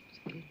who trespass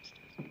against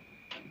us.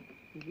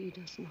 And lead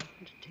us not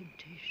into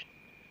temptation,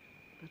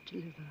 but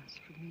deliver us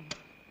from evil.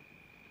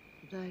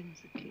 For thine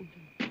is the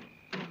kingdom,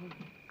 power,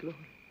 and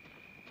glory,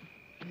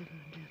 forever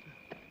and ever.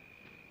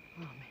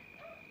 Amen.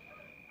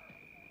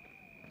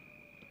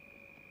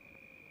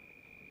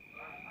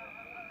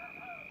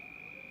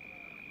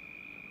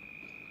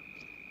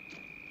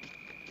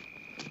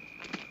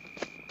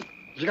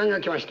 Time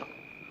が来ました。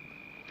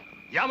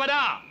山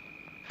田、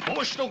も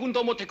う一軍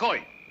と持ってこ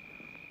い。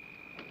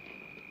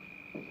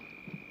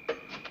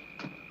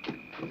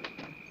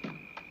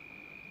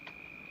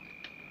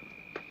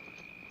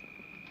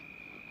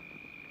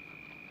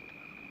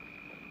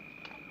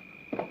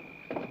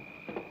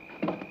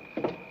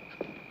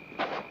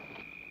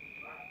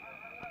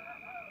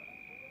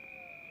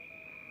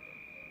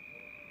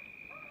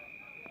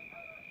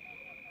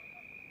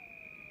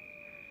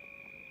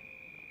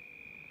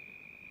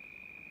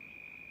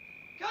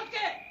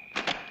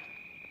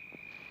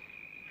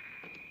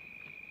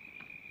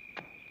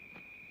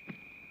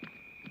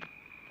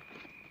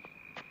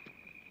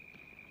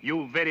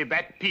You very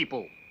bad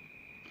people.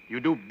 You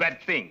do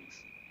bad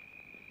things.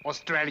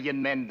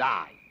 Australian men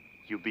die.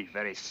 You be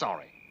very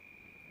sorry.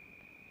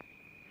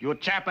 Your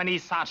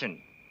Japanese sergeant,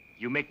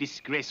 you make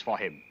disgrace for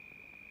him.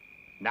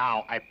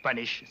 Now I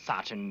punish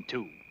sergeant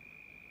too.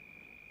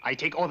 I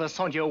take all the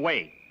soldier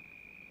away.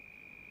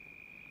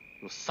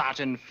 Your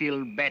sergeant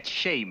feel bad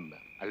shame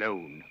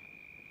alone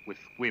with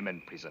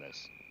women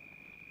prisoners.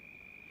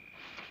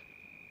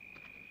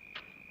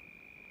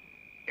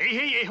 衛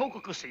兵へ報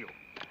告せよ。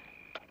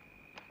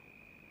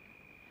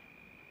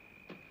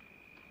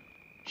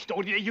一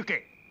人で行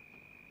け。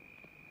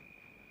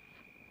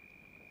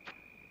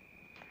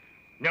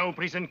No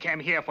prison came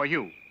here for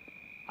you.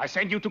 I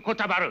send you to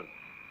Kotabaru.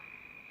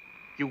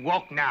 You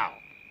walk now.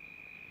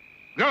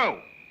 Go!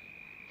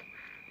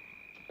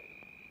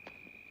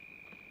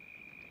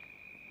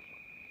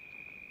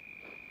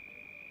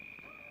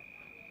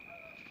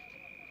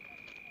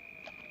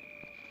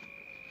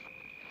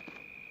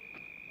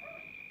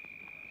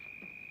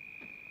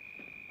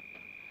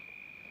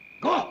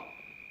 Go!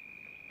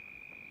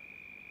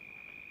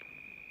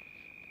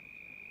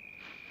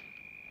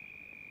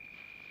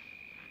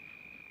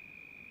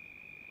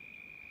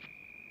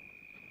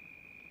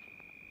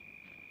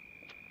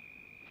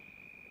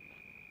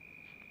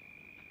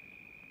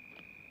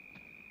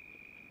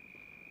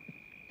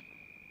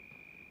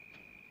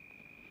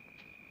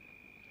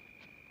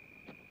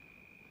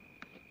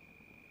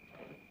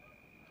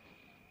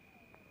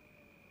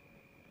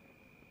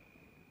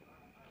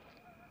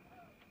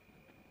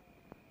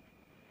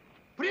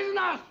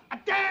 Prisoners,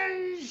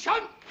 attention!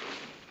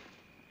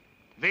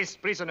 This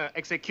prisoner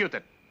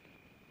executed,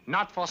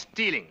 not for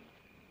stealing,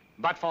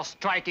 but for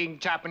striking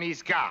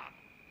Japanese guard.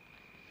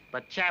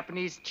 But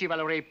Japanese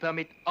chivalry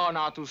permit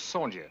honor to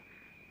soldier.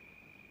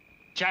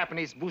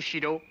 Japanese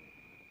Bushido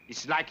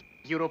is like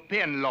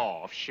European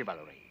law of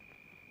chivalry.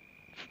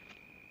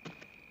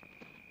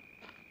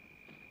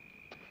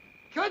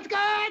 Good,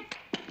 good!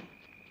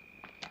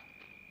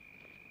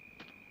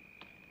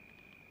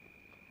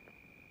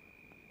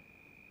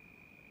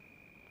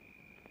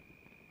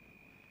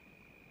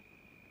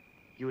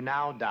 You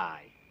now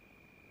die.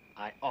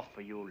 I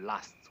offer you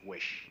last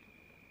wish.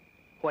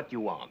 What you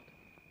want?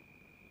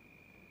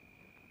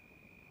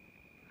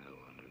 I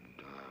want to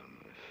die on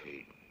my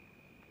feet,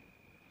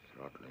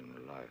 throttling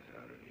the life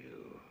out of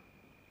you.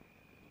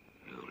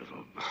 You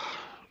little...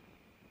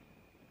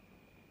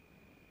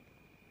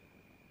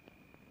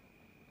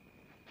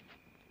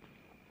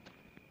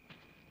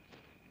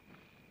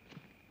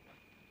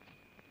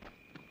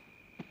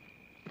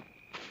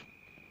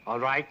 All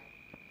right,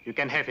 you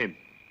can have him.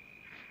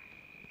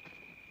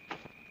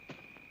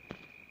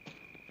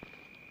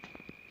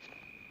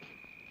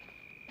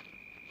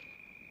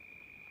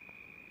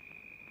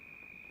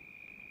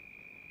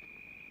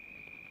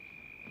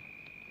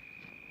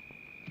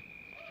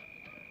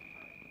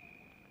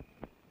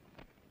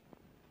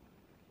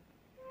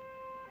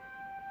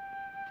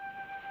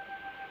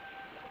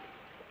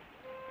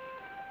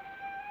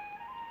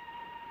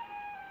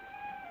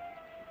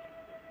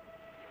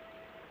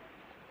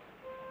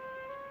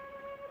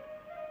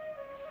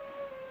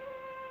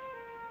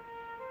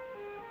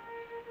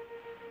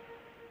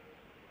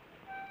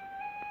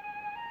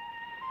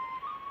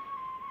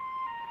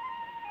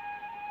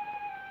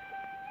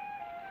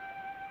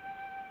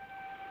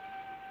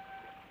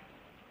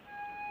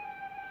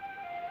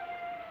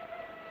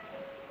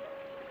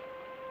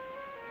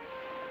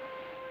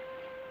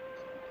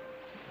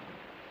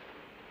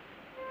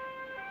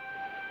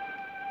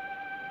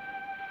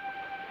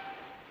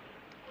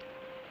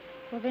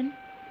 Robin?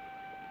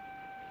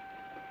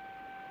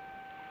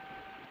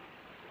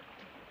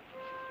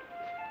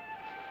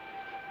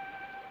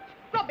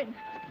 Robin!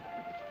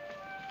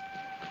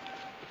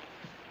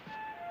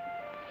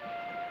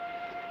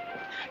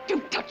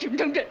 Don't touch him,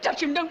 don't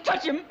touch him, don't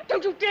touch him!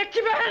 Don't you dare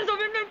keep your hands on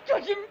him, don't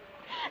touch him!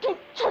 Don't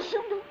touch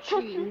him, don't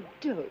touch him!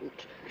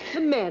 Don't.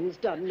 The man's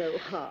done no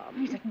harm.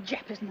 He's a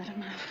Jap, isn't that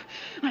enough?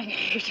 I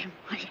hate him,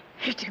 I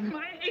hate him,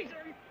 I hate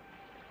him!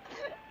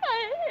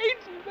 I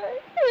hate him, I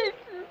hate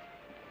him!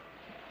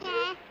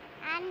 Yeah,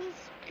 and he's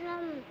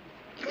drunk.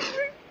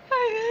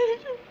 I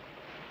hate him!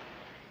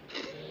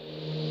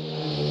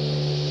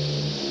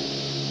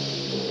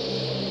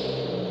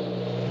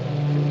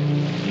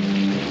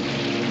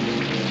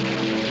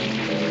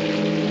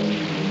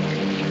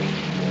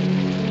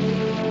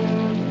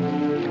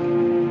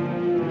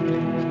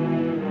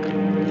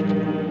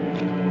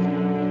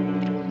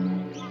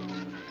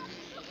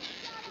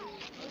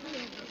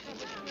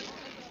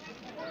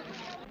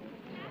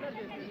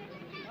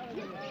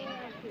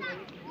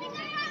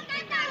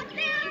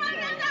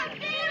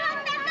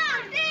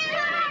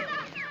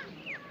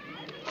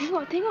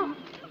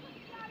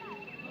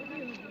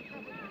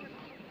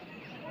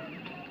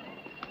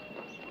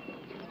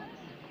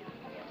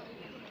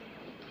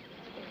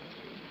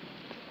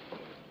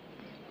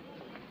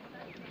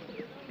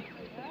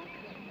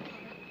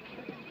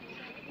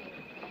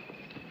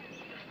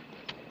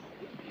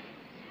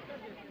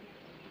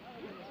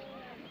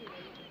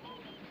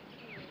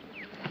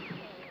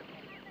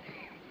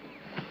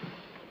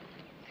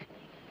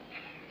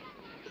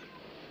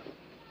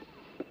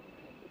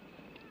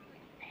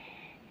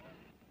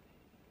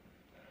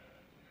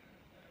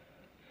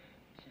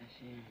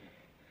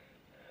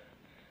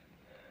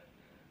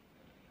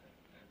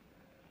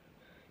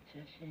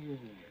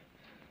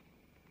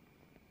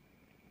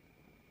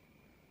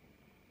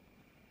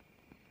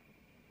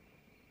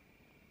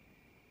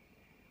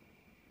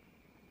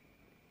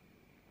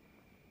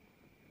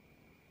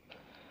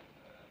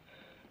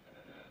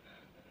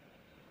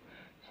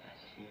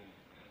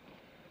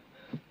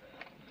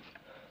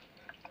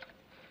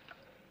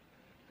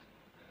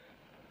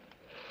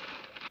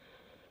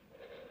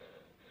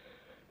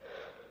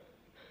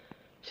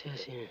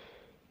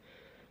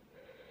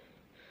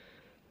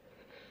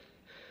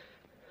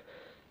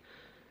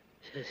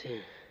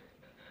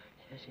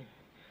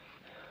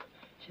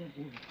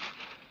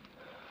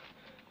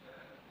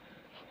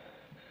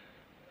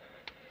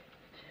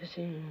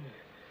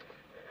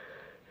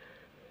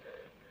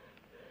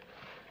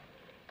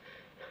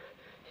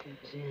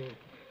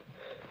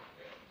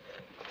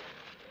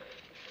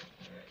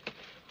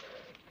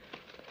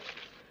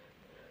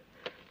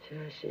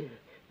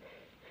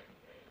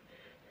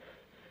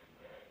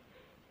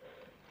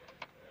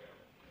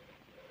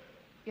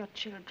 Your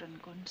children,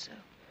 Gonzo.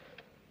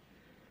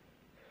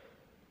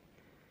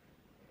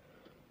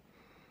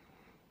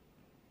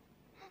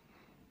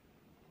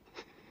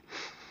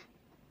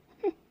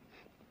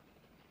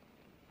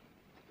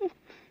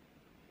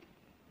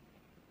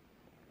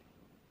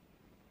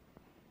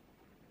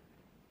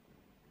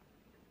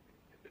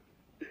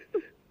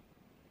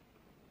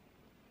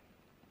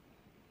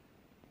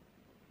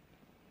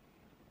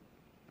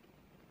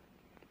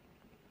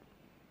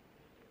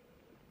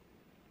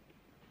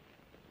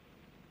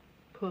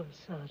 Poor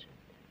Sergeant.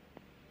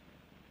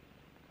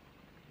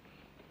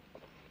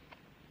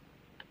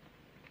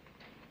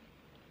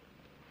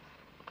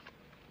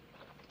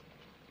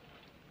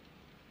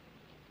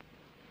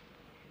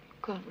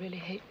 You can't really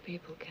hate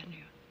people, can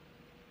you?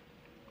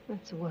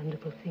 That's a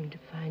wonderful thing to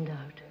find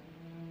out.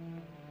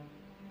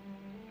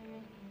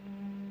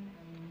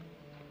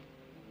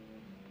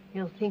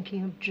 You're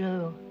thinking of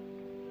Joe.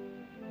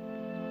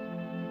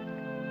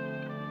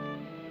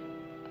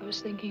 I was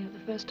thinking of the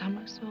first time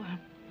I saw him.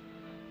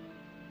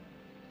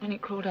 When he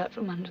crawled out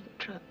from under the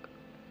truck.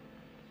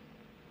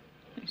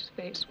 His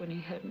face when he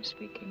heard me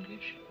speak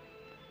English.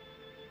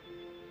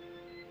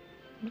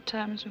 And the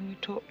times when we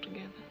talked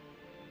together.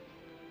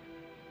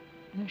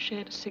 And we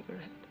shared a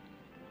cigarette.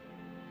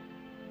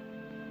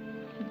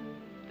 And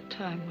the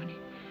time when he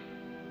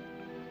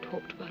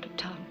talked about a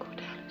town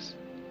called Alice.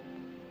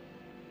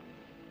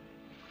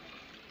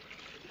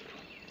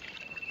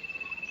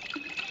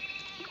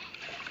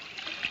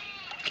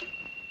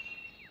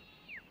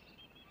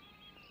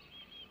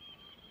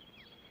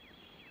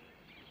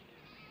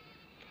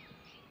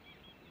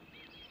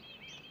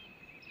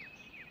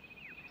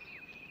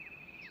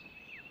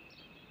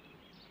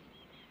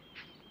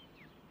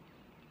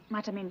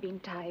 Might have been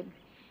time.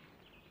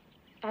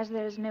 As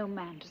there is no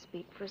man to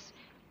speak for us,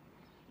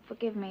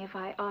 forgive me if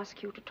I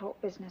ask you to talk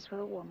business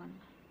with a woman.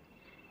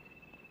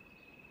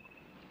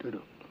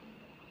 Dodo.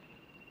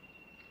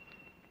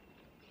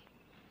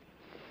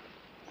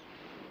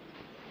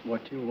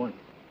 What do you want?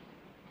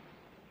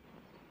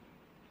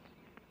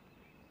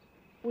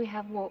 We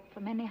have walked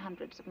for many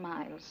hundreds of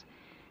miles,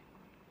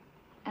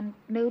 and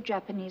no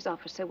Japanese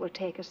officer will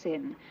take us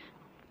in,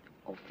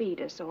 or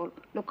feed us, or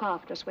look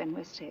after us when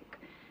we're sick.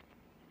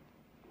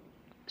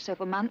 So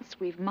for months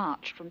we've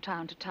marched from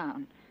town to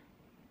town.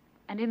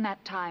 And in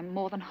that time,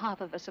 more than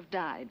half of us have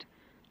died.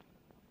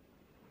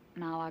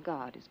 Now our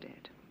guard is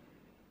dead.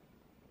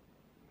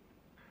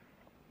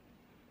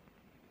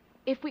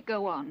 If we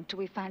go on till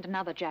we find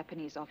another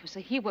Japanese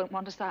officer, he won't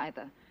want us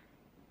either.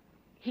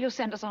 He'll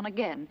send us on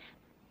again,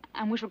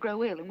 and we shall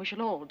grow ill and we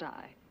shall all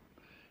die.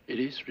 It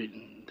is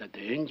written that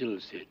the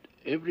angel said,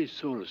 every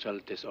soul shall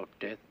taste of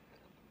death.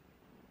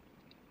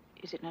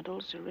 Is it not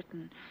also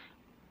written,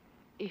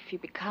 if you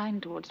be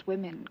kind towards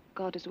women,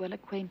 God is well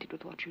acquainted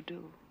with what you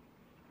do?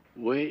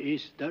 Where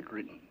is that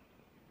written?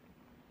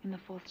 In the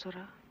 4th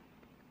Surah?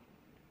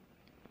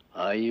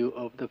 Are you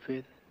of the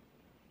faith?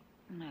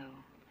 No.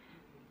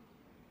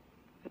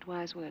 But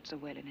wise words are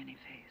well in any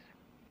faith.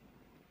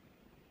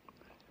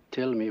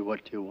 Tell me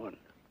what you want.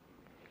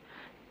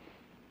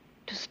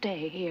 To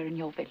stay here in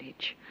your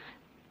village.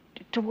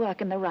 To work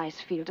in the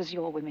rice field as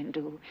your women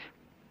do.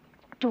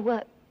 To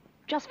work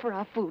just for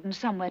our food and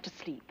somewhere to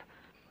sleep.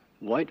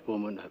 White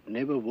women have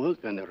never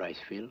worked on the rice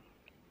field.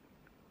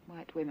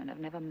 White women have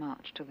never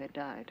marched till they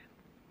died.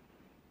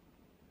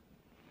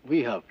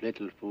 We have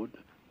little food,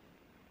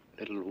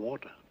 little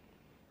water.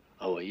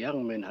 Our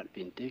young men have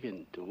been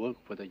taken to work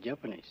for the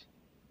Japanese.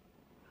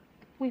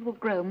 We will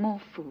grow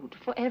more food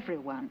for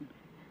everyone.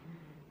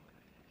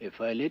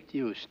 If I let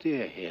you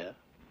stay here,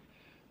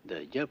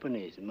 the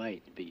Japanese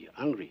might be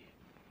hungry.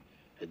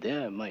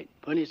 They might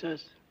punish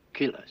us,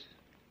 kill us.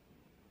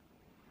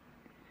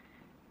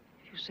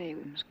 If you say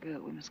we must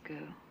go, we must go.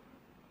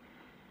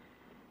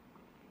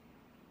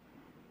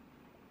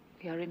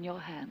 We are in your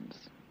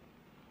hands.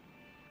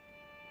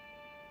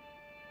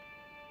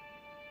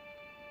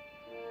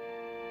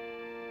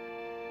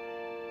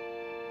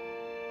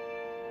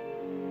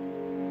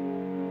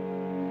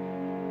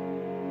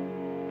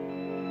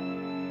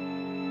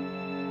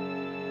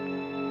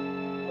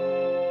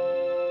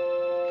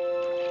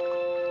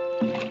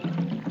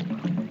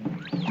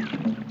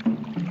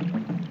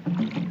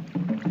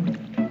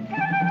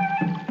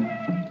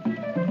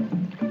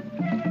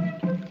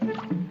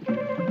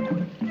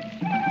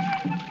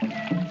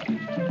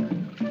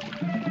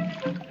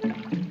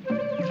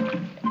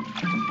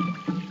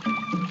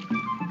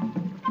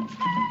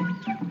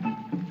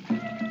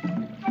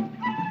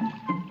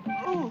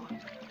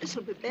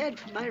 This'll be bad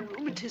for my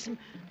rheumatism.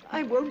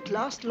 I won't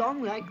last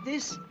long like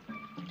this.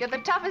 You're the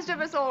toughest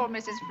of us all,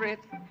 Mrs. Frith.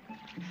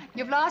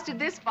 You've lasted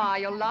this far,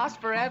 you'll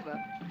last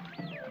forever.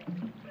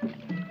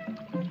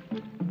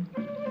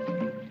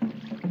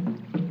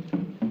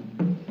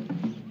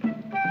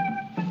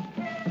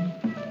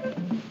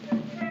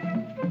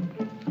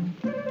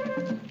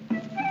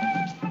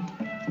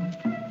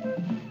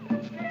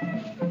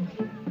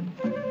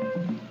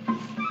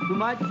 Too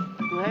much?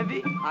 Too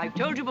heavy? I've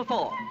told you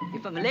before.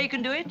 If a Malay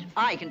can do it,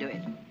 I can do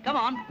it. Come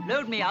on,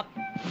 load me up.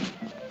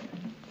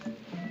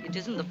 It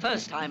isn't the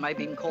first time I've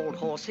been called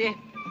horsey.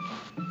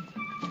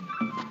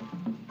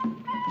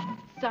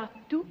 1,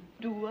 2,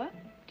 3,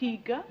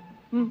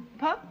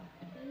 4.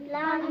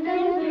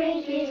 London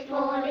Bridge is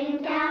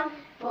falling down,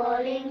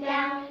 falling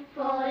down,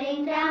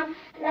 falling down.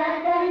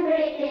 London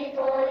Bridge is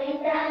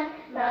falling down,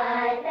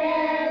 my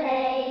fair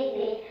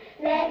lady.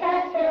 Let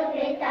us build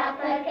it up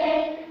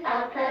again,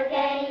 up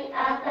again,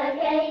 up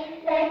again.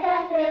 Let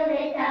us build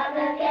it up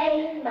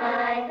again,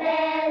 my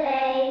fair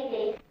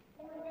lady.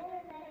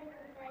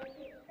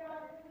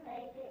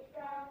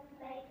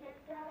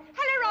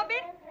 Hello,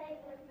 Robin.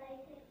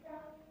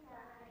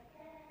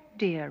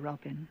 Dear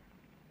Robin,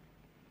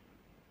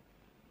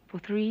 for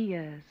 3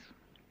 years,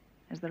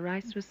 as the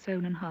rice was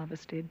sown and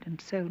harvested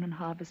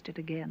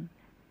again,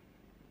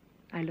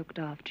 I looked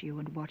after you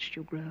and watched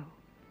you grow.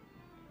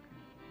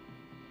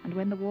 And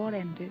when the war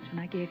ended and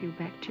I gave you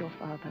back to your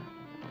father,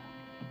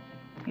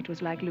 it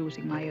was like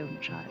losing my own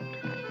child.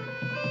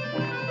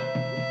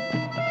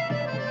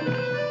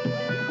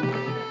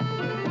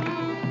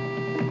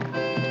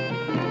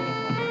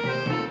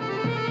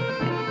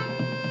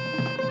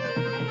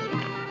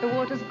 The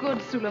water's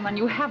good, Suleiman.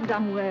 You have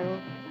done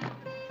well.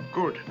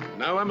 Good.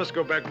 Now I must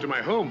go back to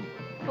my home.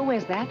 Oh,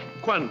 where's that?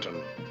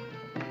 Quanton.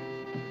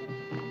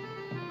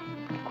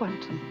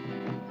 Quanton.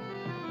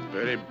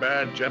 Very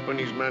bad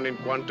Japanese man in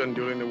Quanton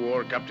during the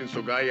war, Captain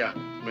Sugaya.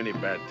 Many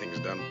bad things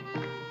done.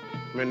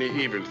 Many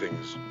evil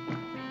things.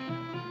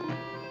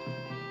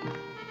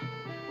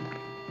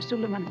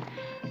 Suleiman,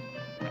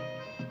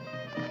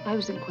 I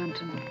was in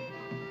Quanton.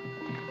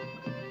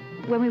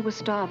 When we were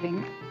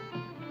starving,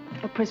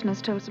 a prisoner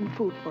stole some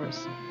food for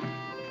us.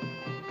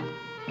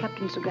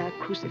 Captain Sugaya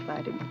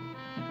crucified him.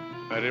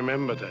 I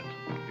remember that.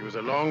 He was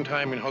a long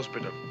time in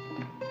hospital.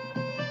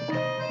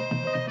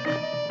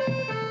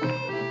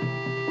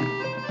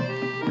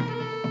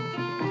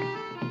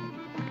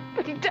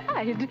 But he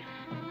died.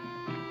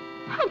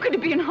 How could he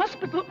be in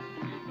hospital?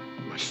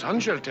 My son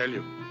shall tell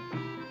you.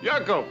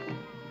 Jacob,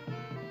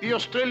 the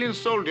Australian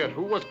soldier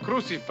who was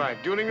crucified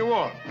during the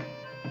war.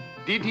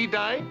 Did he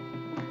die?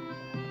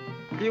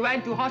 He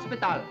went to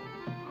hospital.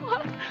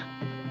 What?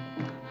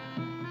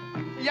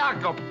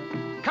 Jacob,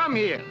 come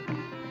here.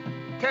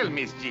 Tell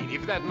Miss Jean,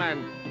 if that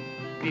man,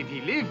 did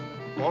he live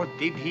or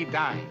did he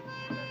die?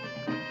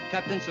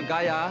 Captain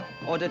Sugaya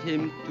ordered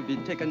him to be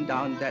taken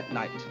down that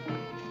night.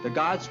 The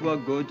guards were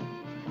good.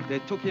 They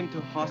took him to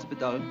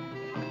hospital.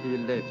 He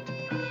lived.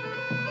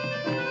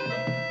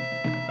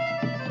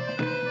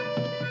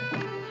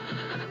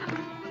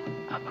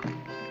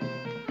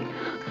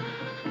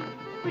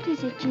 What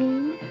is it,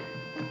 Jean?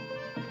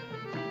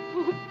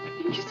 Oh,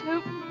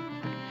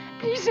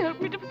 please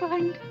help me to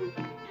find him.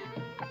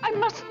 I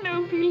must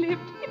know if he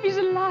lived, if he's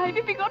alive,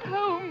 if he got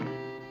home.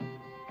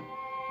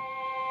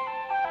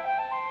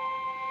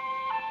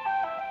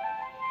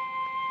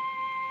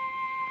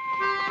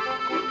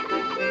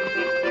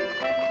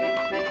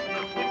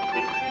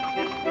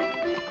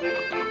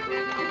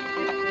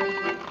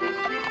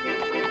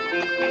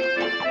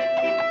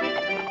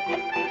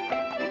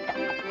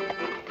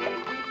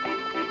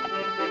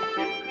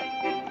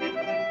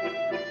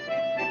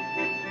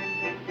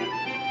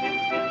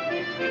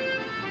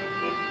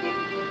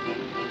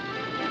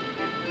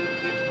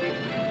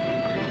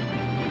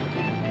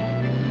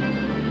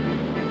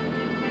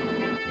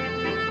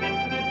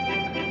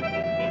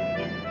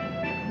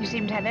 You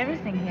seem to have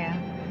everything here.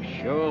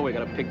 Sure, we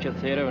got a picture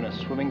theater and a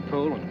swimming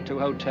pool and 2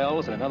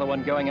 hotels and another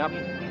one going up.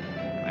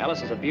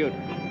 Alice is a beaut.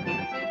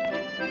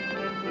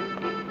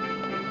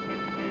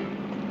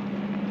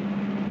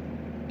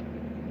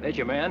 There's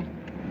your man.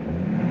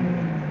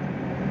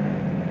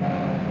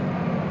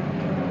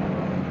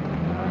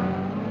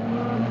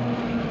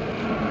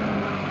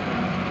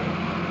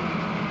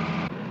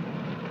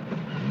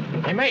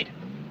 Hey, mate.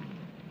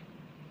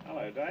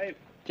 Hello, Dave.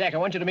 Jack, I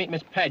want you to meet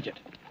Miss Paget.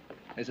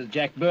 This is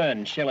Jack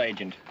Byrne, shell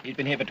agent. He's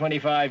been here for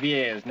 25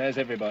 years, knows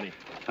everybody.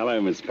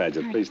 Hello, Miss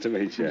Paget. Pleased to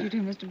meet How do you. you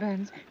do, Mr.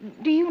 Burns?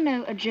 Do you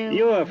know a Joe?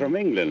 You are from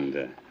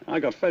England. I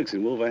got folks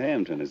in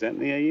Wolverhampton. Is that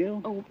near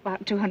you? Oh,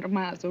 about 200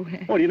 miles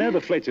away. Oh, do you know the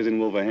Fletchers in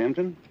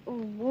Wolverhampton? Oh,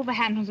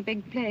 Wolverhampton's a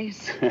big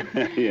place.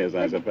 Yes,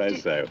 I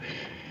suppose so.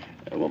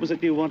 What was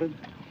it you wanted?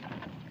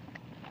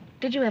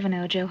 Did you ever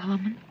know a Joe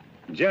Harmon?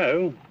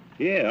 Joe?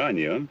 Yeah, I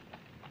knew him.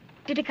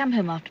 Did he come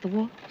home after the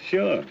war?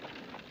 Sure.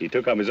 He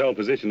took up his old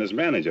position as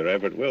manager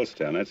over at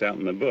Willstown. That's out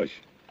in the bush.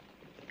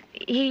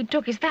 He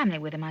took his family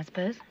with him, I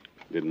suppose.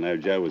 Didn't know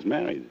Joe was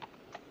married.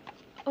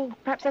 Oh,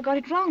 perhaps I got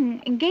it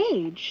wrong.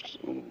 Engaged.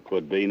 Oh,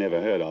 could be. Never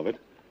heard of it.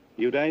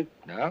 You, Dave?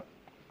 No.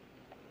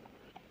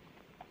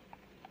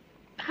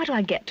 How do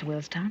I get to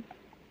Willstown?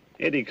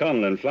 Eddie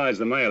Conlon flies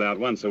the mail out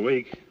once a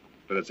week,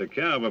 but it's a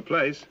cow of a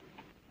place.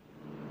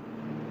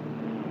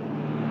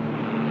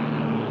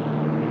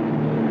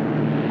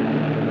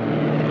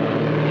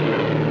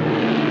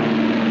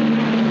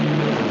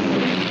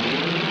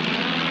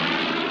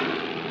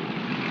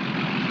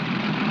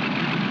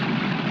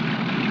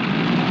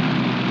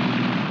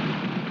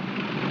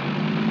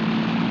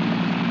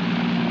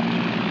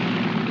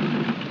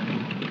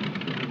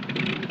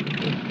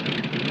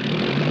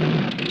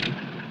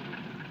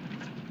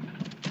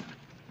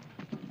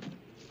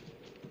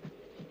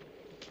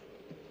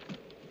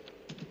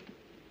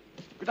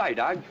 Good day,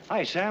 Doug.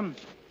 Hi, Sam.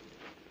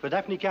 For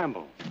Daphne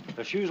Campbell.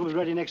 Her shoes will be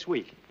ready next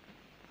week.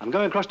 I'm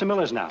going across to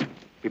Miller's now.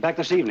 Be back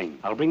this evening.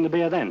 I'll bring the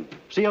beer then.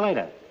 See you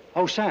later.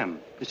 Oh, Sam,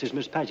 this is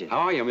Miss Paget. How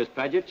are you, Miss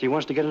Paget? She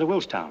wants to get into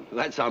Willstown.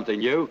 Well, that's something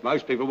new.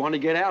 Most people want to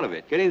get out of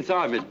it. Get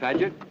inside, Miss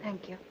Paget.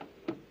 Thank you.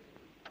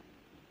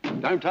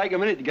 Don't take a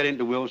minute to get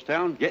into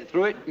Willstown. Get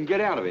through it and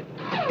get out of it.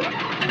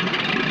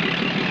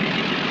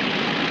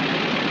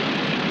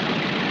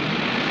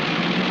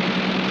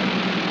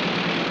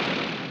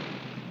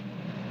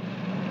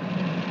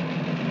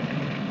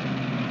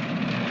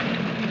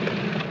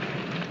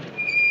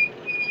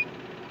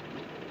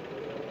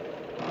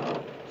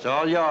 It's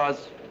all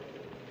yours.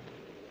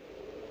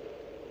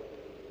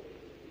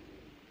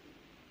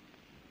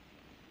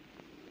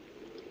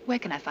 Where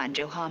can I find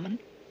Joe Harmon?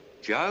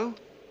 Joe?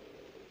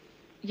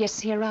 Yes,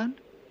 is he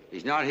around?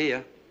 He's not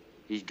here.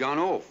 He's gone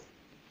off.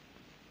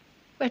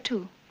 Where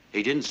to?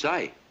 He didn't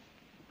say.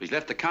 He's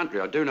left the country,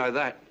 I do know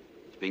that.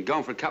 He's been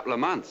gone for a couple of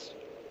months.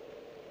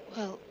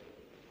 Well,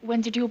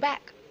 when's he due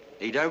back?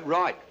 He don't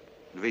write.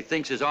 If he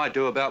thinks as I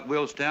do about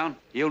Willstown,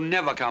 he'll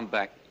never come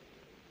back.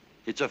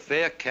 It's a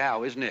fair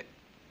cow, isn't it?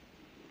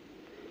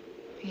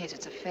 Yes,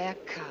 it's a fair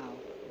cow.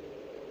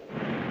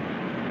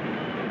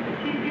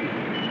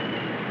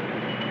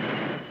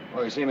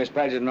 Well, you see, Miss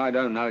Paget and I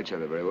don't know each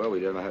other very well.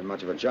 We never had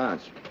much of a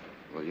chance.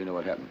 Well, you know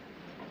what happened.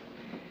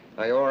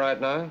 Are you all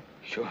right now?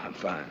 Sure, I'm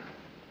fine.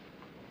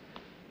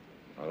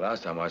 Well,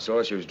 last time I saw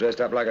her, she was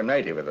dressed up like a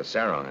native with a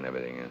sarong and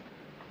everything.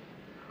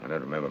 I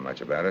don't remember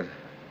much about it.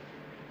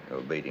 They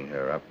were beating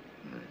her up.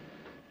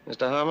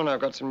 Mr. Harmon,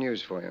 I've got some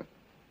news for you.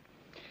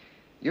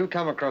 You've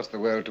come across the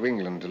world to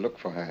England to look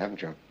for her,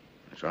 haven't you?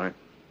 That's right.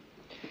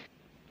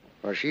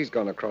 Well, she's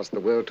gone across the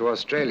world to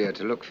Australia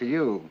to look for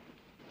you.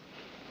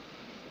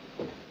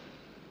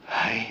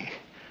 Hey.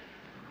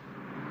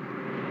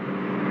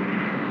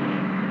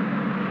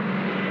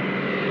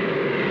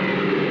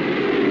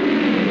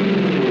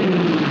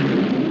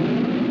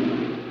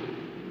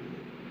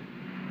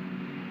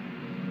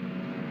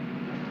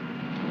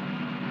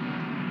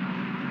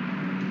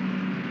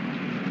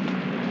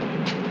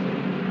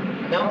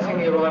 Announcing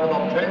the arrival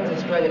of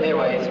Trans-Australian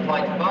Airways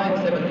Flight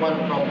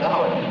 571 from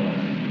Darwin.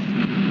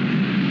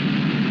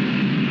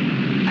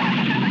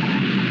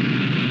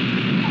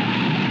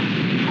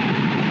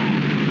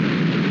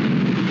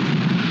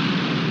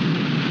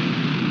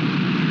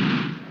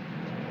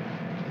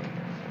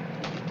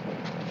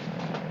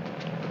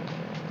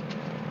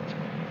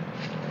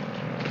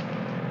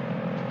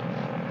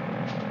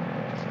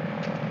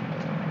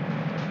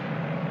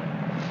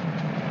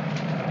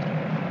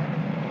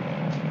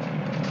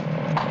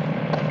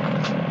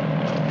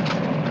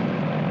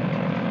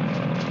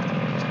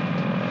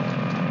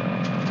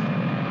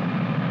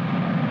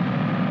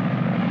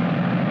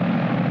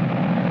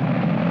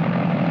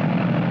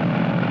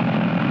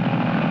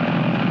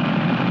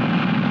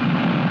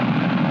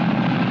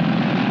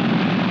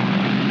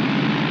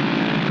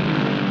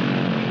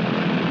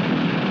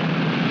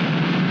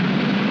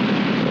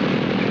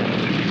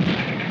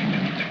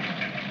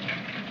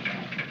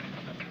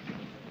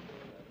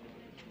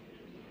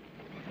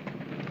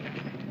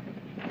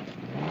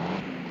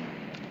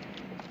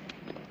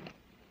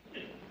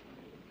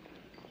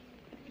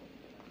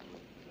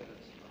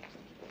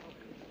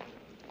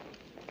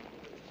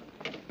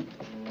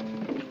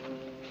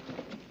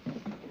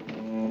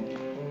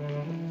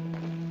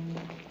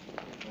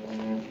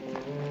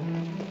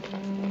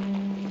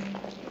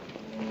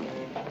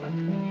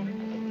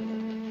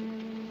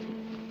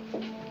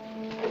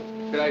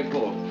 G'day,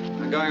 Paul.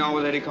 I'm going on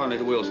with Eddie Conley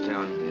to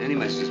Willstown. Any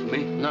messages for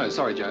me? No,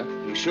 sorry, Joe.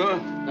 You sure?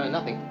 No,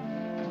 nothing.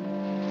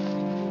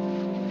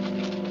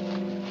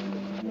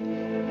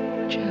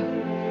 Joe.